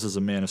 Ryan Reynolds is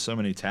a man of so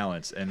many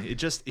talents, and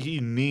he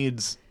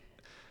needs.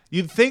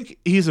 You'd think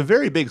he's a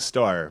very big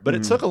star, but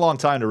it took a long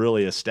time to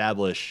really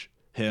establish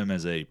him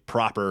as a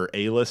proper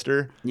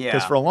A-lister. Yeah.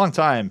 Because for a long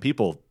time,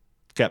 people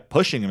kept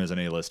pushing him as an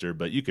A-lister,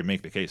 but you could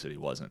make the case that he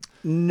wasn't.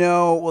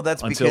 No, well,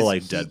 that's until because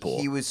like Deadpool.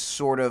 He was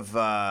sort of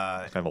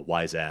kind of a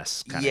wise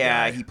ass kind of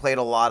guy. He played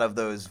a lot of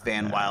those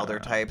Van Wilder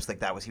types.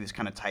 Like he was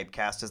kind of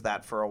typecast as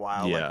that for a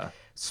while. Yeah. Like,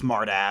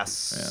 smart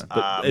ass.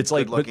 Yeah. It's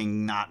like good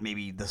looking, not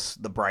maybe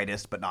the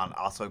brightest, but not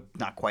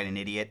quite an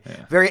idiot.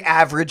 Yeah. Very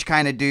average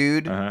kind of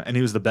dude. And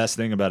he was the best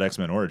thing about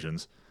X-Men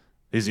Origins.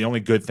 He's the only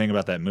good thing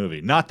about that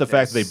movie. Not the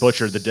fact that they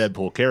butchered the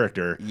Deadpool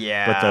character,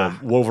 but the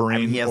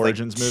Wolverine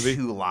Origins movie.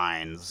 2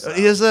 lines.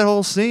 He has that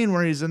whole scene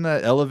where he's in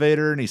that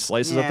elevator and he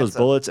slices up those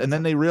bullets, and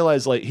then they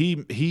realize like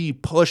he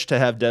pushed to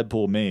have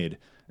Deadpool made,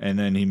 and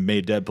then he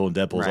made Deadpool, and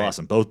Deadpool's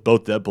awesome. Both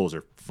Deadpools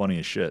are funny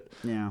as shit.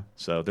 Yeah.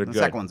 So they're good. The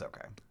second one's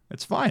okay.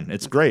 It's fine.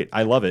 It's great.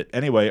 I love it.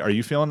 Anyway, are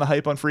you feeling the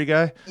hype on Free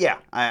Guy? Yeah,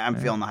 I'm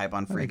feeling the hype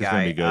on Free Guy. It's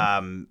gonna be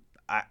good.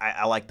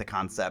 I like the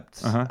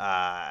concept.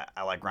 I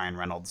like Ryan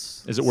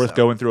Reynolds. Is it worth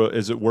going through?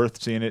 Is it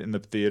worth seeing it in the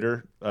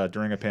theater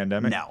during a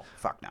pandemic? No,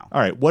 fuck no.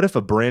 All right. What if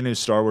a brand new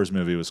Star Wars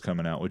movie was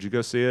coming out? Would you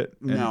go see it?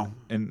 No.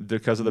 And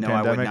because of the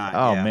pandemic? pandemic? I would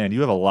not, Oh man,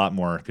 you have a lot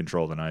more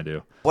control than I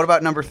do. What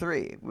about number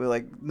 3? We're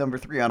like number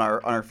 3 on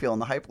our feeling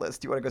the hype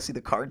list. Do you want to go see the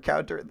card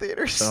counter at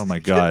theaters? Oh my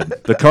god,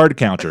 the card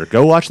counter.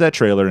 Go watch that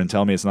trailer and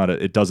tell me it's not.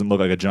 It doesn't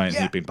look like a giant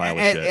heaping pile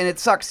of shit. And it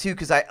sucks too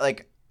because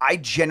I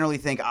generally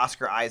think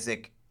Oscar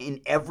Isaac. In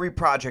every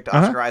project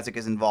Oscar Isaac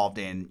is involved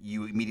in,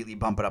 you immediately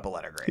bump it up a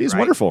letter grade. He's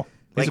wonderful.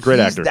 He's a great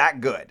actor. He's that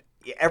good.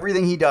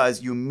 Everything he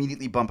does, you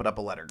immediately bump it up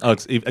a letter grade.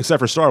 Oh, except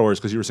for Star Wars,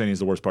 because you were saying he's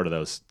the worst part of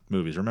those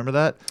movies. Remember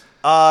that?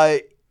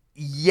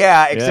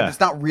 Yeah, except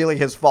it's not really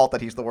his fault that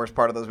he's the worst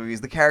part of those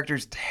movies. The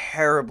character's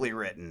terribly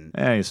written.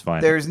 Yeah, he's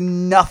fine. There's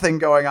nothing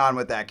going on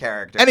with that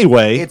character.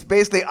 Anyway. It's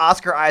basically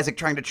Oscar Isaac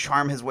trying to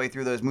charm his way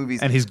through those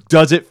movies. And he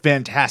does it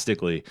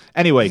fantastically.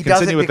 Anyway,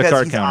 continue with the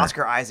card he's counter.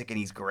 Oscar Isaac and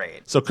he's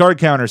great. So card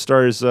counter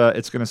stars,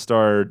 it's going to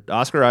star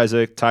Oscar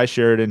Isaac, Ty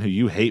Sheridan, who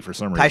you hate for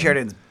some reason. Ty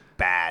Sheridan's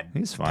bad.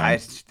 He's fine.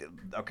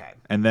 Okay.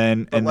 And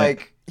then,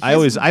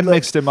 I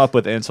mixed him up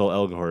with Ansel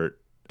Elgort.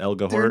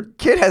 Dude,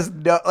 kid has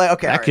no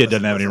okay. That kid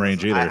doesn't have any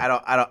range either.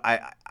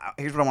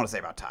 Here's what I want to say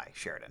about Ty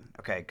Sheridan,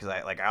 okay? Because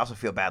I also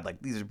feel bad.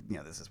 Like these are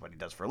this is what he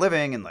does for a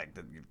living, and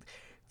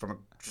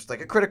from just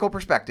a critical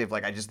perspective,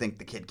 I just think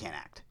the kid can't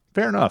act.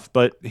 Fair enough,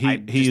 but I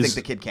just think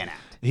the kid can't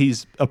act.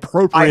 He's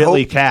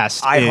appropriately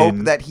cast. I hope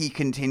that he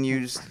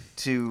continues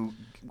to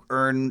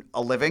earn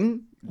a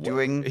living.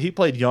 He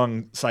played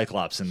young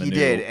Cyclops in the new. He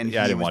did, and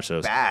I didn't watch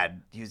those.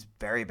 Bad. He was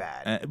very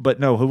bad. But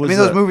no, who was? I mean,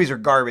 those movies are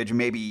garbage.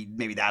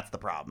 Maybe that's the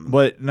problem.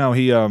 But no,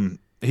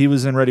 he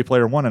was in Ready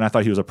Player One, and I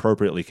thought he was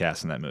appropriately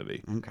cast in that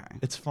movie. Okay,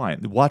 it's fine.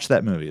 Watch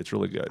that movie; it's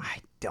really good. I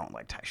don't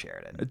like Ty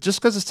Sheridan.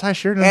 Just because it's Ty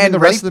Sheridan, and the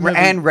rest of the movie.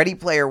 And Ready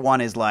Player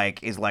One is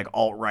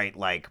alt-right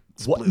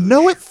splooge.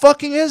 No, it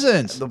fucking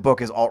isn't. The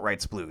book is alt-right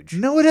splooge.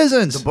 No, it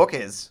isn't. The book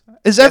is.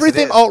 Is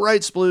everything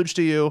alt-right splooge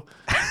to you?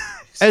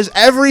 Is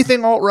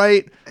everything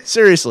alt-right?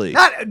 Seriously.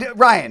 Not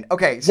Ryan,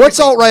 okay. What's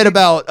alt-right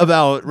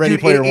about Ready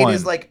Player One?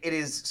 It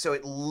is so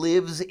it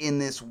lives in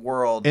this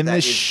world in that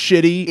this is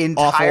shitty,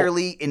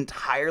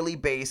 entirely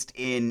based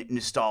in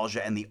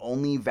nostalgia, and the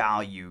only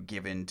value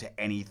given to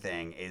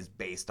anything is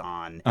based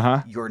on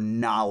your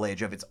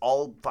knowledge of it's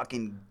all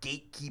fucking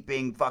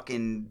gatekeeping,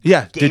 fucking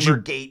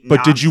Gamergate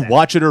nonsense. Did you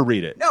watch it or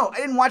read it? No, I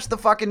didn't watch the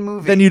fucking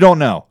movie. Then you don't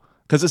know,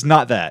 because it's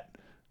not that.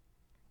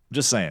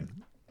 Just saying,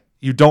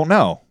 you don't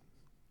know.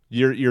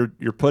 You're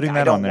putting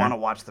that on there. I don't want to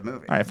watch the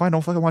movie. All right, fine.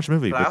 Don't fucking watch the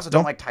movie. But I also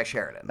don't like Ty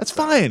Sheridan. That's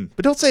fine.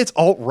 But don't say it's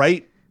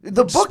alt-right.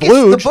 The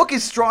book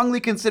is strongly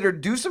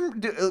considered.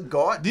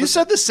 Go on. You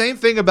said the same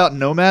thing about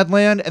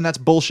Nomadland, and that's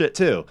bullshit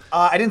too.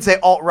 I didn't say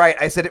alt-right.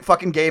 I said it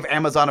fucking gave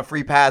Amazon a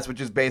free pass, which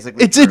is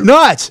basically It did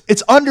not.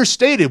 It's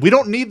understated. We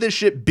don't need this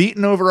shit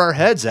beaten over our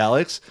heads,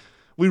 Alex.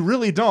 We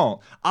really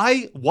don't.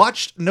 I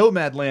watched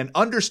Nomadland,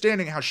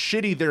 understanding how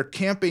shitty their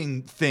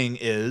camping thing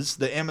is.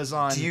 The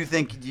Amazon. Do you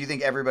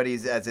think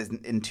everybody's as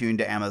in tune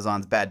to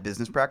Amazon's bad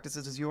business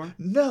practices as you are?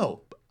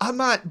 No, I'm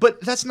not.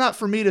 But that's not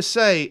for me to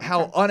say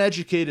how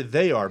uneducated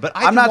they are. But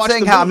I'm not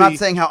saying how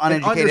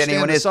uneducated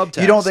anyone is.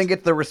 You don't think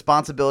it's the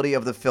responsibility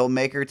of the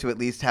filmmaker to at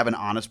least have an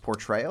honest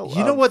portrayal?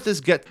 You know what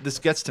this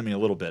gets to me a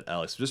little bit,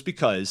 Alex. Just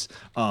because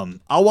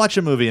I'll watch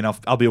a movie and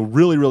I'll be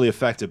really, really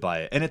affected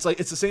by it, and it's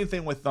the same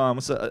thing with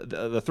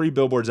the 3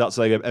 billboards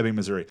outside of Ebbing,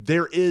 Missouri.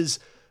 There is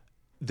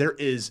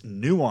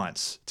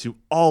nuance to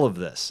all of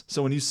this.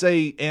 So when you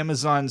say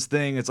Amazon's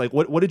thing, it's like,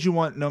 what did you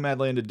want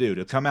Nomadland to do?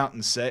 To come out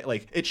and say,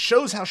 it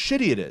shows how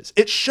shitty it is.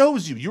 It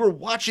shows you are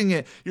watching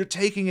it, you're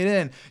taking it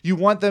in. You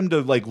want them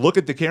to look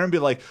at the camera and be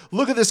like,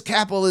 look at this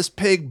capitalist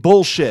pig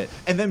bullshit,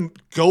 and then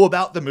go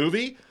about the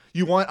movie.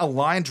 You want a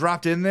line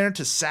dropped in there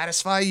to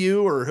satisfy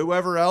you or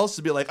whoever else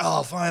to be like,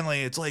 oh,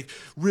 finally, it's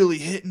really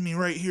hitting me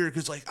right here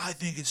because I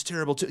think it's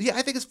terrible too. Yeah,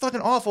 I think it's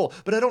fucking awful,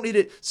 but I don't need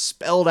it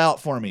spelled out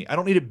for me. I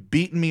don't need it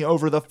beating me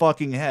over the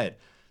fucking head.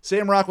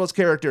 Sam Rockwell's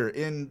character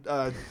in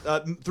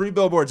 3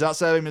 Billboards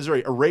Outside of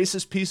Missouri, a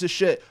racist piece of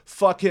shit.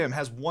 Fuck him.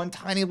 Has one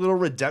tiny little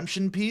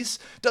redemption piece.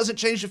 Doesn't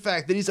change the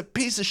fact that he's a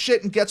piece of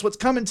shit and gets what's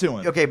coming to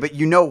him. Okay, but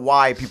you know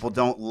why people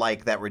don't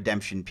like that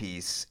redemption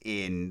piece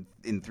in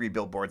 3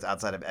 Billboards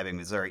Outside of Ebbing,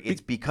 Missouri.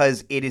 It's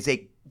because it is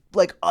a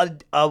like a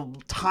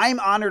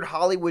time-honored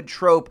Hollywood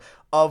trope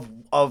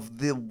of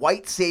the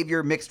white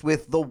savior mixed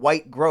with the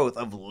white growth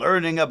of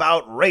learning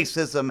about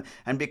racism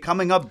and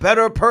becoming a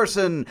better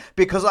person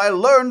because I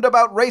learned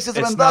about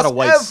racism and thus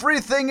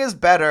everything is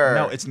better.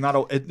 No, it's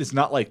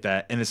not like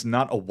that, and it's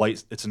not a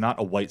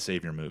white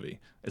savior movie.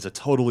 It's a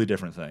totally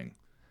different thing.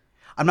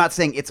 I'm not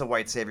saying it's a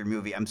white savior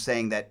movie. I'm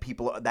saying that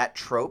that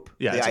trope,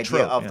 the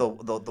idea of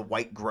the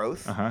white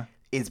growth,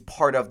 is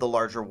part of the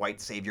larger white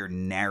savior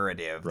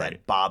narrative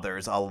that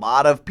bothers a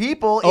lot of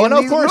people in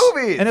these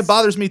movies. And it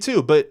bothers me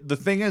too. But the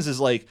thing is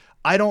like,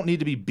 I don't need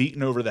to be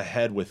beaten over the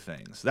head with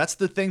things. That's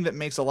the thing that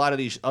makes a lot of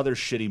these other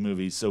shitty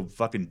movies so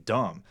fucking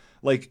dumb.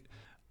 Like,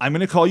 I'm going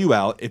to call you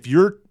out. If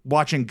you're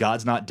watching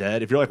God's Not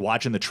Dead, if you're like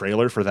watching the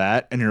trailer for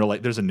that and you're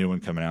like, there's a new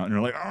one coming out and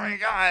you're like, oh my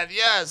God,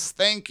 yes,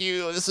 thank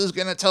you. This is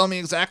going to tell me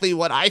exactly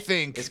what I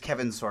think. Is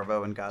Kevin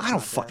Sorbo in God's Not Dead? I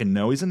don't fucking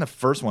know. He's in the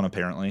first one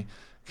apparently.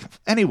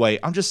 Anyway,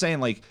 I'm just saying,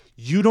 like,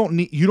 you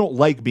don't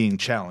like being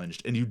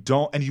challenged, and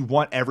you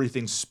want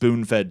everything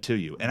spoon-fed to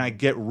you. And I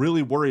get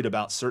really worried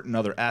about certain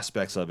other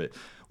aspects of it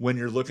when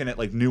you're looking at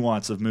like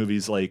nuance of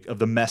movies, like of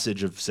the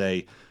message of,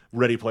 say,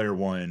 Ready Player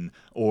One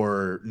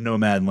or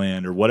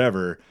Nomadland or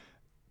whatever.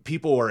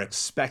 People are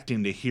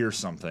expecting to hear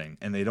something,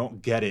 and they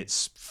don't get it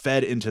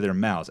fed into their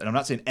mouths. And I'm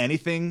not saying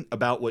anything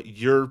about what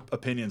your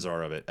opinions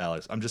are of it,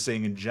 Alex. I'm just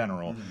saying in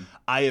general,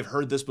 I have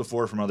heard this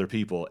before from other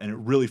people, and it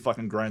really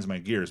fucking grinds my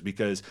gears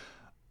because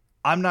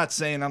I'm not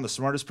saying I'm the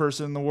smartest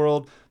person in the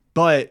world,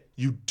 but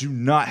you do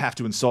not have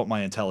to insult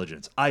my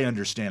intelligence. I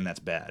understand that's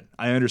bad.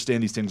 I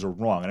understand these things are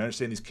wrong. And I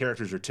understand these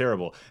characters are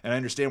terrible. And I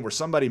understand where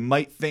somebody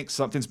might think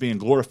something's being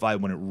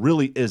glorified when it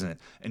really isn't.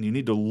 And you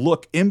need to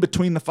look in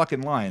between the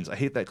fucking lines. I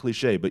hate that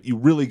cliche, but you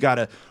really got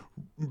to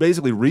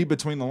basically read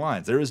between the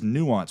lines. There is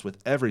nuance with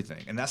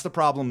everything. And that's the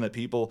problem that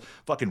people,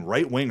 fucking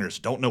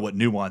right-wingers, don't know what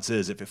nuance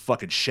is if it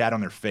fucking shat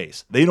on their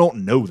face. They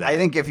don't know that. I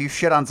think if you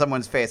shit on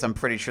someone's face, I'm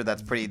pretty sure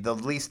that's the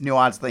least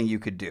nuanced thing you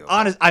could do.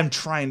 I'm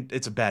trying.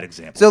 It's a bad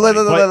example. So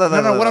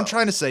what I'm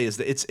trying to say is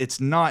that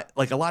it's not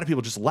like a lot of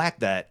people just lack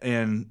that,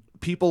 and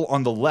people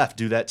on the left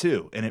do that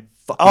too, and it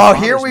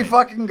fucking here we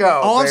fucking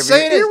go. All I'm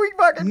saying is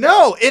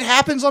it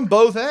happens on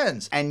both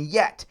ends. And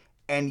yet,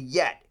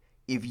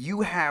 if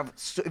you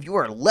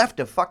are left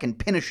of fucking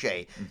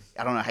Pinochet,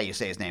 I don't know how you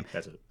say his name,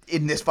 that's it,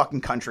 in this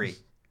fucking country,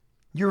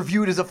 you're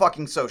viewed as a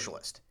fucking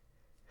socialist.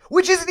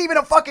 Which isn't even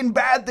a fucking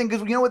bad thing,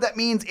 because you know what that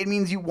means? It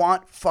means you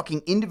want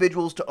fucking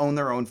individuals to own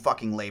their own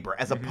fucking labor,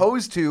 as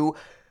opposed to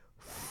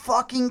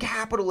fucking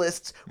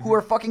capitalists who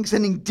are fucking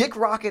sending dick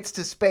rockets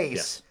to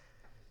space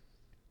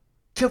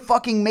to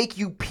fucking make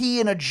you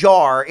pee in a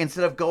jar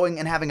instead of going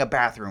and having a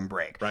bathroom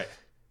break. Right.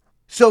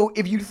 So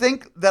if you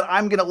think that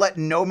I'm going to let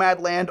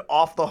Nomadland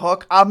off the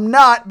hook, I'm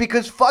not,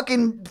 because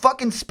fucking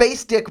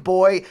Space Dick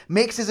Boy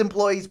makes his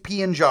employees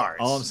pee in jars.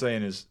 All I'm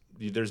saying is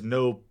there's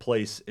no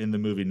place in the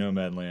movie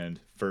Nomadland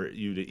for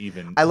you to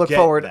even I look get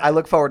forward that.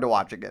 to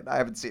watching it. I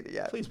haven't seen it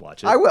yet. Please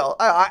watch it. I will.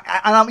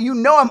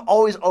 I'm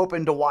always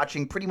open to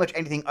watching pretty much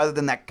anything other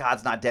than that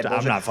God's Not Dead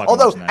bullshit. I'm not fucking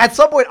Although watching that. At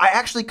some point I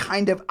actually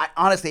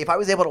honestly, if I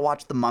was able to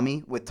watch The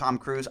Mummy with Tom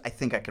Cruise, I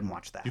think I can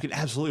watch that. You can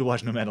absolutely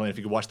watch Nomadland if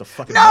you could watch the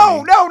fucking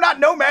No, Mummy. not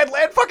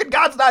Nomadland. Fucking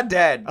God's Not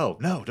Dead. Oh,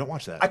 no, don't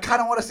watch that. I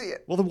kind of want to see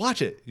it. Well, then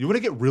watch it. You want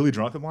to get really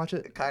drunk and watch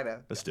it? Kind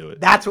of. Let's do it.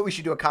 That's what we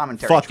should do a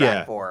commentary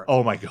track for.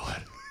 Oh my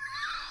God.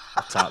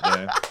 Top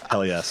man.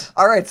 Hell yes.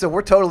 All right, so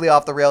we're totally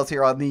off the rails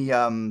here on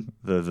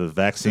the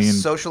vaccine, the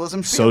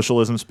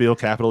socialism spiel,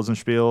 capitalism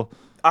spiel.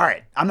 All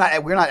right,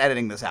 we're not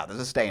editing this out. This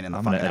is staying in the.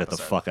 I'm gonna edit the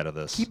fuck out of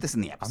this. Keep this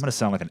in the episode. I'm gonna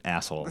sound like an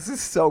asshole. This is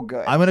so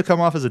good. I'm gonna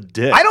come off as a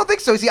dick. I don't think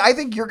so. See, I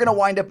think you're gonna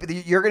wind up.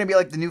 You're gonna be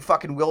like the new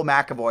fucking Will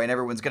McAvoy, and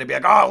everyone's gonna be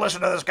like, "Oh,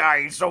 listen to this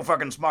guy. He's so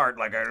fucking smart."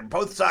 Like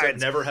both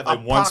sides. Never have I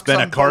once been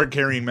a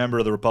card-carrying member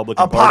of the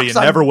Republican Party, and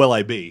never will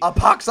I be. A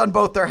pox on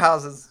both their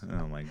houses.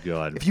 Oh my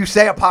God! If you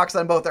say a pox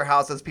on both their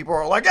houses, people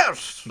are like,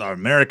 "Yes." The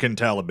American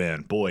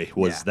Taliban. Boy,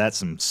 was that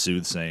some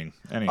soothsaying.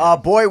 Anyway.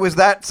 Boy, was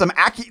that some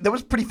that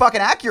was pretty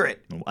fucking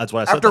accurate. That's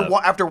why I said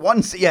that. After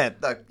one,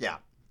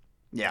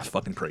 yeah. It's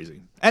fucking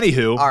crazy.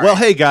 Anywho, well,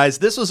 hey guys,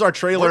 this was our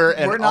trailer.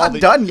 We're not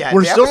done yet.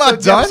 We're still not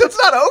done? The episode's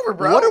not over,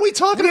 bro. What are we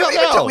talking about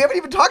now? We haven't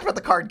even talked about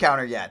the card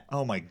counter yet.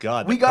 Oh my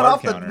God, we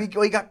got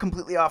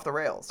completely off the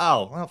rails.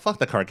 Oh, well, fuck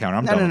the card counter.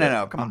 I'm done.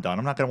 No, come on. I'm done.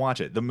 I'm not going to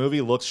watch it. The movie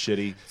looks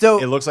shitty.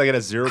 So it looks like it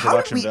has zero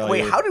production value.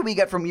 Wait, how did we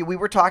get from you? We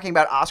were talking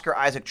about Oscar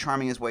Isaac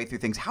charming his way through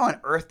things. How on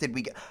earth did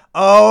we get?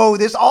 Oh,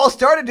 this all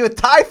started with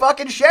Ty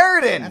fucking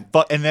Sheridan.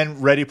 And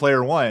then Ready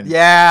Player One.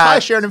 Yeah. Ty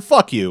Sheridan,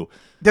 fuck you.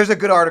 There's a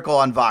good article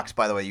on Vox,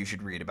 by the way, you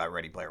should read about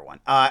Ready Player One.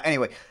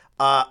 Anyway,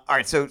 all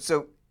right,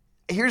 so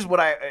here's what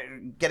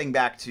getting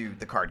back to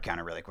the card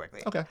counter really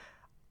quickly. Okay.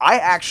 I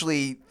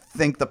actually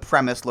think the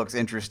premise looks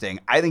interesting.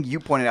 I think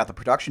you pointed out the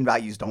production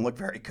values don't look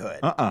very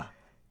good.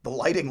 The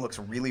lighting looks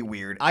really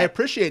weird. I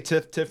appreciate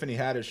Tiffany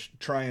Haddish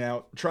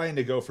trying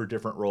to go for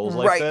different roles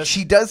like this. Right,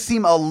 she does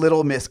seem a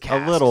little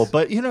miscast. A little,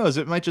 but who knows?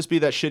 It might just be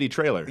that shitty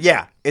trailer.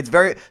 Yeah, it's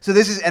very. So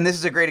this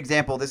is a great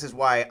example. This is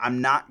why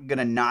I'm not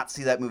gonna not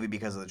see that movie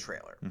because of the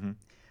trailer. Mm-hmm.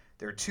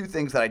 There are two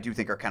things that I do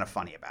think are kind of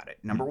funny about it.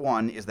 Number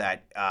one is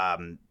that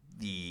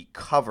the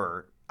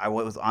cover. I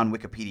was on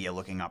Wikipedia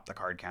looking up the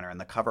card counter, and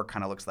the cover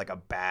kind of looks like a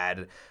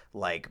bad,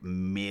 like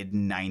mid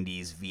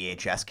 '90s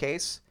VHS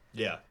case.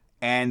 Yeah.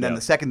 And then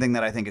the second thing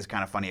that I think is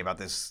kind of funny about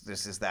this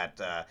is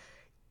that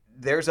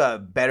there's a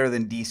better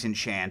than decent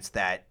chance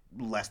that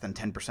less than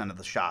 10% of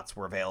the shots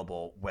were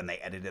available when they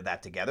edited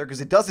that together, because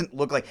it doesn't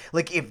look like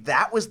if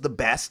that was the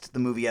best the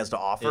movie has to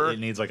offer, it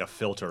needs like a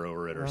filter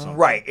over it or something.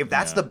 Right. If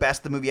that's the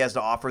best the movie has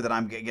to offer, then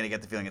I'm gonna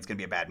get the feeling it's gonna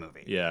be a bad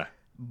movie. Yeah.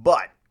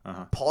 But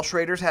Paul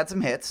Schrader's had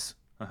some hits.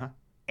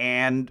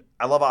 And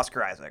I love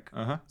Oscar Isaac.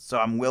 So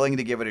I'm willing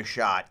to give it a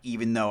shot,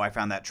 even though I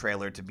found that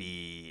trailer to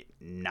be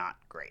not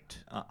great.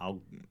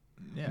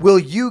 Will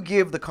you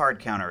give the card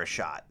counter a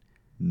shot?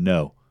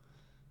 No.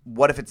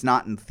 What if it's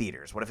not in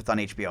theaters? What if it's on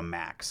HBO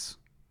Max?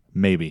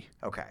 Maybe.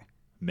 Okay.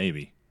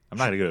 Maybe. I'm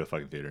not going to go to the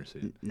fucking theater and see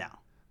it. No.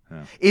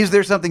 No. Is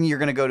there something you're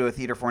going to go to a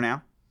theater for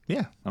now?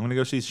 Yeah. I'm going to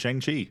go see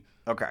Shang-Chi.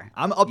 Okay.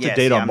 I'm up to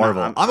date on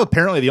Marvel. I'm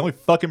apparently the only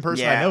fucking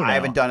person I know now. I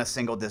haven't done a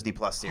single Disney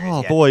Plus series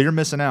yet. Oh, boy, you're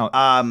missing out.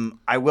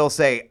 I will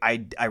say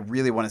I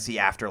really want to see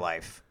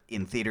Afterlife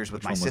in theaters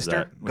with my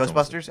sister.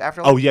 Ghostbusters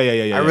Afterlife? Oh,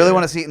 yeah. I really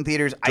want to see it in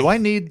theaters. Do I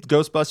need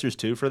Ghostbusters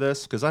 2 for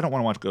this? Because I don't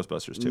want to watch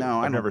Ghostbusters 2. No,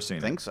 I've never seen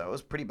it. I think so. It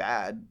was pretty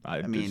bad.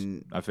 I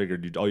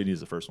figured all you need is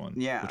the first one,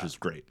 which is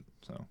great.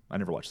 So I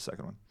never watched the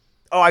second one.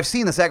 Oh, I've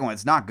seen the second one.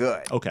 It's not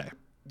good. Okay.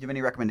 Do you have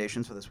any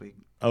recommendations for this week?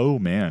 Oh,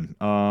 man.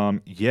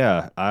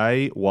 Yeah,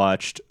 I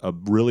watched a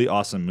really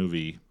awesome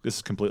movie. This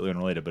is completely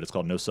unrelated, but it's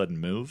called No Sudden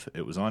Move.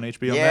 It was on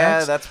HBO Max.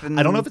 Yeah, that's been...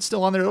 I don't know if it's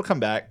still on there. It'll come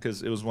back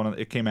because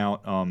it came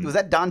out... was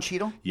that Don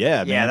Cheadle?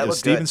 Yeah, man. That it was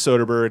Steven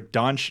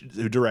Soderbergh,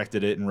 who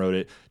directed it and wrote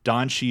it.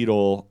 Don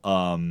Cheadle...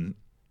 Don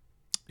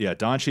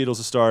Cheadle's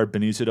a star.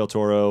 Benicio del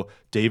Toro.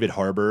 David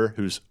Harbour,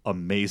 who's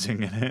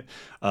amazing in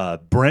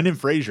it. Brendan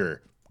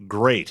Fraser,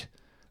 great.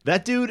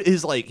 That dude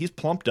is he's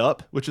plumped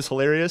up, which is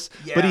hilarious.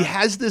 Yeah. But he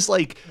has this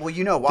well,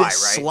 you know why, right?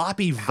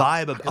 Sloppy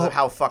vibe of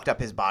how fucked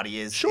up his body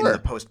is in the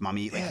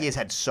post-mummy. He has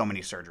had so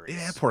many surgeries.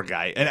 Yeah, poor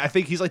guy. And I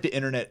think he's like the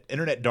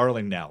internet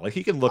darling now.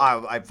 He can look.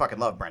 I fucking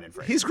love Brendan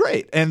Fraser. He's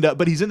great, and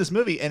but he's in this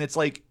movie, and it's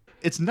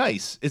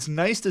nice. It's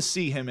nice to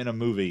see him in a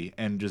movie,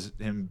 and just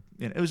him.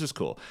 It was just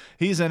cool.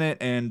 He's in it,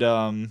 and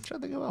trying to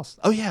think who else.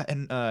 Oh yeah,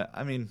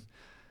 and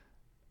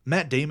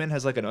Matt Damon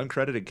has an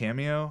uncredited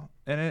cameo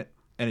in it,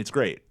 and it's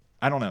great.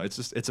 I don't know.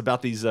 It's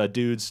about these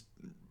dudes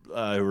who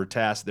are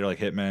tasked. They're like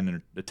hitmen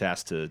and are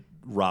tasked to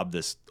rob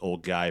this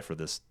old guy for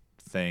this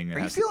thing. Are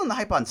you feeling the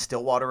hype on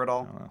Stillwater at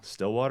all? I don't know.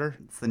 Stillwater?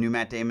 It's the new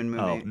Matt Damon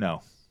movie. Oh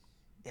no.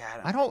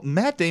 Yeah,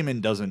 Matt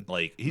Damon doesn't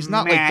he's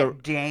not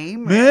Matt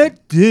Damon.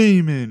 Matt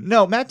Damon.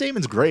 No, Matt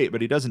Damon's great,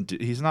 but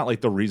he's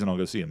not the reason I'll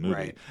go see a movie.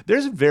 Right.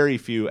 There's very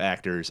few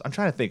actors. I'm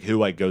trying to think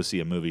who I go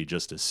see a movie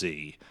just to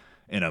see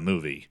in a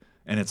movie.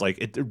 And it's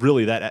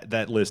really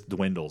that list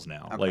dwindles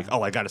now. Okay.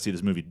 I got to see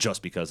this movie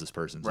just because this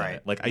person's in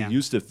it. I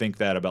used to think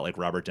that about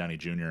Robert Downey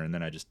Jr. and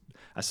then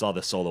I saw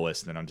The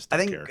Soloist and I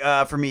think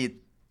for me,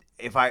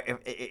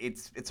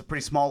 it's a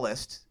pretty small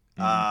list.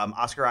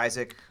 Oscar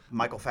Isaac,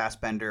 Michael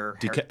Fassbender,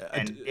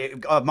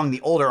 among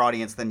the older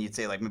audience, then you'd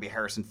say maybe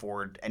Harrison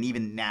Ford, and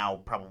even now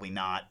probably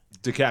not.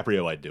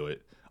 DiCaprio, I'd do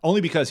it. Only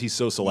because he's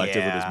so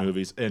selective with his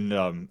movies, and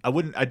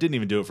I didn't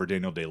even do it for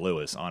Daniel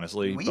Day-Lewis,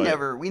 honestly. We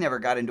never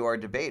got into our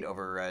debate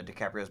over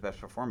DiCaprio's best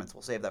performance.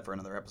 We'll save that for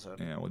another episode.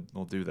 Yeah,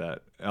 we'll do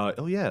that.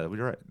 Oh yeah,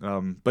 you're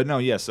right. But no,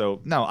 yeah.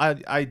 So no,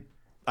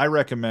 I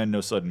recommend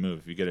No Sudden Move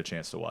if you get a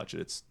chance to watch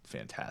it. It's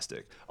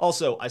fantastic.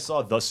 Also, I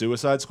saw The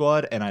Suicide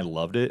Squad and I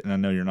loved it, and I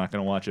know you're not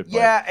going to watch it. But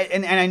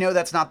and I know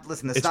that's not.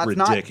 Listen, it's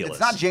ridiculous. It's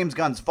not James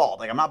Gunn's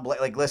fault. I'm not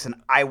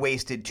listen. I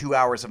wasted 2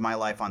 hours of my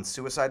life on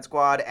Suicide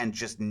Squad and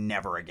just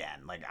never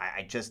again.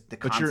 I just the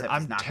concept.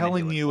 I'm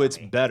telling you, it's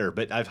better.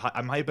 But I'm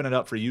hyping it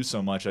up for you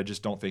so much. I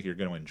just don't think you're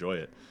going to enjoy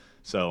it.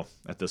 So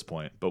at this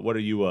point, but what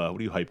are you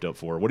hyped up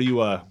for? What do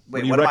you recommend?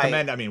 What are you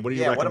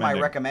recommending? What am I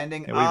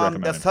recommending? Yeah, what are you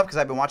recommending? That's tough because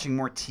I've been watching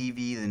more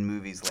TV than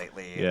movies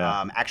lately.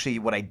 Yeah. Actually,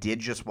 what I did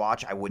just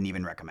watch, I wouldn't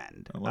even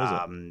recommend. What is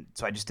it?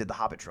 So I just did the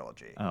Hobbit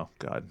trilogy. Oh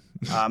God.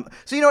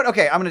 So you know what?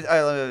 Okay, I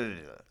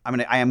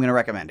am gonna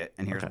recommend it,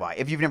 and here's why.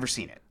 If you've never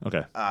seen it,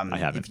 okay, I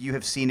haven't. If you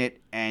have seen it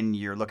and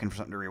you're looking for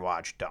something to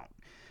rewatch,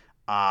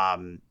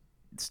 don't.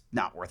 It's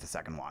not worth a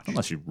second watch.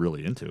 Unless you're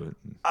really into it.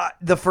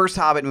 The first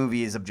Hobbit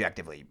movie is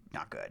objectively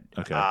not good.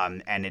 Okay.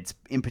 And it's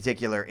in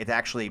particular, it's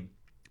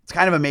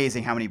kind of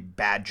amazing how many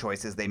bad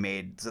choices they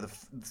made. So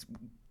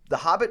the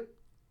Hobbit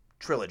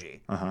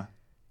trilogy,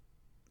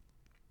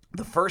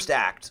 the first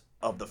act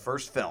of the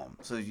first film.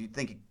 So you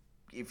think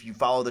if you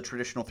follow the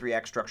traditional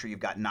 3-act structure, you've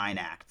got 9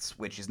 acts,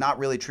 which is not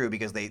really true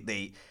because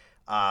they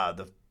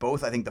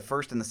both, I think the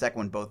first and the second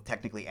one both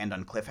technically end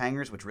on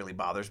cliffhangers, which really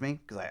bothers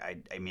me because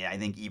I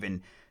think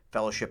even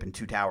Fellowship and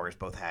Two Towers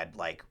both had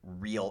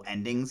real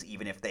endings,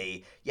 even if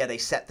they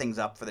set things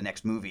up for the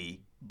next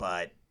movie,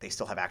 but they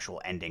still have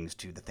actual endings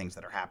to the things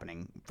that are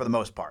happening for the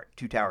most part.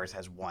 Two Towers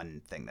has one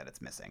thing that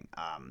it's missing.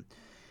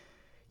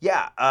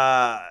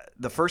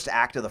 The first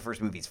act of the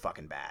first movie is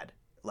fucking bad.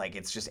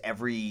 It's just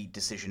every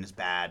decision is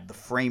bad. The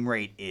frame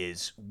rate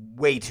is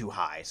way too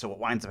high. So what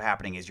winds up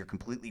happening is you're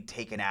completely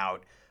taken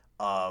out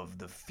of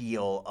the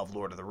feel of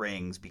Lord of the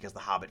Rings because The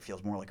Hobbit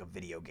feels more like a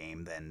video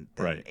game than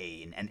Right.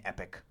 an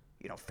epic,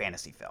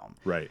 fantasy film.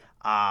 Right.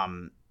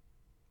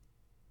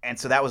 And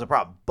so that was a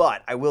problem.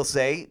 But I will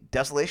say,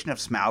 Desolation of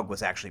Smaug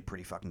was actually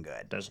pretty fucking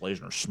good.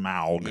 Desolation of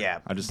Smaug. Yeah.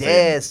 I just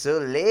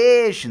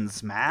Desolation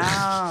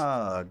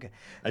Smaug.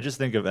 I just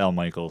think of Al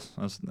Michaels.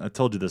 I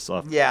told you this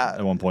off Yeah.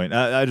 at one point.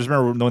 I just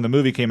remember when the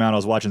movie came out, I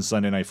was watching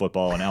Sunday Night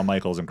Football, and Al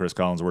Michaels and Chris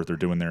Collinsworth are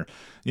doing their,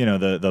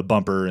 the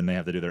bumper, and they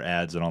have to do their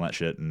ads and all that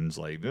shit. And it's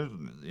like,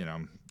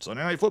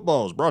 Sunday Night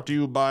Football is brought to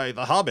you by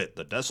The Hobbit,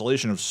 The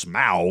Desolation of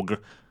Smaug.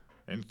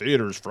 In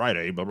theaters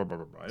Friday, blah, blah, blah,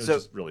 blah. It's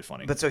just really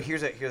funny. But so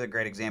here's a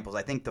great examples.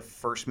 I think the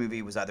first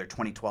movie was either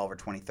 2012 or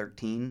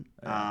 2013.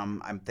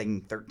 I'm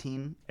thinking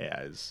 13. Yeah,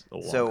 it's a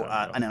long So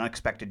time ago. An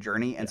Unexpected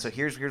Journey. And so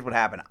here's what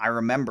happened. I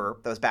remember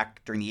that was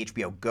back during the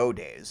HBO Go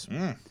days.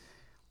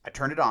 I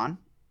turned it on,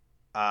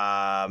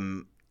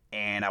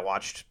 and I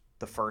watched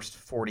the first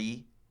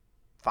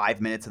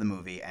 45 minutes of the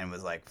movie and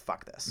was like,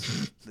 "Fuck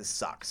this! This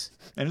sucks."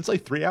 And it's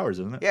like 3 hours,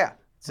 isn't it? Yeah.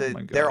 So Oh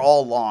my God. they're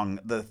all long.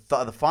 The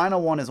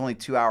final one is only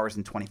 2 hours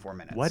and 24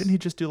 minutes. Why didn't he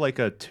just do like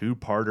a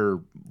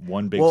two-parter,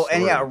 one big Well, story?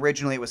 and yeah,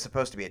 originally it was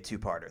supposed to be a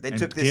two-parter. They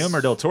took this. Guillermo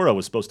del Toro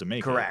was supposed to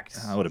make Correct.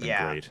 it. That would have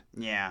been great.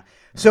 Yeah.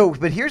 So,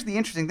 but here's the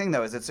interesting thing,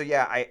 though, is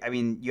that I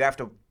mean, you have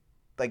to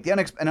like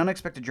an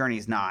Unexpected Journey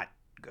is not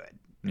good.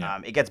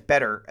 Yeah. It gets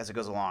better as it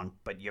goes along,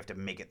 but you have to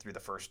make it through the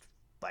first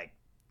like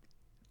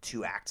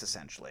 2 acts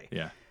essentially.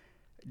 Yeah.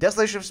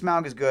 Desolation of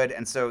Smaug is good,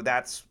 and so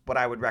that's what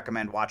I would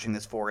recommend watching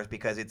this for, is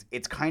because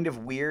it's kind of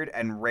weird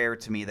and rare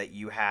to me that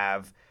you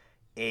have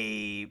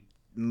a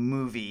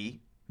movie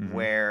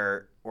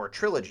or a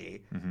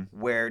trilogy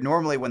where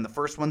normally when the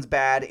first one's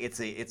bad, it's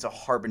a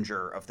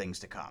harbinger of things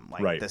to come.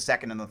 Like Right. the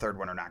second and the third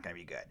one are not going to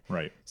be good.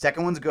 Right.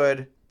 Second one's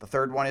good, the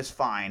third one is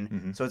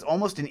fine. So it's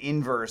almost an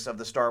inverse of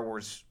the Star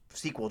Wars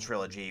sequel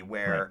trilogy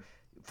where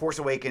Force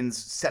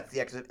Awakens sets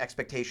the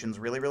expectations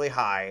really, really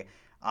high.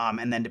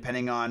 And then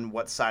depending on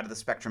what side of the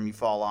spectrum you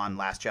fall on,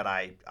 Last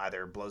Jedi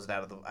either blows it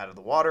out of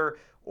the water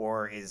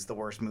or is the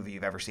worst movie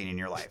you've ever seen in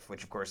your life.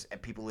 Which, of course,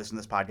 people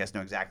listening to this podcast know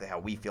exactly how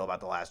we feel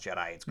about The Last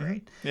Jedi. It's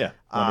great. Yeah,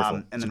 wonderful.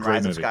 And It's then a great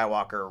Rise movie. of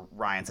Skywalker,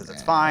 Ryan says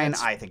it's fine.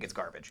 I think it's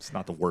garbage. It's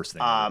not the worst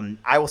thing.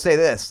 I will say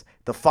this: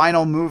 the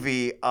final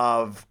movie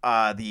of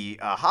the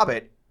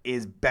Hobbit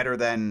is better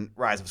than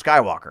Rise of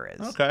Skywalker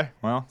is. Okay,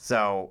 well,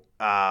 So.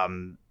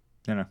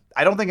 you know,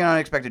 I don't think An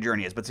Unexpected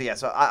Journey is, but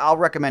so I'll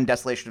recommend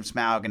Desolation of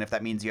Smaug, and if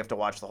that means you have to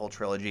watch the whole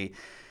trilogy,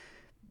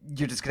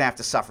 you're just gonna have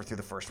to suffer through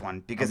the first one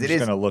because I'm it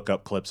just is. gonna look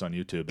up clips on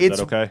YouTube. Is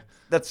that okay?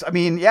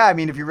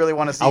 If you really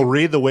want to see. I'll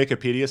read the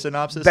Wikipedia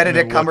synopsis.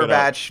 Benedict and then look it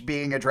up. Cumberbatch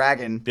being a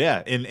dragon.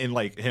 Yeah, in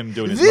like him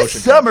doing his This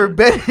motion summer, capture.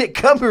 Benedict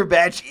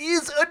Cumberbatch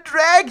is a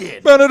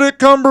dragon. Benedict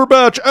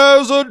Cumberbatch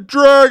as a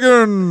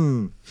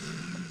dragon.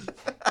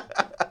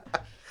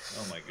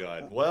 Oh my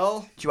God!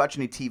 Well, did you watch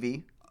any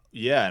TV?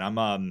 Yeah, and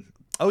I'm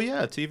Oh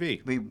yeah,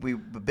 TV. We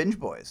binge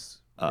boys.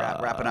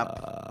 Wrapping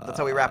up. That's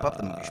how we wrap up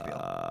the movie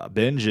spiel.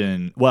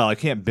 Binging. Well, I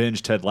can't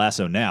binge Ted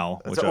Lasso now.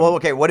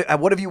 Okay. What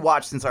have you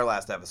watched since our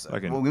last episode?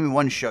 Okay. Well, give me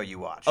one show you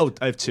watched. Oh,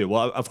 I have 2.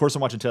 Well, of course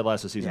I'm watching Ted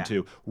Lasso season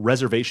 2.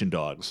 Reservation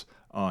Dogs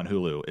on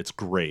Hulu. It's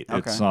great.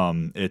 Okay.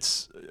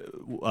 It's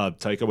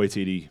Taika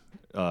Waititi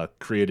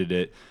created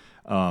it,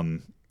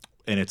 and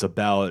it's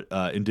about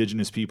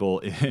indigenous people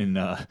in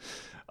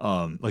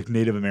like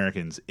Native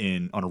Americans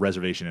on a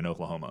reservation in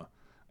Oklahoma,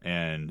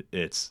 and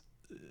it's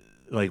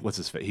like what's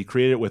his face? He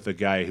created it with a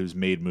guy who's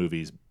made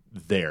movies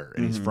there,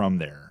 and he's from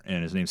there,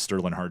 and his name's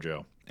Sterling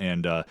Harjo,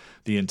 and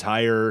the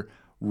entire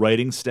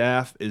writing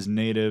staff is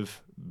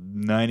Native.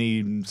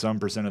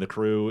 90-some% of the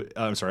crew,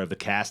 of the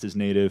cast is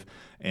Native,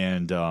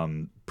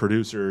 and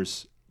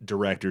producers,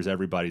 directors,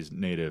 everybody's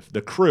Native.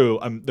 The crew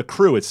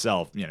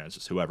itself, it's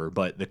just whoever,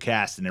 but the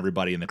cast and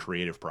everybody in the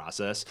creative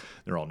process,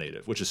 they're all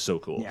Native, which is so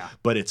cool. Yeah.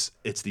 But it's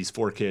these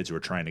 4 kids who are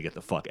trying to get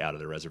the fuck out of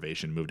the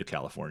reservation, move to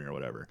California or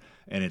whatever,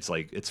 and it's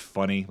like it's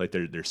funny, like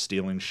they're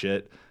stealing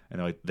shit, and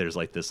like there's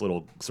like this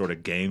little sort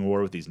of gang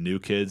war with these new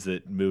kids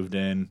that moved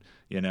in.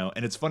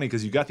 And it's funny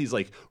because you got these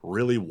like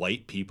really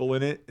white people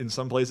in it in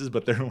some places,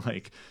 but they're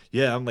like,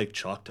 yeah, I'm like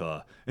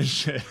Choctaw and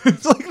shit.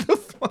 It's like the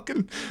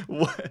fucking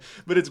what?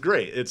 But it's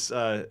great. It's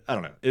I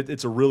don't know.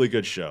 It's a really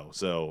good show,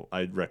 so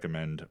I'd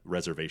recommend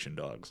Reservation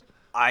Dogs.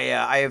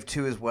 I have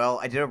 2 as well.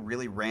 I did a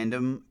really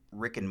random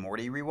Rick and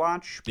Morty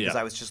rewatch because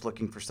I was just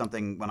looking for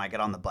something when I get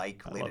on the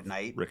bike late at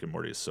night. Rick and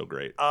Morty is so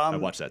great. I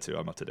watched that too.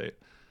 I'm up to date.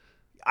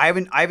 I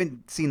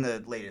haven't seen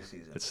the latest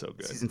season. It's so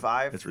good. Season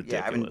 5. It's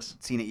ridiculous. Yeah, I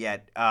haven't seen it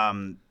yet.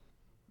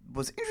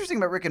 What's interesting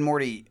about Rick and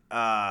Morty,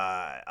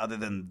 other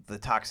than the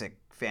toxic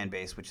fan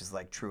base, which is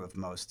like true of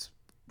most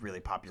really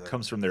popular,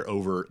 comes from their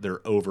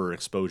over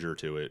exposure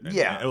to it. And,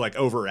 yeah, and like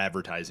over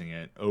advertising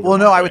it. Well,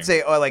 no, I would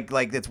say like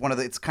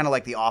it's kind of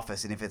like The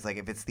Office, and if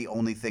it's the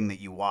only thing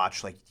that you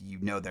watch, like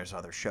there's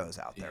other shows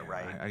out there,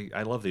 right?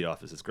 I love The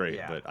Office. It's great,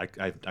 but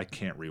I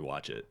can't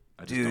rewatch it.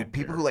 Dude,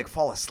 people who like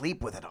fall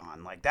asleep with it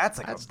on, like that's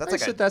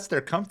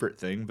their comfort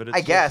thing, but it's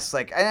I guess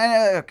like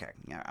okay,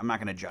 yeah, I'm not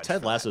gonna judge.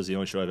 Ted Lasso is the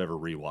only show I've ever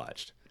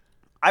rewatched.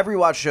 I've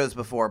rewatched shows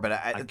before, but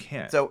I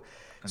can't. So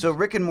So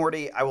Rick and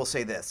Morty, I will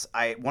say this.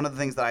 One of the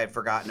things that I had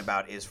forgotten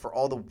about is for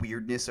all the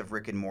weirdness of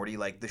Rick and Morty,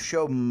 like the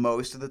show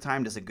most of the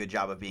time does a good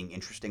job of being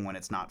interesting when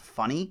it's not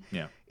funny.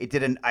 Yeah. It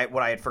didn't.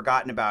 What I had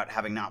forgotten about,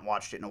 having not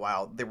watched it in a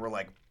while, there were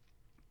like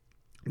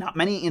not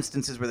many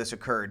instances where this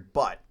occurred,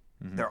 but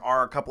there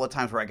are a couple of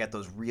times where I get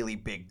those really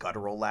big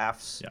guttural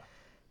laughs. Yeah.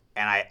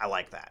 And I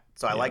like that.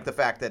 So I like the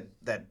fact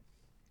that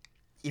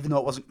even though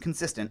it wasn't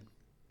consistent,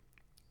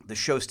 the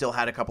show still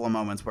had a couple of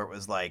moments where it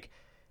was like,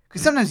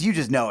 because sometimes you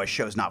just know a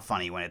show's not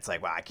funny when it's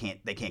like, well,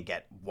 they can't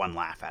get one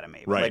laugh out of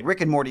me. But right. Like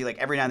Rick and Morty, like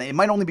every now and then, it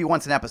might only be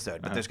once an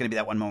episode, but there's going to be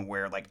that one moment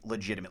where like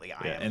legitimately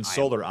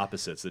Solar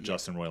Opposites that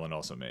Justin Roiland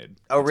also made.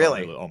 Oh,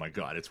 really? Oh my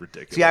God, it's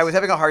ridiculous. See, I was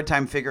having a hard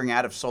time figuring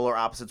out if Solar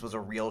Opposites was a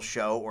real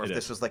show or if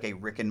this was like a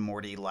Rick and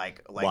Morty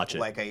like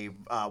a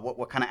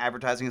what kind of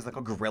advertising is like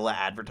a guerrilla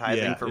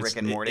advertising for Rick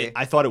and Morty.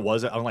 I thought it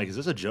was. I'm like, is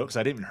this a joke? Because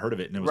I didn't even heard of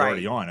it and it was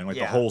already on. And like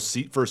the whole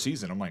first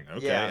season, I'm like,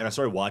 okay. Yeah. And I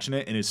started watching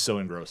it and it's so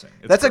engrossing.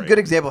 That's great. A good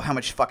example of how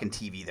much fucking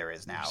TV there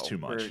is now. It's too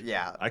much.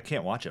 Yeah. I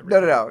can't watch it.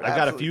 No. I've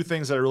got a few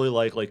things that I really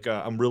like. Like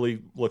I'm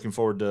really looking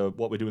forward to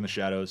What We Do in the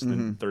Shadows.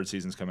 The third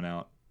season's coming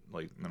out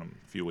like in a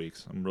few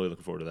weeks. I'm really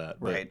looking forward to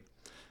that. But, right.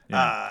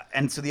 Yeah.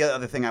 And so the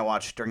other thing I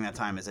watched during that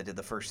time is I did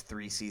the first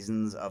 3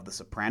 seasons of The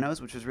Sopranos,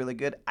 which was really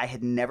good. I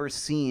had never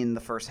seen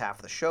the first half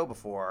of the show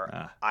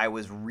before. I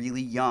was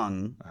really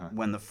young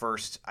when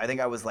I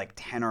think I was like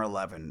 10 or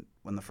 11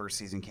 when the first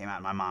season came out.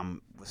 And my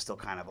mom was still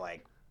kind of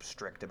like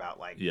strict about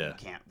like you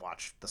can't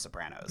watch The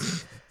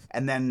Sopranos.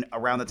 And then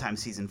around the time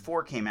season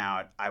 4 came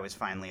out, I was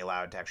finally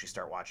allowed to actually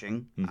start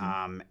watching.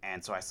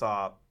 And so I've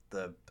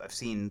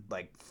seen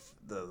like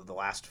the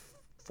last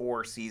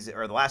 4 seasons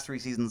or the last 3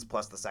 seasons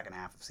plus the second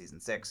half of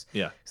season 6.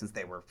 Yeah. Since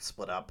they were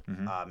split up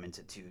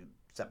into 2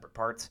 separate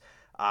parts.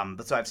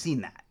 But so I've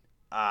seen that.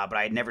 But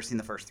I had never seen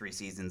the first 3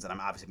 seasons, and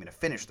I'm obviously going to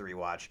finish the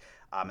rewatch,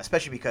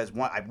 especially because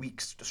we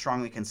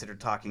strongly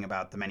considered talking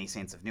about The Many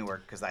Saints of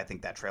Newark because I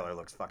think that trailer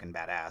looks fucking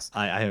badass.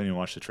 I haven't even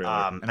watched the trailer.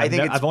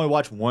 I've only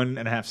watched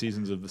 1.5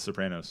 seasons of The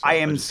Sopranos. So I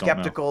am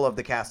skeptical of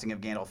the casting of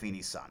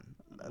Gandolfini's son.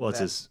 Well,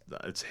 he's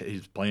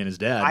playing his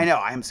dad. I know.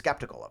 I am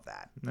skeptical of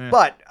that.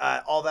 But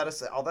all that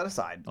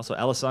aside. Also,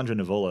 Alessandro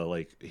Nivola,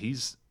 like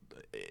he's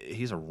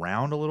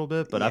around a little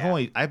bit, but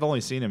I've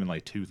only seen him in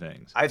like 2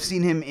 things. I've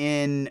seen him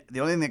in the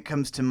only thing that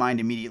comes to mind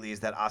immediately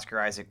is that Oscar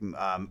Isaac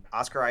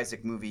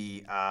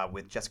movie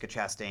with Jessica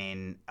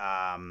Chastain.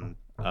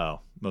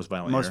 Most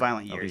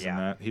Violent Year. He's in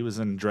that. He was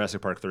in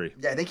Jurassic Park 3.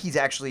 Yeah, I think he's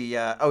actually.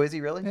 Is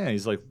he really? Yeah,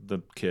 he's like the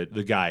kid,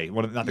 the guy.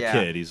 Not the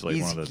kid. He's like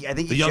one of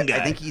the young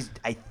guy.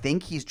 I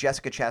think he's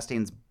Jessica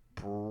Chastain's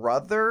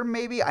brother,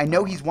 maybe. I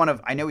know he's one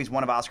of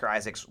Oscar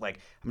Isaac's, like,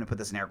 I'm gonna put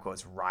this in air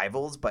quotes,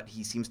 rivals, but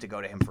he seems to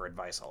go to him for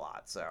advice a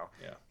lot. So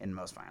in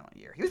Most Violent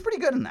Year, he was pretty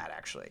good in that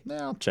actually.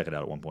 Yeah, I'll check it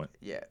out at one point.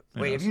 Yeah.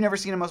 Wait, have you never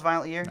seen a Most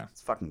Violent Year? No.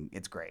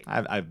 It's great.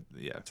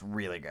 It's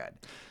really good.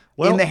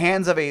 Well, in the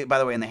hands of a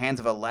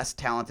less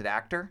talented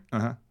actor,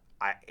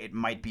 it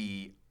might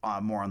be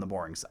more on the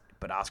boring side.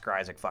 But Oscar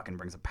Isaac fucking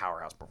brings a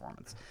powerhouse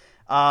performance.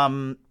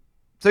 The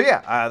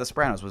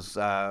Sopranos was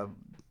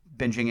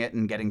binging it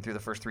and getting through the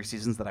first 3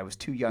 seasons that I was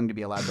too young to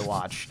be allowed to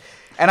watch,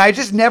 and I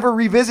just never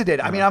revisited.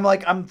 I mean,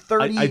 I'm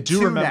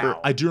 32 now.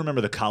 I do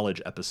remember the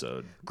college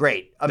episode.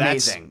 Great,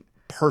 amazing.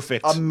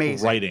 Perfect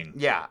writing.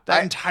 Yeah.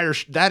 That entire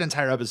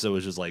episode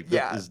was just like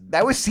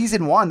that was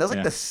season 1. That was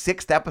like the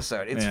 6th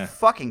episode. It's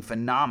fucking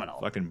phenomenal.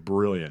 Fucking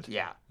brilliant.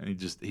 Yeah. And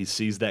he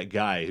sees that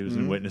guy who's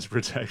in witness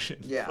protection.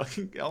 Yeah.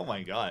 Fucking, oh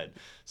my God.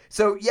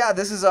 So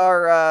this is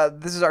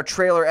our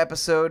trailer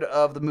episode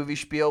of the movie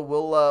Spiel.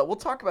 We'll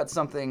talk about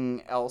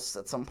something else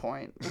at some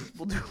point.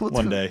 We'll do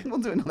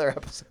another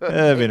episode.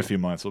 Maybe in a few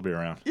months we'll be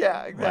around.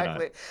 Yeah,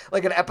 exactly.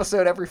 Like an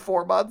episode every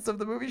 4 months of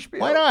the movie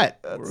Spiel. Why not?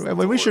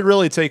 We should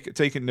really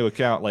take into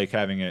account like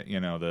having it.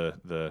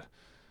 Kayla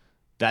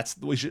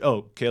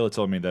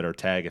told me that our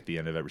tag at the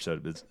end of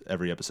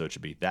every episode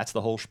should be "That's the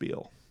whole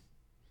spiel."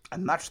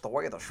 And that's the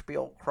way the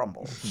spiel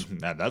crumbles. And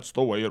that's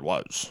the way it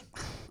was.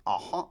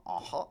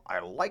 I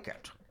like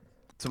it.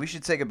 So we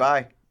should say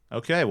goodbye.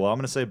 Okay, well, I'm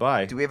going to say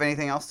bye. Do we have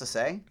anything else to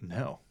say?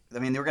 No. I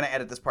mean, we're going to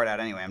edit this part out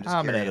anyway. I'm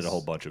going to edit a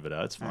whole bunch of it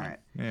out. It's fine. All right.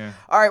 Yeah.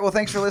 All right, well,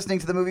 thanks for listening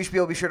to the Movie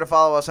Spiel. Be sure to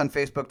follow us on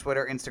Facebook,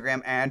 Twitter,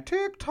 Instagram, and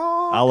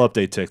TikTok. I'll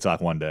update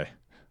TikTok one day.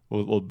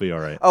 We'll be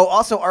all right. Oh,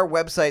 also our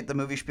website,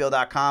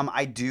 themoviespiel.com.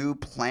 I do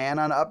plan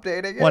on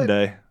updating it. One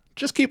day.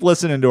 Just keep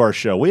listening to our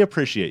show. We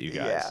appreciate you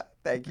guys. Yeah,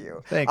 thank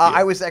you. Thank you.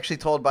 I was actually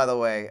told, by the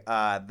way,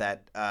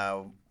 that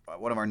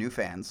one of our new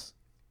fans,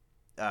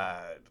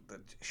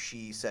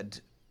 she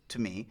said to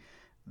me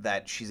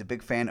that she's a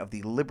big fan of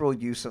the liberal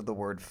use of the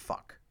word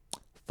fuck.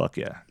 Fuck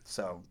yeah.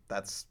 So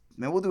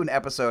maybe we'll do an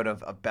episode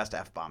of best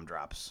F-bomb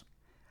drops.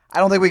 I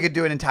don't think we could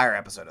do an entire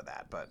episode of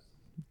that, but...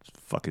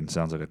 Fucking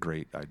sounds like a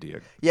great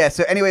idea. Yeah,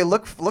 so anyway,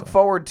 look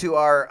forward to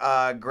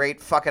our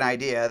great fucking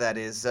idea that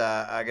is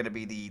going to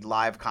be the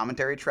live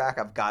commentary track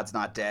of God's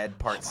Not Dead,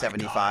 Part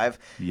 75. God.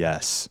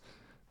 Yes.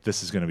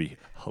 This is going to be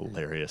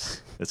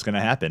hilarious. It's going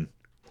to happen.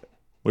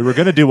 We were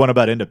going to do one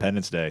about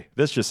Independence Day.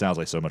 This just sounds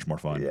like so much more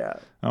fun. Yeah.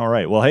 All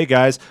right. Well, hey,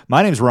 guys.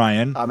 My name's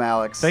Ryan. I'm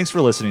Alex. Thanks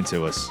for listening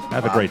to us.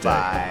 Have a great day.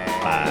 Bye.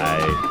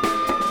 Bye.